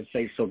Carolina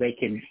legislature, so they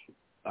can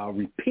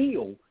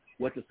repeal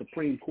what the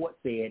Supreme Court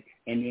said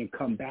and then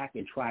come back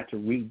and try to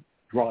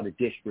redraw the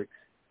districts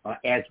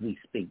as we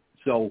speak.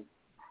 So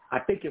I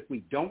think if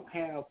we don't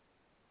have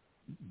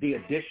the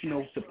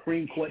additional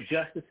Supreme Court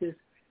justices,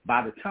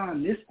 by the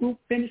time this group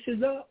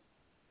finishes up,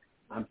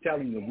 I'm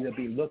telling you, we'll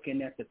be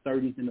looking at the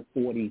 30s and the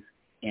 40s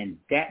and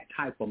that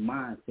type of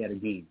mindset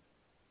again.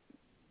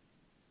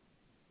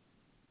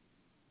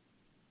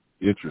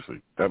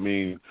 Interesting. I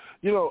mean,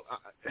 you know,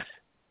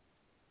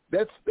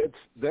 that's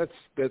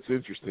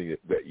interesting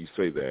that you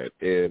say that.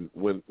 And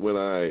when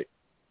I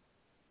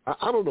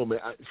don't know, man.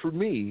 For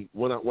me,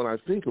 when I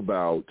think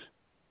about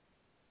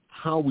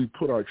how we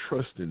put our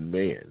trust in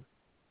man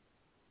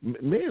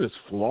is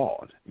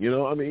flawed. You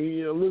know, I mean,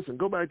 you know, listen,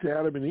 go back to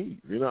Adam and Eve.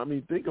 You know, I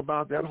mean, think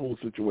about that whole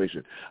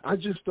situation. I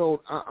just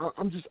don't. I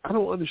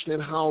don't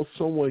understand how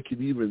someone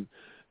could even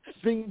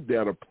think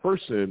that a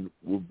person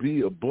will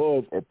be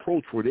above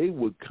approach where they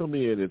would come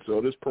in and say,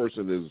 oh, this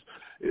person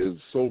is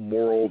so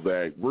moral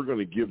that we're going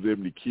to give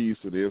them the keys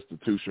to the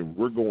institution.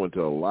 We're going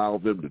to allow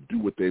them to do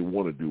what they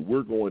want to do.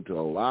 We're going to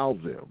allow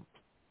them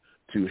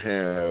to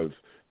have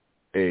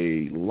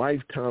a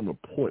lifetime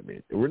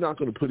appointment, and we're not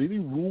going to put any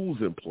rules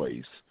in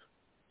place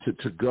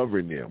to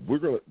govern them. We're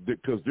going to,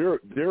 because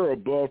they're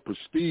above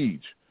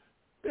prestige.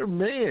 They're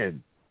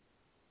man.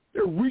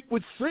 They're weak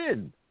with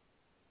sin.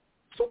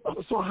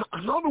 So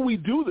how do we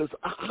do this?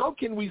 How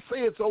can we say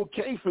it's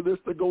okay for this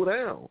to go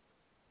down?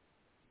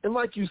 And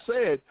like you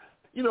said,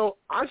 you know,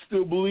 I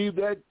still believe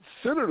that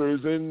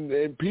senators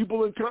and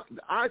people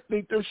I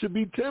think there should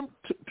be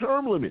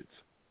term limits.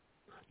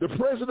 The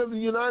president of the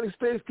United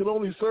States can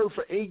only serve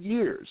for 8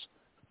 years,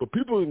 but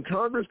people in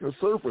Congress can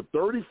serve for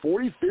 30,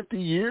 40, 50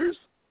 years.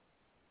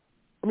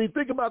 I mean,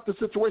 think about the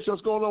situation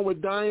that's going on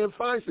with Dianne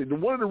Feinstein.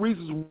 And one of the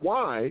reasons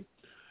why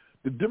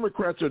the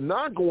Democrats are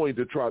not going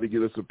to try to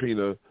get a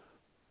subpoena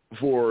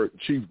for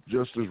Chief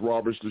Justice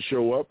Roberts to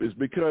show up is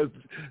because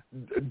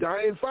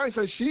Dianne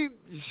Feinstein,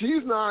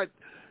 she's not,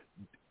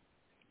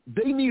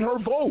 they need her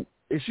vote,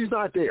 and she's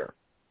not there.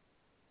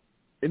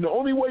 And the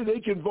only way they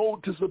can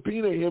vote to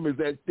subpoena him is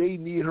that they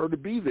need her to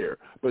be there.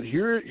 But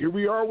here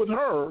we are with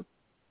her.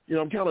 You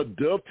know, I'm kind of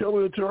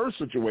dovetailing into her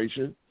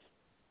situation.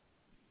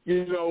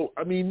 You know,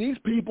 I mean, these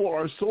people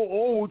are so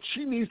old,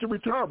 she needs to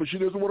retire, but she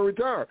doesn't want to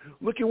retire.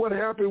 Look at what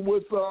happened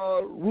with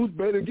Ruth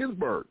Bader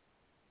Ginsburg.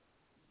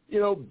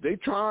 You know, they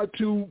tried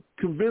to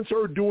convince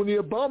her during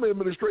the Obama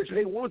administration,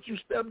 hey, why don't you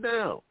step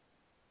down?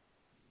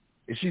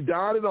 And she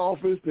died in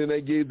office, then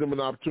they gave them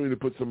an opportunity to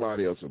put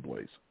somebody else in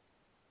place.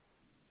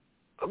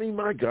 I mean,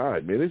 my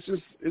God, man, it's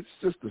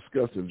just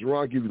disgusting. Jerron,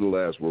 I'll give you the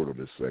last word on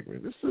this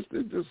segment.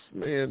 It just,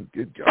 man,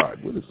 good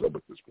God, what is up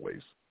with this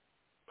place?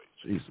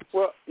 Jesus.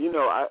 Well, you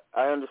know,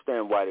 I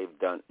understand why they've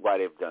done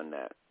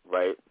that,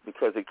 right?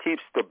 Because it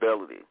keeps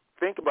stability.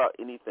 Think about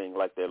anything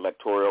like the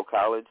Electoral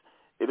College.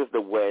 It is the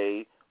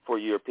way for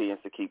Europeans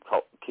to keep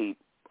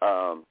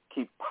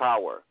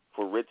power,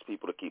 for rich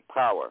people to keep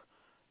power.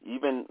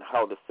 Even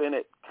how the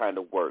Senate kind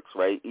of works,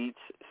 right? Each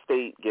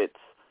state gets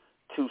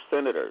 2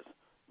 senators.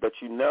 But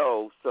you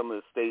know, some of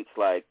the states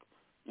like,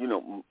 you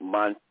know,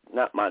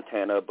 not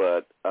Montana,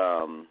 but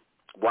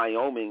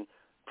Wyoming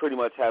pretty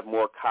much have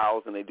more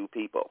cows than they do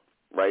people,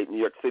 right? New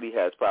York City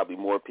has probably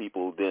more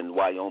people than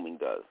Wyoming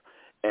does.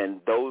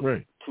 And those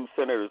 2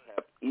 senators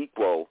have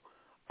equal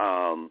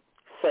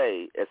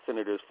say as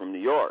senators from New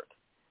York.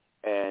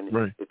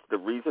 And it's the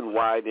reason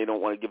why they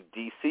don't want to give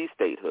D.C.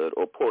 statehood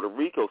or Puerto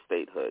Rico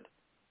statehood,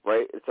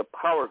 right? It's a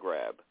power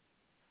grab.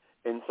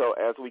 And so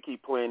as we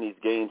keep playing these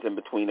games in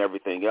between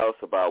everything else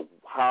about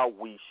how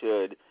we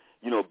should,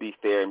 you know, be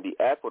fair and be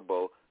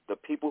equitable, the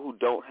people who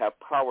don't have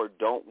power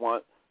don't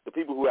want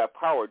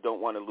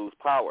to lose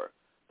power.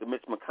 The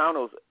Mitch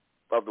McConnells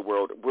of the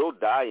world will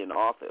die in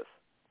office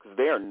because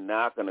they are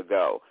not going to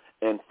go.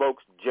 And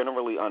folks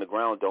generally on the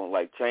ground don't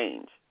like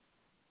change,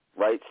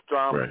 right?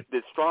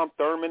 Did Strom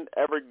Thurmond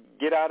ever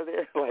get out of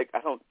there? Like,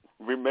 I don't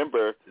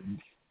remember.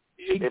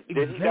 Did he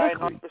die in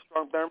office,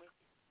 Strom Thurmond?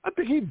 I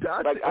think he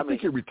died. I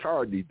think he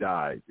retired and he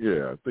died.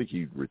 Yeah, I think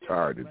he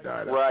retired and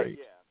died. Right,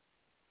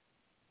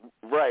 yeah.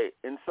 Right.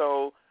 And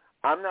so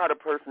I'm not a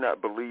person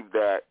that believes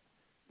that,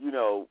 you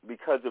know,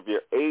 because of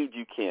your age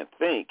you can't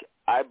think.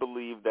 I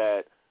believe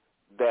that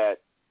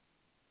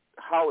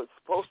how it's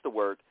supposed to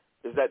work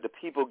is that the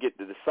people get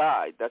to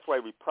decide. That's why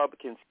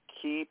Republicans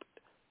keep,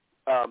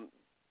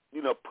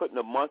 you know, putting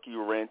a monkey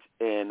wrench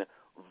in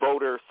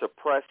voter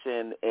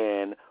suppression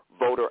and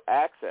voter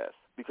access.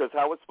 Because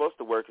how it's supposed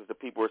to work is the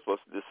people are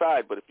supposed to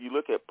decide. But if you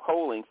look at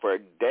polling for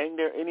dang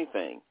near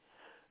anything,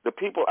 the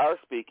people are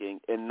speaking,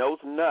 and those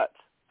nuts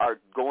are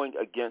going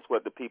against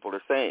what the people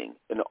are saying.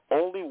 And the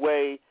only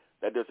way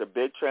that there's a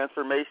big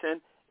transformation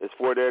is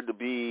for there to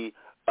be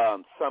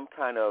some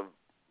kind of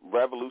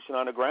revolution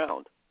on the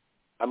ground.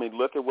 I mean,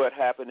 look at what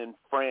happened in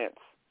France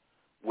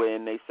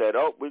when they said,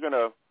 oh, we're going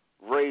to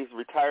raise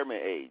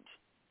retirement age.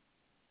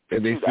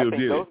 And they still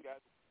did it.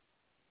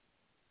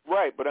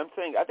 Right, but I'm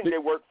saying I think they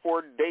work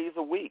 4 days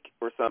a week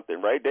or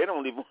something, right? They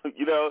don't even,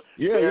 you know.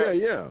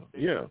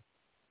 Yeah.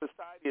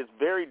 Society is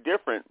very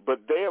different, but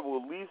they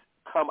will at least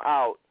come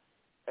out,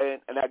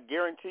 and I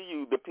guarantee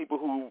you the people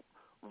who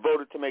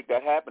voted to make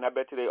that happen, I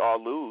bet you they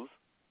all lose.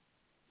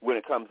 when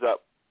it comes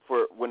up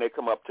when they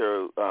come up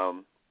to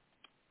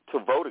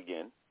vote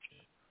again,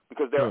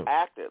 because they're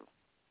active,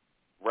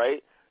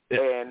 right?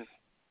 And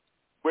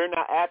we're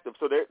not active,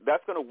 so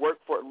that's going to work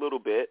for a little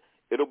bit.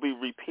 It'll be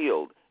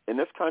repealed. In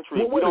this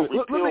country, we don't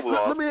repeal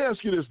laws. Let me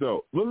ask you this,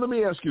 though. Let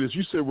me ask you this.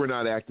 You said we're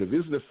not active.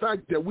 Isn't the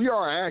fact that we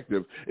are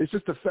active, it's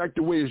just the fact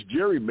the way it's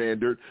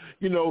gerrymandered,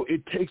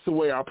 it takes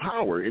away our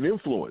power and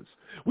influence.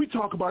 We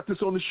talk about this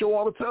on the show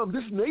all the time.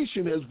 This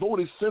nation has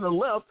voted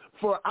center-left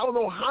for I don't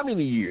know how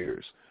many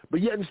years.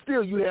 But yet and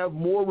still you have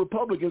more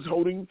Republicans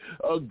holding,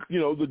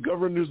 the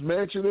governor's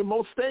mansion in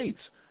most states.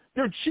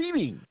 They're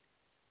cheating.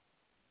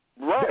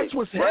 Right. That's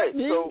what's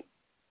happening. So,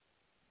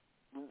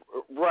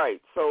 right.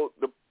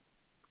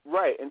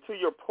 And to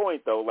your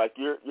point, though, like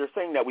you're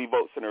saying that we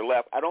vote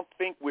center-left. I don't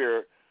think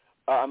we're,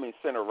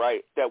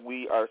 center-right, that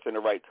we are a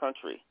center-right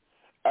country.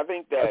 I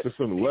think that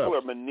people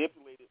are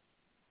manipulated.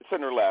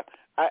 Center-left.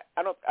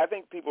 I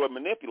think people are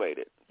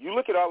manipulated. You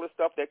look at all this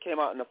stuff that came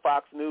out in the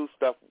Fox News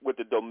stuff with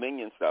the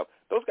Dominion stuff.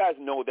 Those guys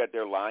know that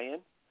they're lying.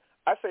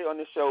 I say on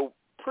this show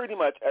pretty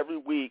much every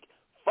week,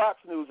 Fox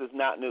News is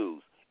not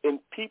news, and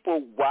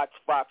people watch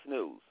Fox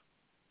News,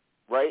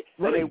 right?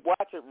 And they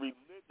watch it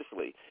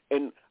religiously.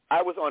 And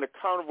I was on a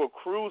Carnival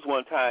cruise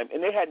one time,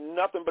 and they had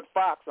nothing but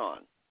Fox on,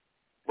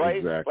 right?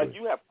 Exactly. Like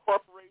you have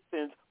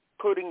corporations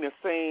putting the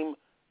same,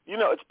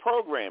 it's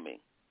programming.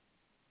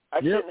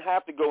 I shouldn't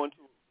have to go into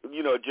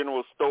a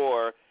general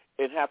store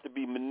and have to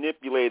be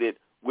manipulated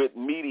with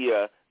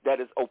media that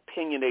is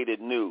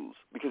opinionated news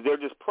because they're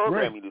just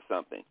programming to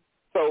something.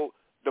 So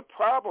the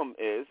problem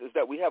is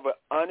that we have an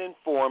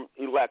uninformed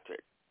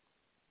electorate,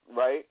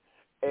 right?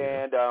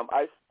 And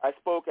I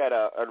spoke at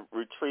a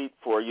retreat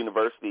for a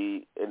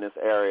university in this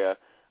area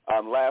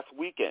last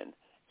weekend,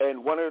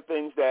 and one of the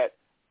things that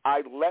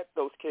I let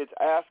those kids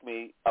ask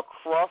me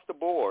across the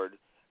board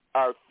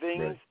are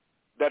things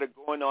that are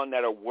going on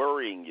that are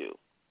worrying you.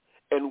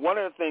 And one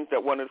of the things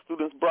that one of the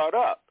students brought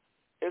up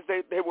is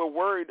they were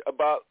worried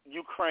about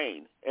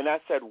Ukraine. And I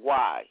said,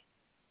 why?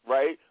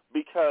 Right?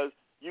 Because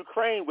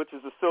Ukraine, which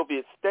is a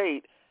Soviet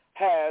state,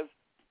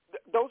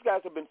 those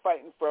guys have been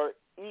fighting for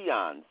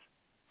eons.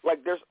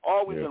 Like there's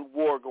always a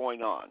war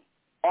going on,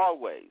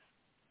 always.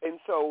 And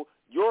so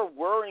you're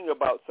worrying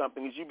about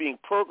something is you being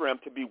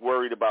programmed to be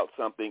worried about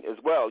something as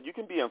well. You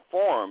can be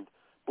informed,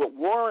 but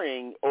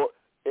worrying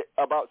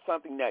about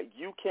something that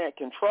you can't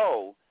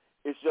control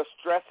is just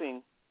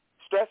stressing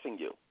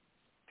you.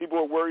 People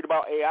are worried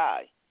about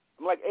AI.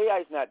 I'm like, AI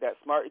is not that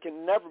smart. It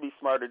can never be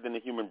smarter than the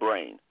human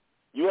brain.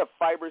 You have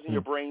fibers in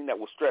your brain that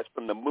will stretch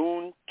from the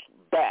moon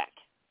back,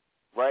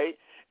 right?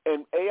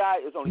 And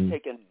AI is only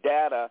taking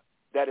data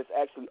that is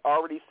actually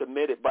already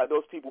submitted by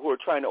those people who are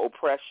trying to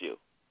oppress you.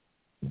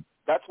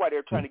 That's why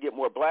they're trying to get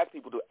more black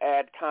people to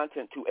add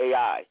content to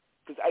AI,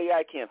 because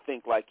AI can't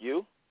think like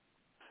you.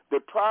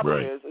 The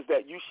problem is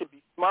that you should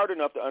be smart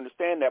enough to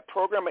understand that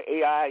program an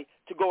AI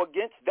to go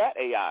against that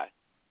AI.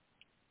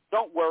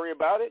 Don't worry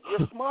about it.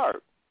 You're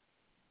smart.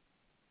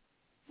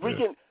 We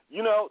can,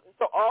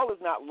 so all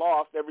is not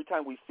lost every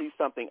time we see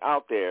something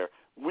out there.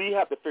 We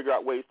have to figure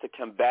out ways to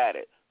combat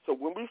it. So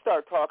when we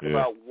start talking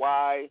about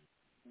why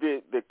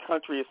the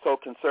country is so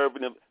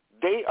conservative,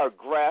 they are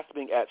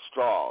grasping at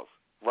straws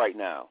right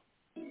now.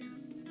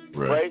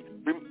 Right?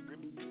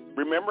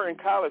 Remember in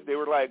college, they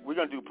were like, we're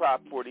going to do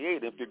Prop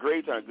 48. If your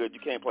grades aren't good, you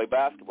can't play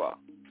basketball.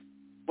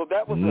 Well,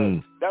 that was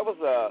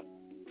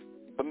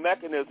a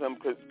mechanism,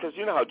 because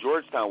you know how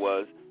Georgetown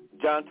was.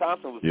 John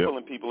Thompson was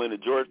pulling people into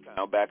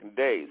Georgetown back in the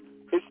days.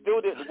 It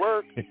still didn't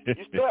work.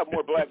 You still have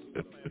more black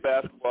people playing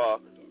basketball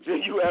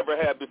than you ever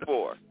had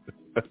before.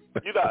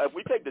 If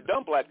we take the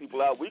dumb black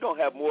people out, we're going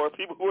to have more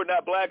people who are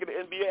not black in the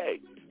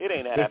NBA. It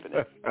ain't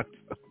happening.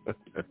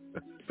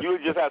 You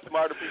just have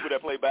smarter people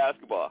that play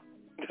basketball.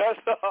 That's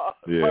all.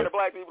 Smarter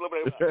black people that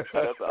play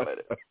basketball. That's all it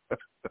is.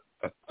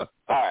 All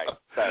right.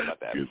 Sorry about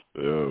that. Good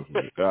stuff.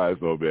 All right,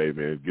 so,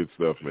 man. Good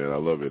stuff, man. I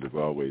love it as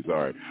always. All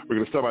right. We're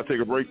going to stop by,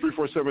 take a break.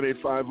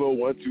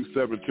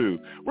 347-850-1272.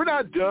 We're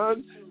not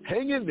done.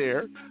 Hang in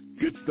there.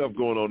 Good stuff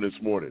going on this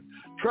morning.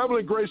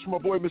 Traveling Grace from my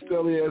boy, Mr.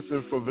 Elias,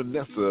 and for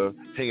Vanessa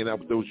hanging out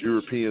with those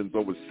Europeans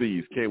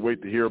overseas. Can't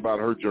wait to hear about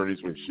her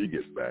journeys when she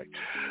gets back.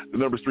 The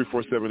number is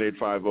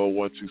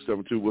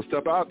 347-850-1272. We'll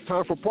step out.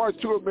 Time for part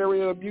 2 of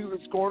Marietta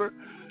Music's Corner.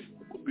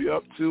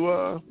 We'll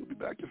be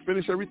back to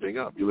finish everything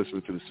up. You're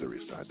listening to the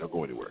Serious Side. Don't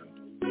go anywhere.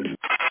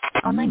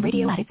 Online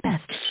radio at its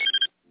best.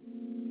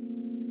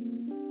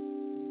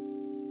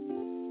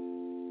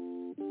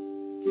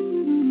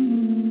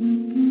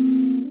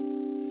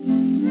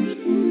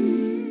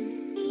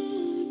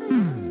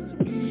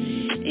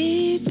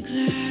 It's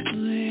clockwork.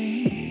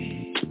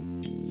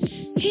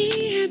 He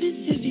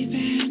happens to be by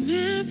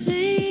my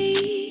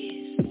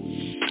place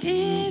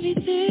every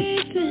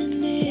third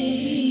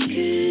Sunday.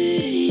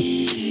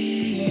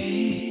 Couldn't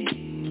hurt.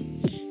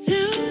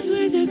 Those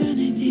words are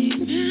gonna take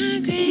my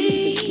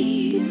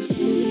grace.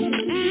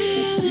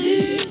 I'll hurt.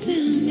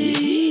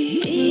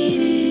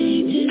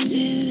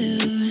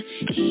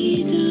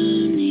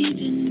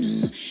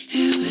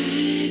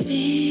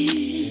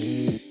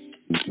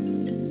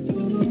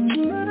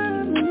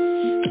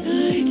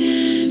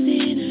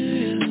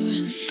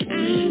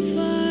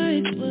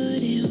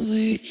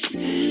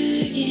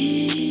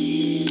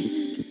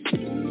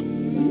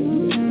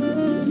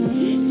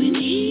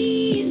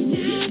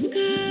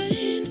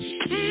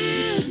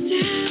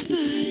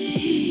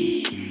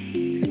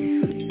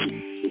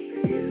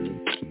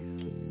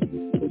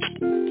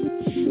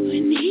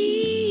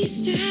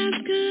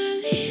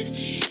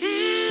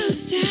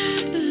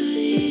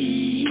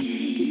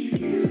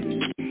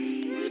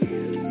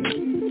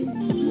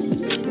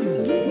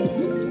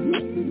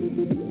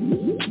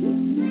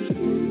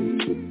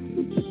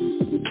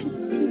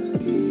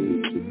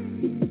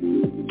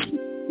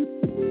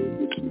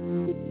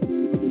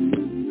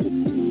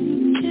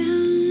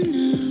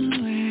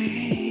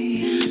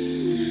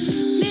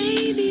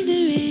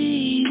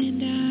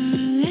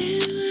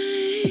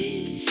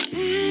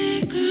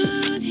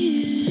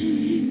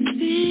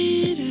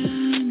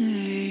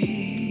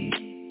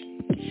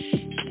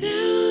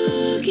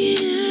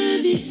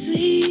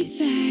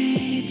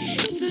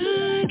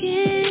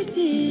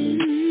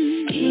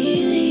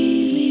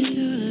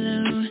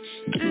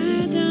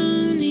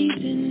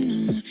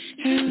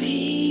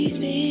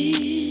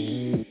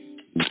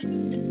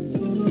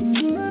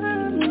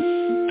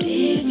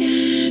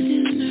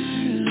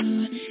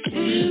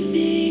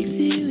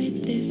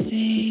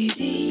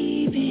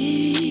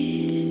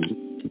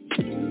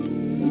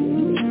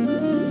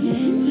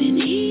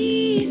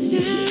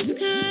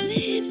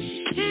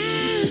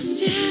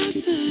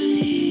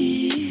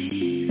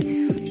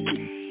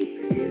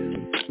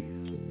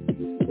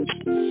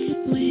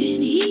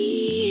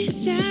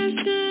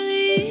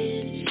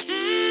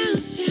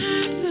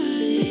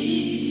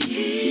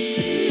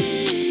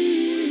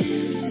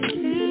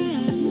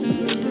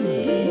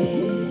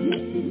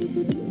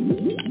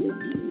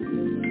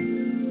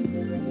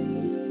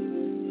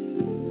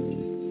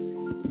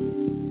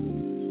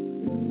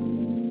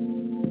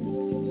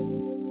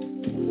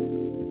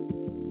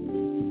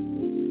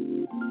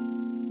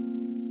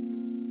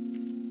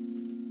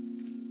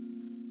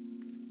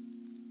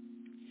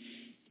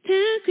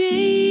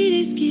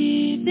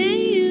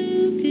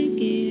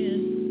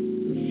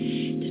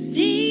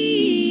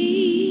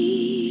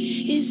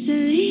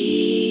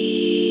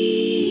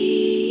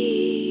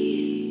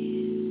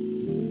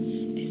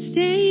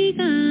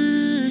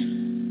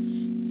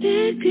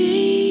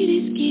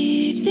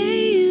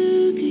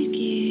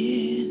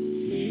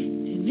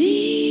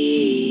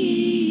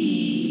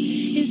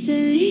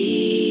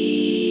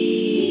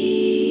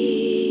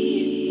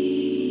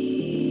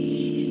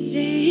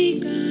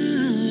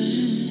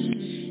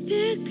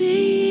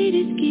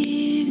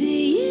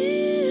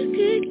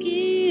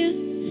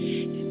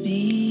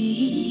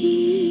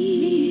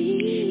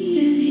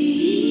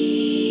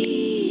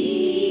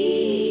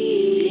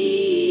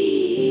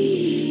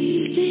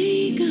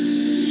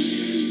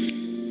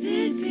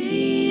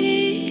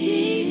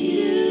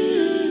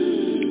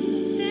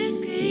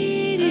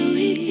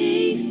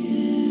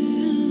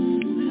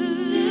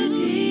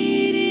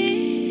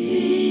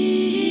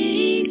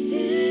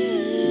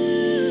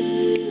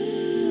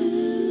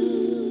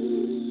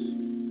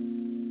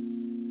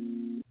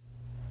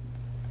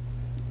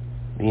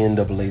 The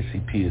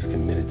NAACP is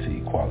committed to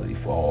equality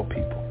for all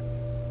people,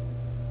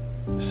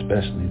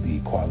 especially the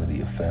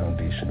equality of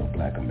foundational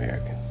Black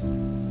Americans.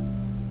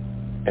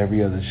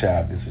 Every other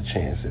child gets a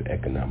chance at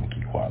economic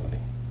equality.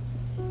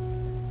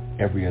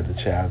 Every other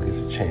child gets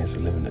a chance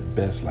at living the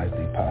best life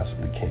they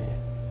possibly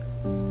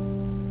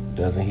can.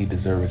 Doesn't he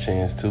deserve a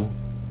chance too?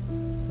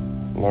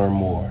 Learn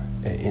more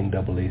at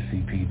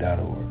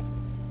NAACP.org.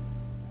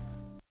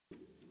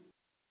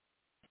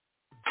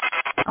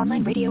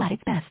 Online radio at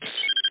its best.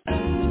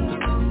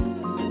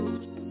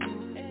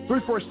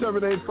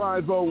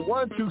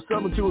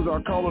 347-850-1272 is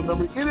our caller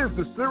number. It is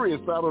the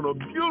Seriouside on a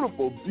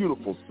beautiful,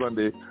 beautiful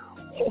Sunday.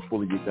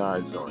 Hopefully you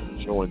guys are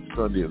enjoying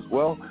Sunday as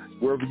well,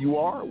 wherever you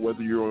are,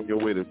 whether you're on your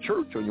way to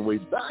church, on your way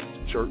back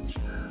to church,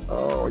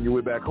 on your way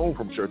back home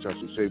from church, I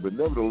should say. But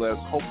nevertheless,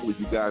 hopefully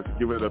you guys are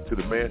giving it up to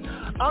the man.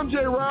 I'm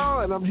Jay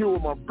Rao, and I'm here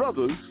with my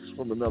brothers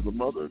from another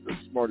mother, the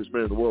smartest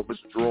man in the world,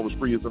 Mr. Jerome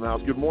Spree is in the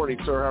house. Good morning,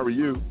 sir. How are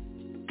you?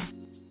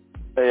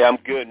 Hey, I'm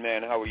good,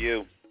 man. How are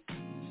you?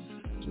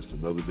 Just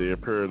another day in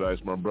paradise,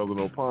 my brother,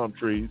 no palm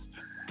trees.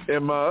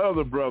 And my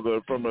other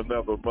brother from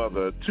another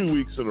mother, 2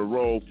 weeks in a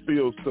row,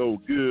 feels so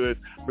good.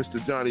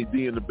 Mr. Johnny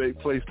D in the big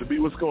place to be.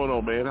 What's going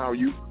on, man? How are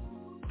you?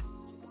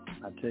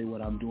 I tell you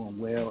what, I'm doing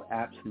well,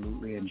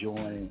 absolutely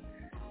enjoying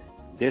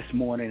this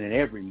morning and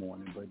every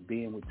morning, but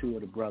being with two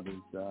of the brothers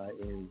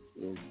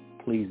is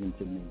pleasing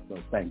to me, so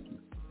thank you.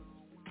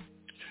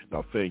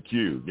 No, thank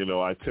you. You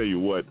know, I tell you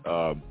what,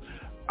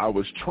 I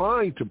was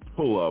trying to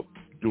pull up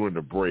during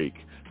the break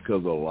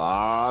because a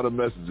lot of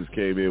messages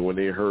came in when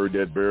they heard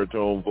that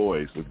baritone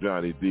voice of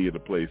Johnny D in the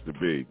place to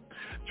be.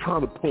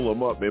 Trying to pull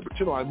them up, man. But,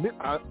 you know,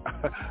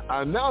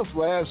 I announced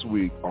last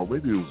week, or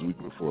maybe it was the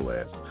week before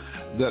last,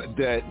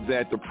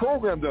 that the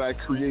program that I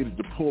created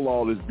to pull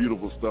all this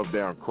beautiful stuff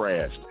down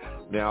crashed.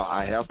 Now,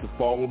 I have to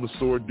fall on the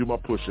sword and do my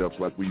push-ups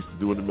like we used to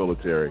do in the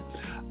military.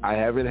 I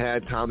haven't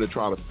had time to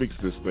try to fix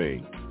this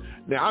thing.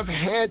 Now, I've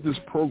had this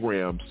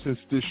program since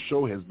this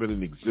show has been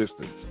in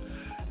existence.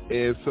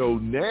 And so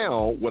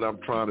now what I'm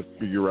trying to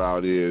figure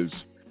out is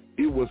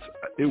it was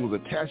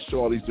attached to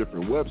all these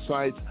different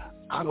websites.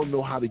 I don't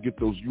know how to get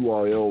those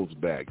URLs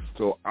back.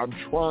 So I'm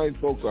trying,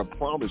 folks, I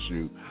promise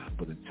you.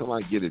 But until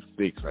I get it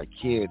fixed, I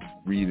can't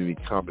read any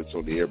comments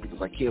on the air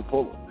because I can't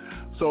pull them.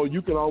 So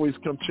you can always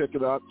come check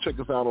us out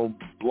on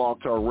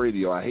Blog Talk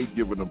Radio. I hate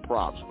giving them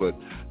props, but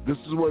this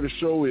is where the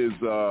show is.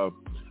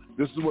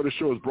 This is where the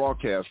show is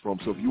broadcast from.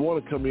 So if you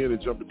want to come in and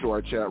jump into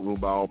our chat room,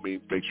 by all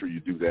means, make sure you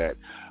do that.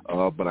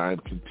 But I am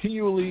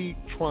continually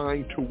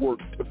trying to work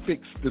to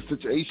fix the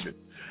situation.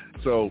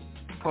 So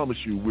promise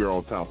you we're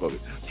on top of it.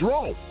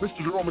 Jerome,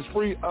 Mr. Jerome is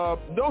free.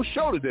 No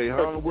show today,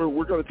 huh?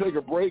 We're going to take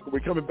a break.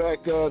 We're coming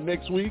back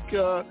next week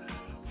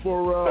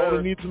for on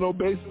a need-to-know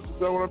basis. Is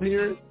that what I'm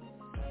hearing?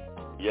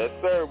 Yes,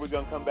 sir. We're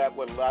going to come back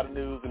with a lot of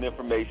news and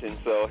information.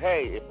 So,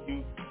 hey,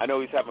 I know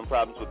he's having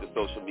problems with the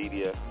social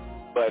media,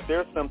 but if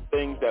there's some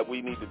things that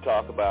we need to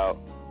talk about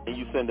and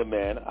you send them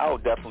in, I'll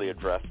definitely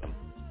address them.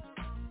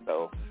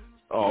 So,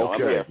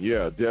 okay.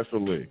 Yeah,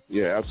 definitely.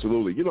 Yeah,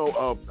 absolutely.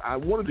 I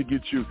wanted to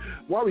get you,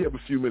 while we have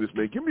a few minutes,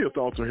 man, give me your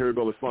thoughts on Harry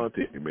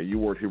Belafonte, man. You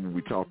weren't here when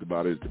we talked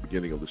about it at the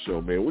beginning of the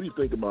show, man. What do you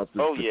think about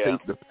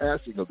the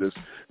passing of this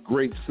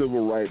great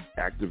civil rights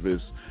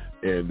activist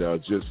and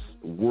just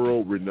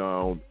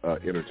world-renowned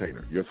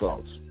entertainer? Your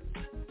thoughts?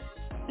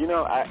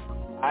 I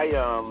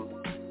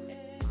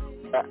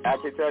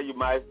can tell you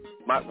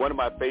one of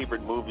my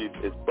favorite movies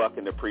is Buck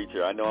and the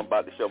Preacher. I know I'm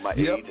about to show my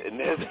age, and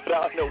I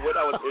don't know when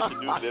I was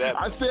introduced to that.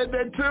 I said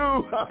that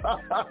too.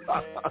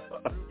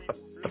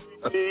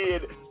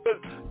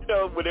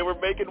 When they were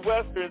making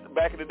Westerns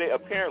back in the day,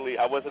 apparently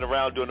I wasn't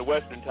around during the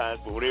Western times,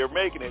 but when they were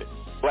making it,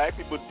 black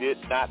people did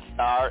not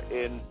star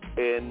in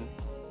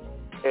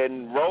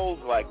roles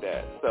like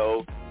that.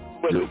 So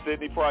whether it's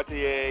Sidney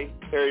Poitier,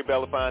 Harry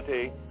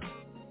Belafonte,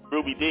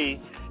 Ruby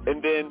Dee,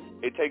 and then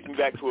it takes me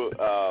back to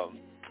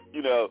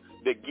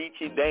the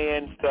Geechee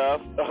Dan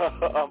stuff,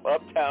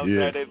 Uptown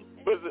Saturday.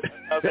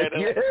 I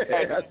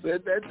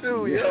said that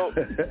too.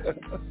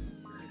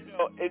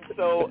 And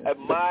so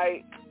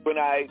when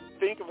I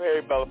think of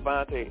Harry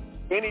Belafonte,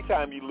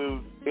 anytime you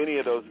lose any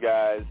of those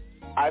guys,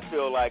 I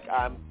feel like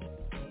I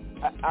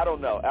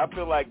don't know. I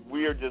feel like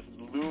we're just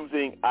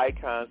losing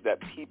icons that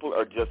people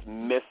are just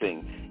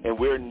missing, and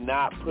we're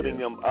not putting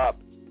them up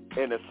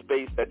in a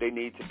space that they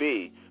need to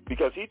be,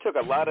 because he took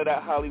a lot of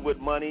that Hollywood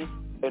money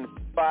and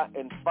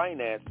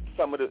financed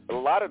a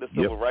lot of the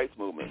civil rights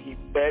movement. He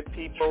fed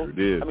people. Sure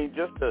did. I mean,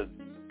 just the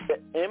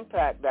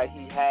impact that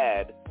he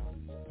had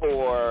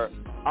for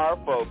our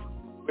folks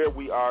where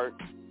we are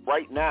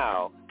right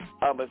now,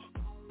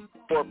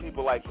 for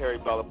people like Harry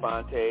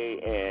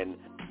Belafonte and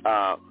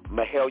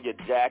Mahalia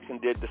Jackson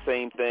did the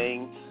same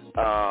thing.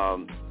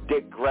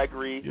 Dick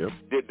Gregory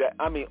did that.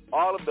 I mean,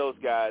 all of those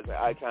guys.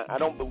 I can't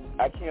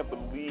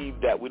believe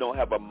that we don't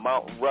have a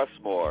Mount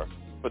Rushmore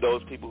for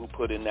those people who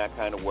put in that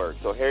kind of work.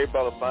 So Harry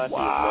Belafonte is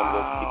one of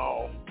those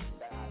people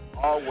that I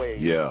always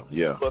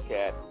look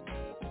at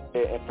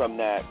it from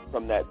that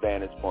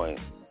vantage point.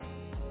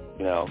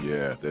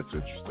 Yeah, that's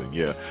interesting.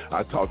 Yeah,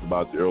 I talked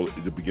about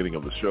at the beginning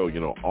of the show,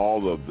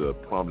 all of the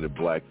prominent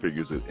black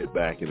figures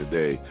back in the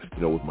day,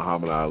 with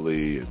Muhammad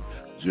Ali and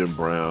Jim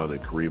Brown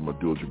and Kareem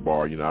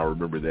Abdul-Jabbar. I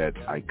remember that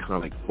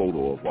iconic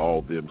photo of all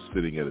of them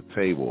sitting at a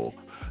table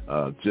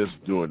just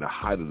during the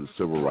height of the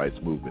civil rights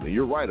movement. And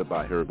you're right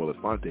about Harry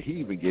Belafonte. He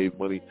even gave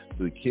money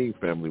to the King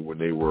family when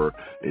they were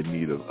in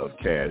need of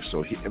cash.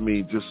 So,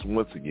 just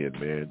once again,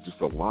 man, just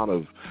a lot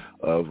of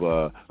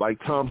like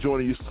Tom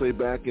Joyner used to say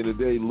back in the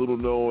day,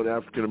 little-known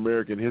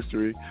African-American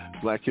history,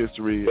 black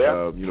history.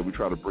 We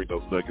try to bring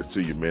those nuggets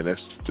to you, man.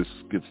 That's just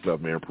good stuff,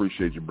 man.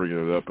 Appreciate you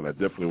bringing it up. And I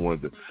definitely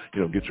wanted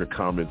to, get your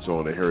comments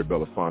on Harry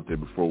Belafonte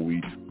before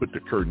we put the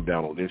curtain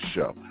down on this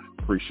show.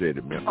 Appreciate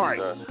it, man. All right,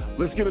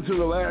 let's get into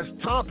the last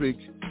topic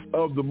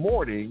of the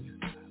morning.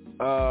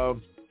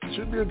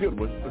 Should be a good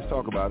one. Let's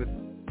talk about it.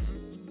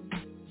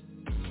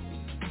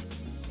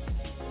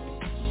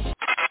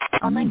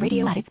 Online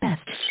radio at its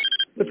best.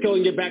 Let's go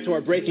and get back to our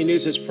breaking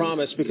news as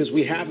promised, because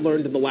we have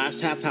learned in the last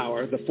half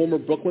hour the former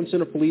Brooklyn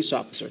Center police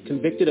officer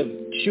convicted of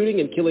shooting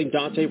and killing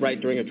Dante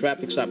Wright during a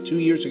traffic stop 2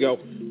 years ago,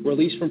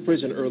 released from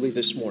prison early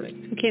this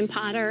morning. Kim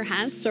Porter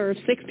has served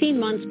 16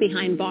 months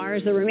behind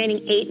bars. The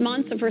remaining 8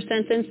 months of her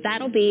sentence,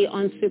 that'll be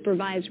on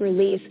supervised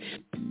release.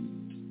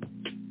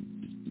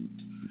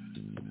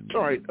 All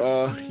right,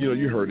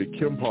 you heard it.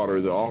 Kim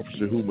Porter, the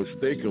officer who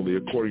mistakenly,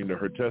 according to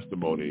her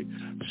testimony,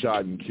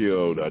 shot and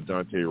killed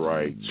Dante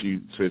Wright. She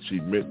said she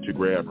meant to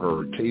grab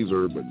her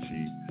taser, but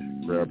she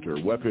grabbed her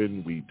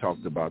weapon. We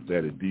talked about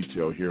that in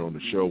detail here on the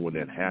show when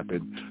that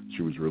happened.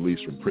 She was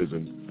released from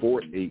prison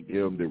 4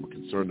 a.m. They were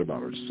concerned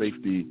about her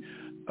safety.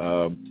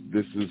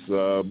 This is,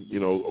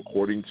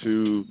 according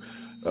to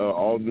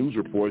all news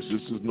reports,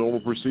 this is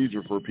normal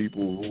procedure for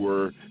people who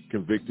are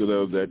convicted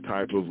of that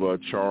type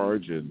of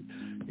charge and,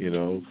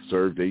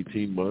 served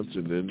 18 months,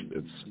 and then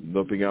it's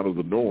nothing out of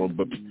the norm.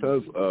 But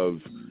because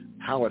of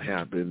how it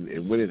happened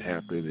and when it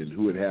happened and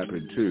who it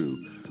happened to,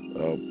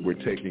 we're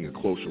taking a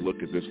closer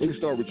look at this. Let me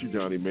start with you,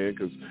 Johnny, man,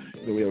 because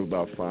we have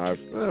about 5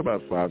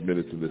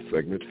 minutes in this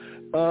segment.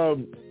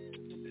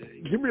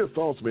 Give me your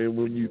thoughts, man,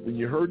 when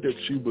you heard that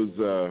she was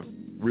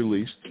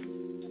released.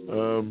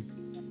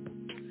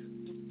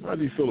 How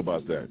do you feel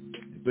about that?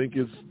 You think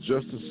it's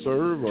justice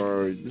served,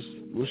 or just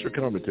what's your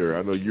commentary?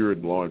 I know you're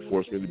in law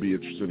enforcement. It'd be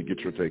interesting to get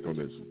your take on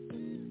this.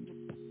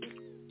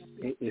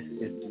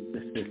 it's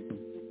the system.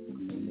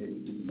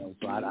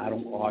 So I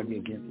don't argue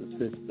against the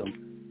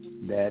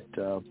system that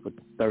for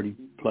 30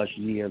 plus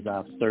years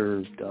I've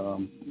served.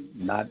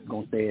 Not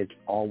gonna say it's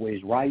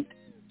always right,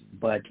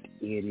 but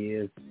it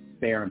is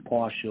fair and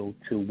partial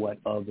to what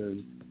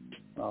others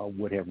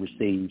would have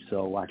received.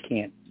 So I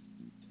can't,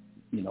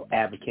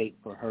 advocate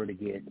for her to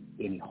get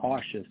any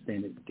harsher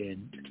sentence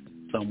than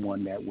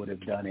someone that would have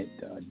done it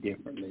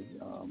differently.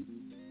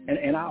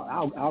 And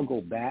I'll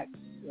go back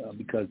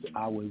because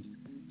I was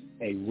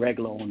a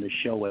regular on the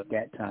show at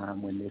that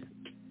time when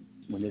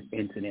this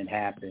incident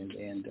happened.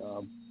 And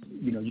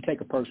you take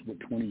a person with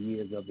 20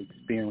 years of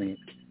experience,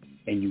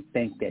 and you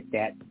think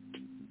that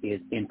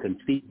is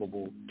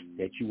inconceivable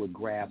that you would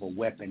grab a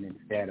weapon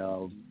instead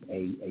of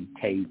a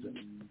taser.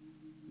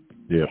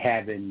 Yeah.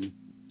 Having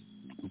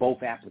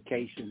both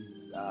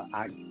applications,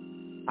 I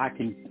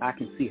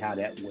can see how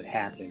that would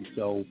happen.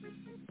 So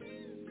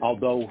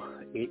although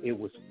it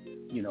was,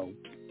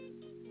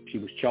 she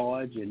was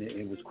charged and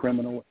it was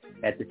criminal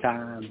at the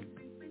time,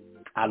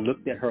 I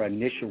looked at her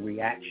initial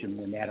reaction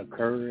when that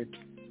occurred,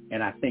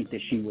 and I think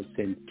that she was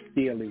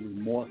sincerely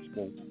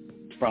remorseful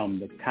from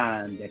the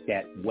time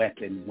that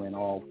weapon went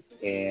off.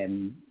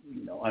 And,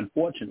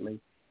 unfortunately,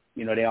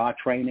 there are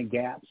training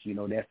gaps.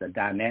 That's a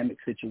dynamic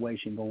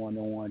situation going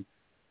on.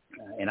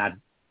 And I'd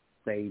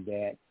say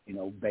that,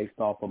 based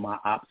off of my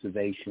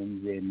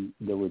observations in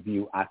the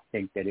review, I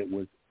think that it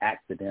was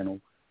accidental.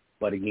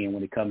 But again,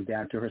 when it comes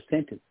down to her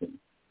sentencing,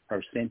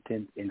 her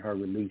sentence and her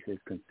release is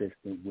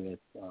consistent with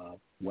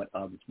what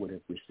others would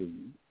have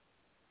received.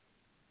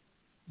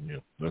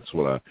 Yeah, that's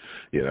what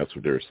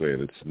they're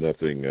saying. It's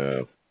nothing,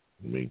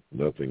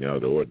 nothing out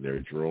of the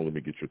ordinary. Jerome, let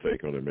me get your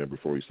take on it, man,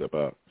 before you step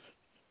out.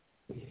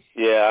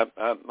 Yeah,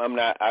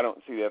 I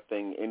don't see that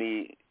thing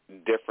any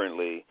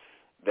differently,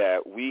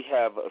 that we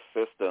have a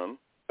system,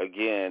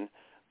 again,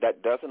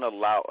 that doesn't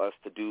allow us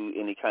to do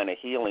any kind of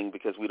healing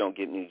because we don't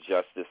get any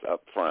justice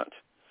up front.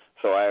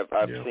 So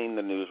I've seen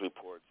the news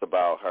reports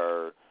about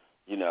her,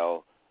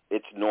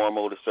 it's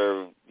normal to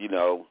serve,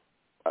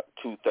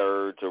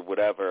 2/3 or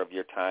whatever of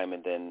your time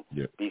and then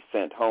be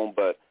sent home.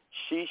 But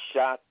she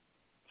shot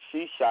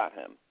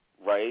him,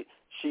 right?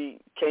 She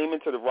came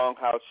into the wrong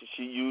house.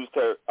 She used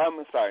her,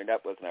 I'm sorry,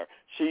 that wasn't her.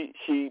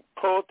 She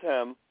pulled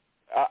him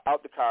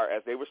out the car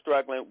as they were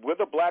struggling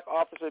with a black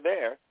officer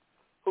there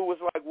who was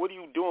like, what are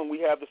you doing? We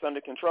have this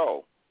under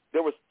control.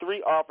 There was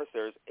 3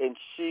 officers, and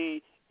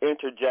she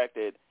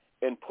interjected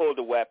and pulled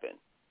a weapon.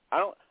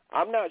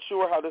 I'm not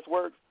sure how this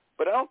works,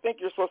 but I don't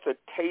think you're supposed to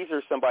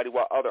taser somebody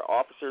while other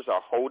officers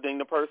are holding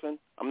the person.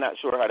 I'm not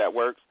sure how that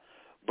works.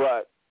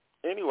 But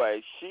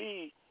anyway,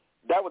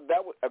 that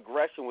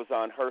aggression was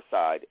on her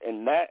side,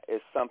 and that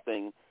is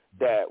something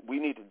that we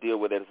need to deal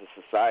with as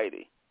a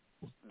society.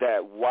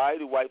 That why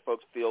do white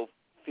folks feel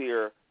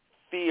fear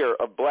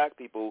of black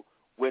people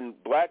when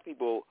black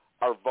people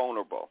are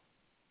vulnerable,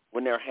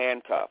 when they're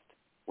handcuffed,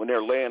 when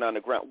they're laying on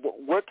the ground?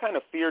 What kind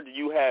of fear do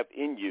you have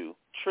in you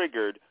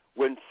triggered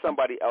when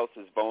somebody else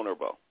is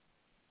vulnerable?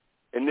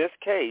 In this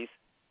case,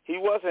 he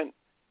wasn't,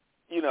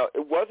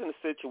 it wasn't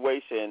a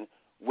situation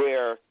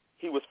where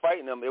he was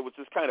fighting them. It was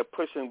just kind of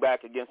pushing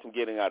back against him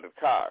getting out of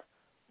the car.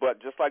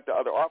 But just like the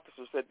other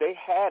officers said, they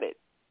had it.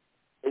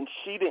 And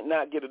she did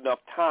not get enough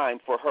time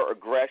for her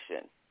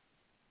aggression.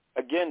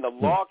 Again, the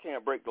law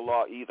can't break the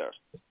law either.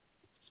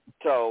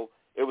 So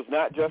it was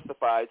not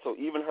justified. So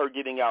even her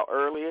getting out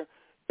earlier,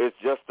 it's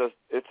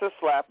a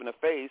slap in the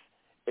face,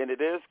 and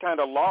it is kind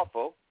of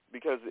lawful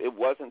because it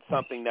wasn't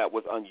something that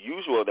was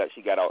unusual that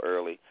she got out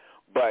early.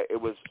 But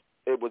it was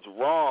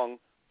wrong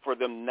for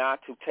them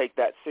not to take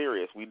that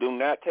serious. We do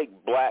not take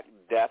black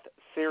death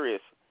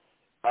serious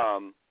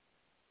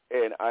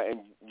in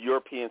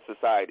European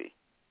society.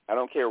 I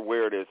don't care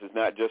where it is. It's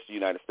not just the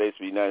United States.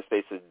 The United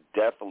States is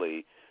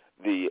definitely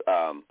the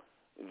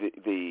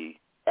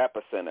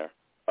epicenter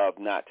of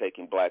not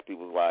taking black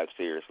people's lives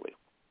seriously.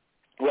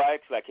 Well,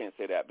 actually, I can't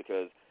say that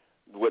because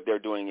what they're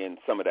doing in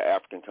some of the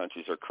African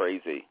countries are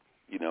crazy.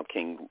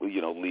 King,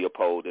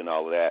 Leopold and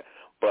all of that.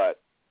 But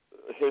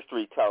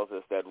history tells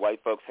us that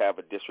white folks have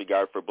a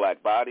disregard for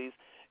black bodies,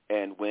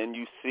 and when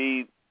you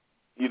see,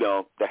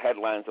 the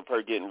headlines of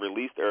her getting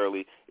released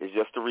early, is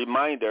just a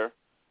reminder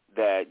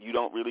that you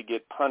don't really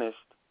get punished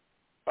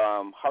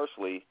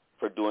harshly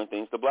for doing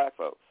things to black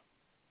folks.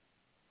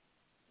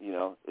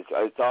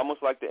 It's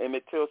almost like the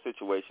Emmett Till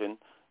situation.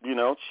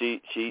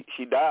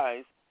 She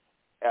dies,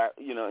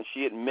 and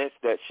she admits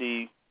that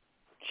she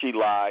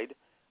lied.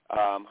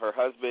 Her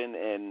husband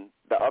and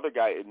the other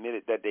guy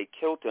admitted that they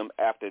killed him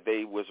after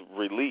they was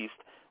released.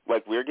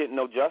 Like, we're getting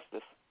no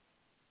justice.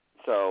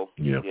 So,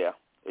 yeah,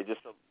 it's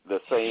just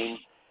the same,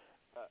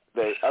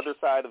 the other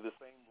side of the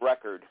same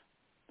record,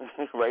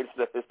 right?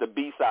 It's the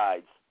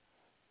B-sides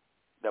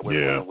that we're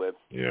dealing with.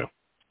 Yeah.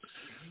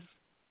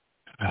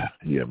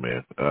 Yeah,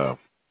 man.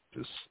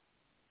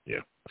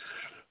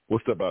 We'll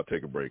step out,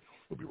 take a break.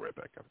 We'll be right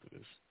back after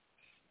this.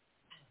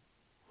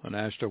 The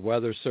National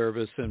Weather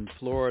Service in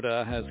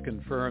Florida has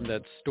confirmed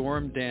that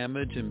storm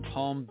damage in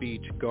Palm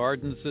Beach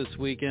Gardens this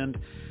weekend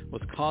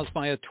was caused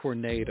by a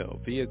tornado.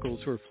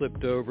 Vehicles were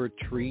flipped over,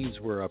 trees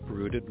were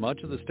uprooted.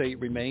 Much of the state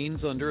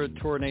remains under a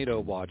tornado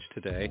watch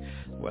today.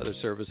 The Weather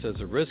Service says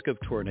the risk of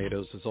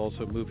tornadoes is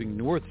also moving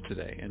north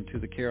today into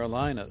the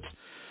Carolinas.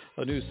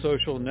 A new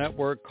social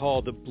network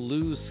called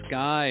Blue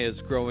Sky is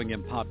growing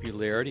in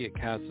popularity. It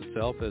casts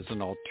itself as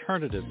an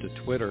alternative to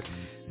Twitter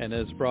and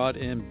has brought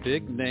in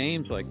big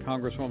names like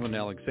Congresswoman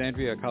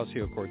Alexandria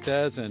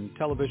Ocasio-Cortez and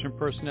television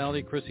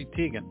personality Chrissy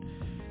Teigen.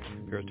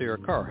 Garcia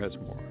Carr has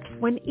more.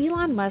 When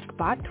Elon Musk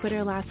bought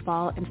Twitter last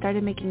fall and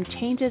started making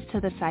changes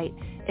to the site,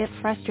 it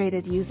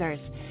frustrated users.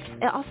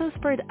 It also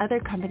spurred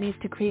other companies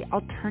to create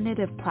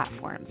alternative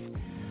platforms.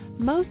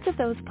 Most of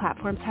those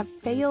platforms have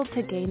failed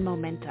to gain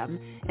momentum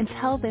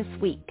until this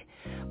week.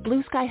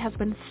 Blue Sky has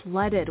been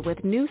flooded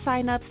with new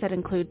signups that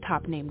include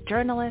top-name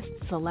journalists,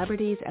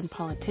 celebrities, and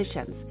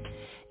politicians.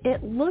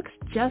 It looks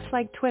just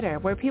like Twitter,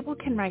 where people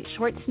can write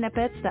short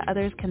snippets that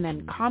others can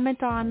then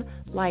comment on,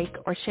 like,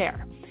 or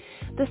share.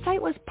 The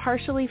site was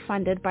partially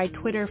funded by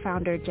Twitter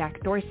founder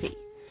Jack Dorsey.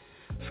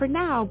 For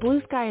now,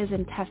 Blue Sky is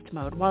in test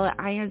mode while it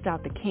irons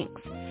out the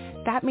kinks.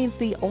 That means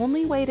the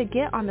only way to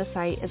get on the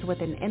site is with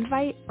an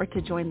invite or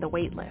to join the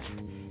wait list.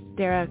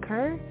 Dara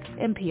Kerr,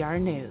 NPR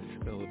News.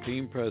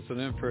 Philippine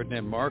President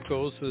Ferdinand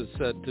Marcos is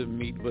set to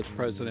meet with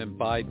President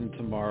Biden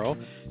tomorrow.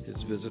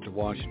 His visit to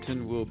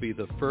Washington will be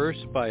the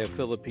first by a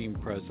Philippine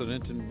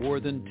president in more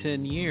than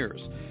 10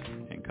 years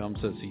and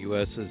comes as the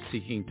U.S. is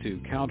seeking to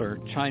counter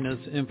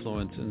China's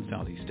influence in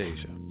Southeast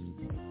Asia.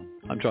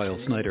 I'm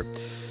Giles Snyder.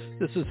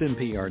 This is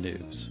NPR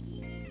News.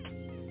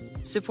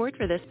 Support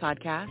for this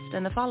podcast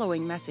and the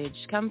following message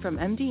come from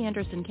MD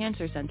Anderson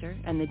Cancer Center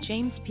and the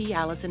James P.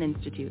 Allison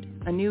Institute,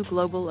 a new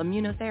global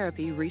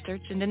immunotherapy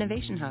research and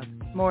innovation hub.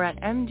 More at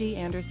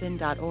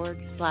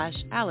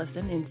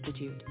mdanderson.org/Allison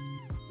Institute.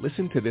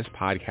 Listen to this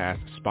podcast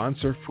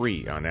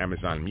sponsor-free on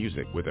Amazon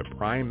Music with a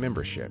Prime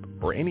membership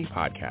or any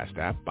podcast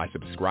app by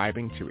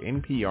subscribing to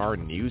NPR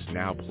News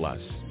Now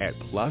Plus at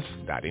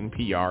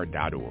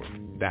plus.npr.org.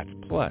 That's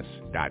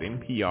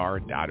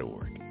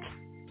plus.npr.org.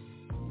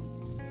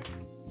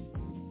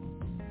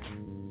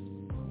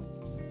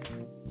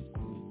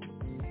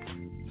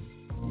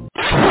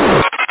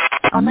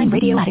 Online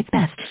radio at its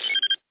best.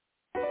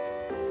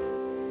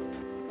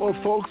 Well,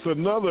 folks,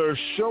 another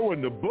show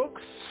in the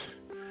books.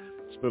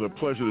 It's been a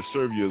pleasure to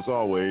serve you as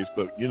always,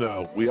 but, you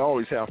know, we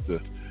always have to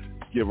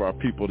give our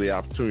people the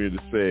opportunity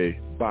to say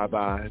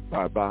bye-bye,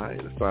 bye-bye.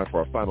 It's time for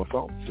our final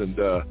thoughts. And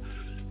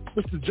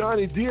Mr.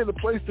 Johnny D in the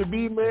place to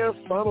be, man,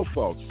 final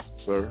thoughts,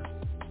 sir.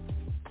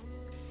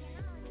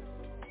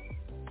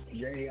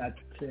 Jay, I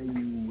tell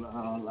you,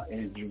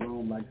 and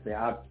Jerome, like I say,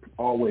 I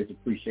always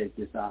appreciate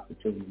this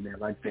opportunity, man.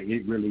 Like I say,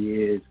 it really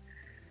is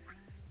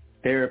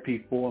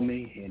therapy for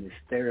me, and it's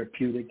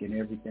therapeutic and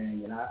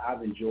everything. And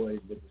I've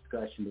enjoyed the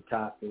discussion, the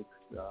topics.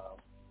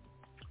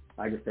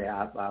 Like I say,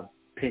 I've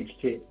pinched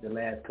hit the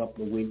last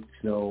couple of weeks,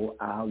 so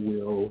I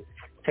will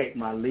take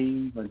my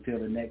leave until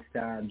the next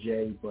time,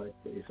 Jay. But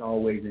it's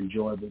always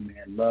enjoyable,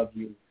 man. Love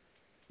you.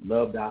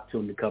 Love the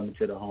opportunity to come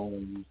into the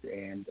homes,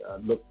 and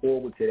look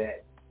forward to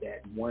that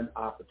one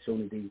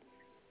opportunity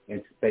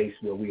and space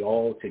where we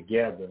all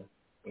together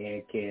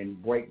and can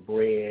break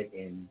bread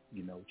and,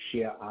 you know,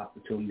 share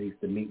opportunities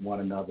to meet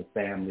one another,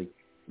 family.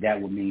 That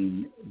would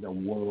mean the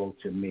world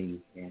to me.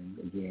 And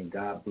again,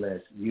 God bless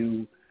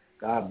you.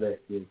 God bless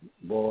this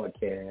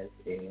broadcast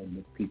and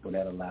the people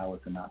that allow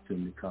us an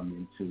opportunity to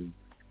come into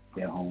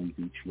their homes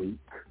each week.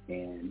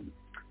 And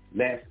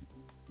Miss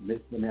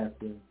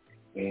Vanessa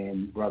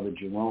and Brother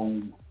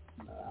Jerome,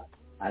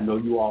 I know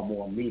you all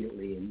more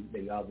immediately, and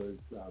the others,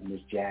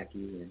 Miss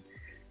Jackie, and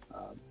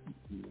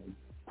you know,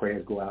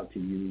 prayers go out to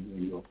you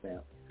and your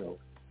family. So,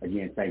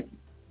 again, thank you.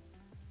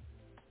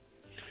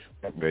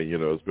 Man, you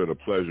know, it's been a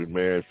pleasure,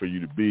 man, for you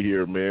to be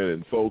here, man.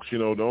 And folks, you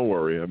know, don't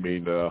worry. I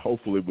mean,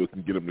 hopefully we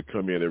can get him to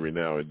come in every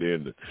now and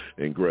then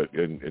and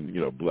you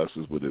know, bless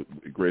us with it,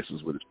 grace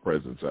us with his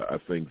presence. I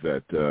think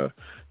that,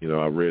 you know,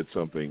 I read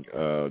something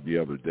the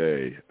other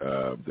day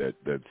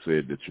that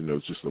said that, you know,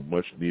 it's just a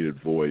much needed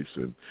voice,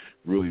 and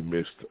really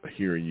missed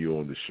hearing you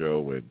on the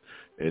show. And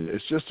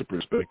it's just a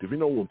perspective. You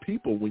know, when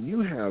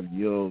you have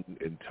young,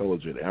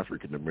 intelligent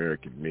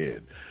African-American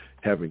men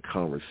having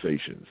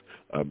conversations.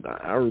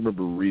 I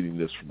remember reading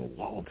this from a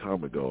long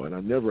time ago, and I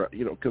never,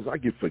 you know, because I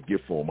get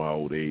forgetful in my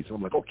old age.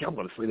 I'm like, okay, I'm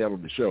going to say that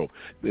on the show.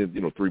 Then,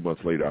 you know, 3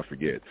 months later, I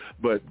forget.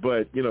 But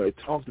you know, it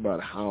talked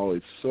about how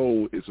it's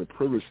a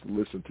privilege to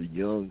listen to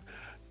young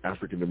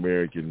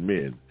African-American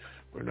men.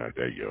 We're not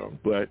that young,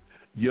 but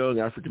young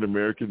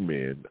African-American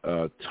men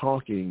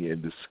talking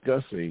and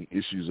discussing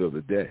issues of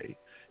the day.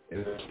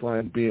 And it's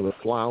like being a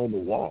fly on the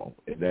wall,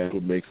 and that's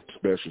what makes it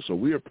special. So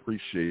we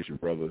appreciate you,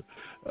 brother.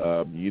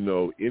 You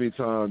know,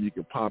 anytime you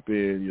can pop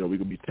in, you know, we're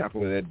going to be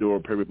tapping on that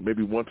door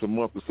maybe once a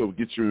month or so,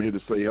 get you in here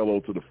to say hello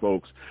to the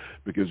folks,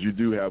 because you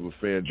do have a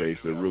fan base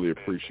that really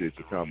appreciates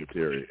the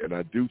commentary. And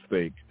I do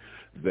think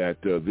that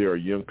there are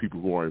young people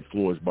who are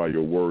influenced by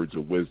your words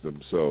of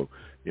wisdom. So,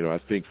 I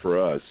think for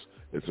us,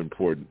 it's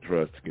important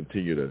for us to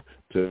continue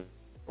to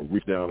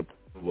reach down and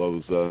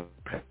pull those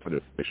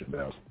information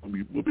down.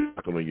 We'll be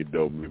knocking on your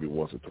door maybe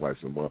once or twice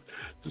a month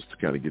just to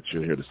kind of get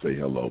you in here to say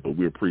hello. But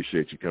we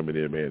appreciate you coming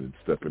in, man, and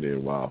stepping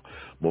in while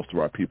most of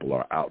our people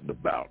are out and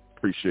about.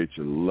 Appreciate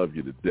you. Love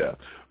you to death.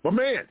 My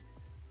man,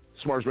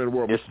 smartest man in the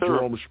world, Mr.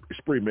 Jerome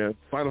Spree, man.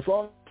 Final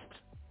thoughts?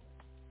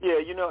 Yeah,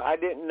 I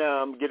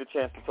didn't get a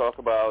chance to talk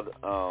about,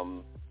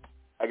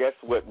 I guess,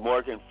 what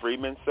Morgan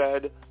Freeman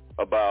said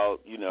about,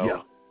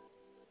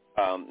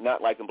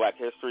 not liking Black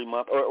History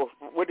Month. Or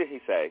what did he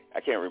say?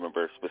 I can't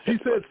remember specifically.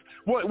 He said,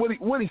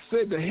 what he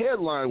said, the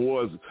headline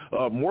was,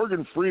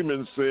 Morgan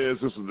Freeman says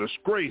it's a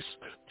disgrace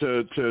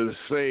to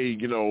say,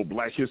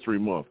 Black History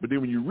Month. But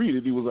then when you read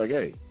it, he was like,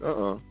 hey,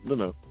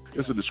 no.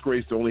 It's a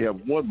disgrace to only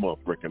have one month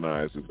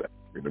recognized as that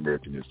in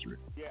American history.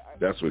 Yeah,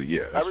 that's what it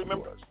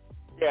was.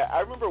 Yeah, I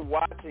remember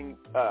watching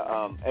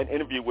an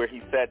interview where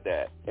he said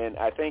that, and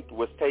I think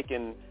was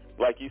taken,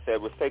 like you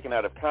said, was taken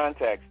out of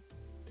context.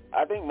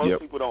 I think most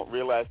people don't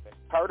realize that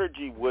Carter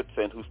G.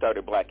 Woodson, who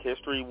started Black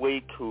History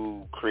Week,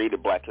 who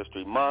created Black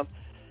History Month,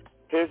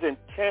 his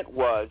intent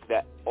was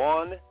that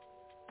on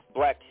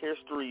Black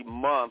History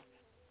Month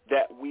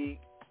that we,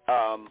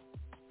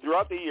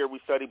 throughout the year, we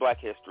study Black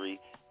history,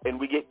 and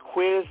we get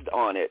quizzed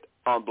on it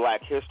on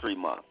Black History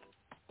Month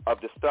of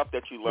the stuff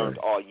that you learned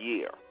all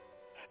year.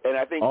 And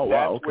I think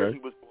that's where he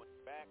was going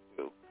back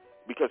to,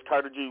 because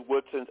Carter G.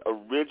 Woodson's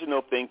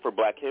original thing for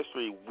Black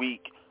History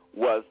Week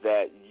was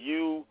that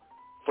you,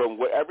 from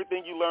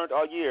everything you learned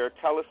all year,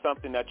 tell us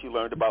something that you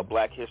learned about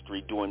Black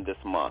history during this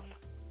month.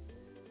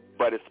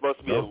 But it's supposed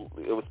to be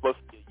it was supposed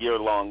to be a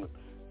year-long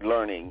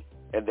learning,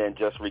 and then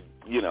just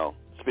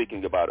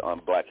speaking about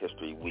on Black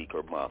History Week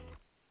or month.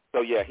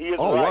 So yeah, he is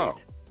right. Wow.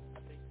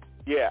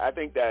 Yeah, I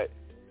think that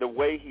the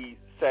way he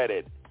said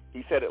it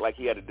like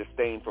he had a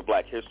disdain for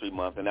Black History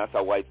Month, and that's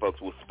how white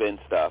folks will spin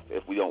stuff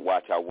if we don't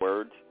watch our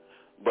words.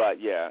 But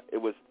yeah, it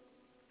was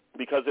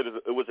because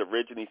it was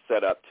originally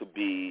set up to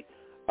be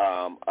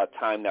a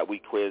time that we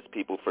quiz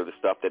people for the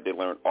stuff that they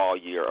learned all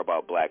year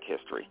about Black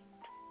history.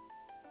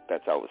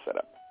 That's how it was set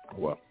up.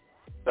 Wow.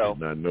 So,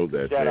 and I know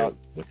that, man.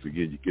 Once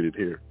again, you get it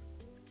here.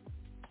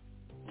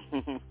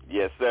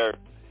 Yes, sir.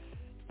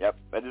 Yep.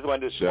 I just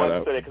wanted to say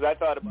that because I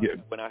thought about it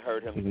when I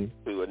heard him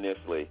too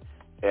initially,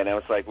 and I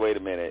was like, wait a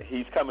minute,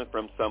 he's coming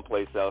from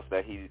someplace else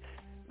that he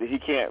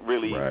can't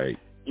really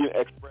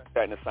express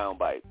that in a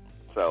soundbite.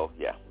 So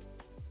yeah,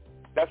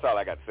 that's all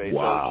I got to say.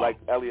 Wow. So like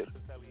Elias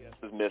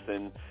is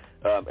missing.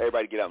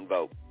 Everybody get out and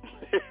vote.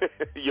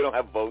 You don't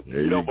have a vote.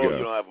 You don't vote.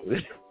 You don't have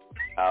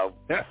a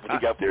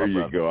vote. There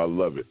you go. I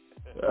love it.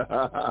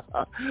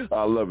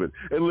 I love it.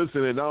 And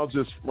listen, and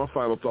my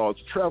final thoughts,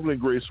 traveling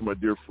grace for my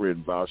dear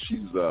friend Val.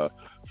 She's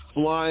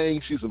flying.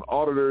 She's an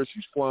auditor.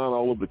 She's flying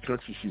all over the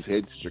country. She's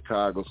heading to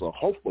Chicago. So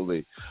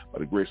hopefully, by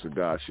the grace of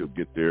God, she'll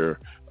get there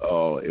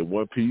in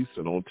one piece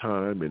and on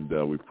time. And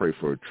we pray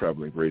for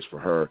traveling grace for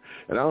her.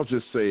 And I'll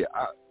just say,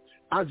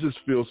 I just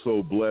feel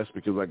so blessed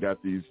because I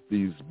got these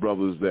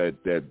brothers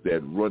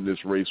that run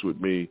this race with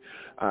me.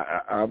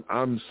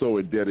 I'm so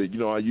indebted.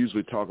 I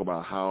usually talk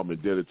about how I'm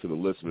indebted to the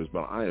listeners,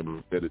 but I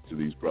am indebted to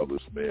these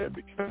brothers, man,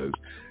 because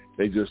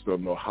they just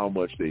don't know how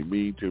much they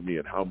mean to me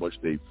and how much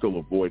they fill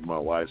a void in my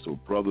life. So,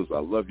 brothers, I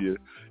love you.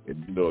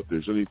 And, if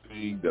there's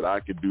anything that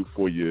I can do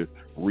for you,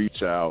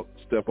 reach out,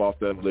 step off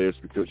that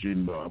list because,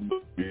 I'm going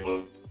to be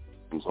able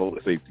to hold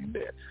a safety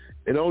net.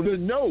 And on this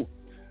note,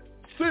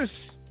 sis,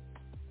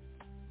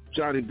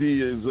 Johnny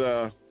D is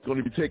going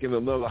to be taking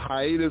another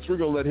hiatus. We're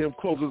going to let him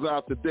close us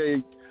out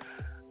today.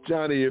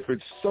 Johnny, if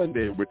it's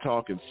Sunday and we're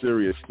talking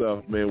serious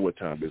stuff, man, what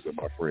time is it,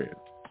 my friend?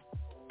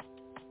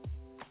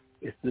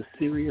 It's the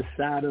serious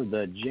side of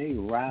the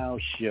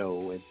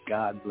Jrilshow, and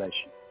God bless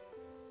you.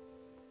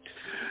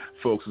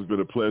 Folks, it's been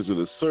a pleasure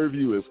to serve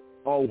you as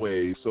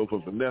always. So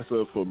for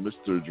Vanessa, for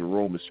Mr.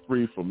 Jerome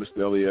Spree, for Mr.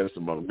 Elias,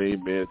 and my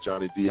main man,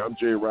 Johnny D, I'm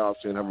Jrilshow,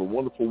 saying have a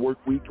wonderful work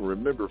week. And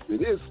remember,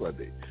 if it is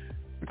Sunday,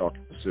 we're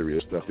talking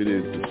serious stuff. It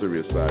is the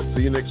serious side.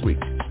 See you next week.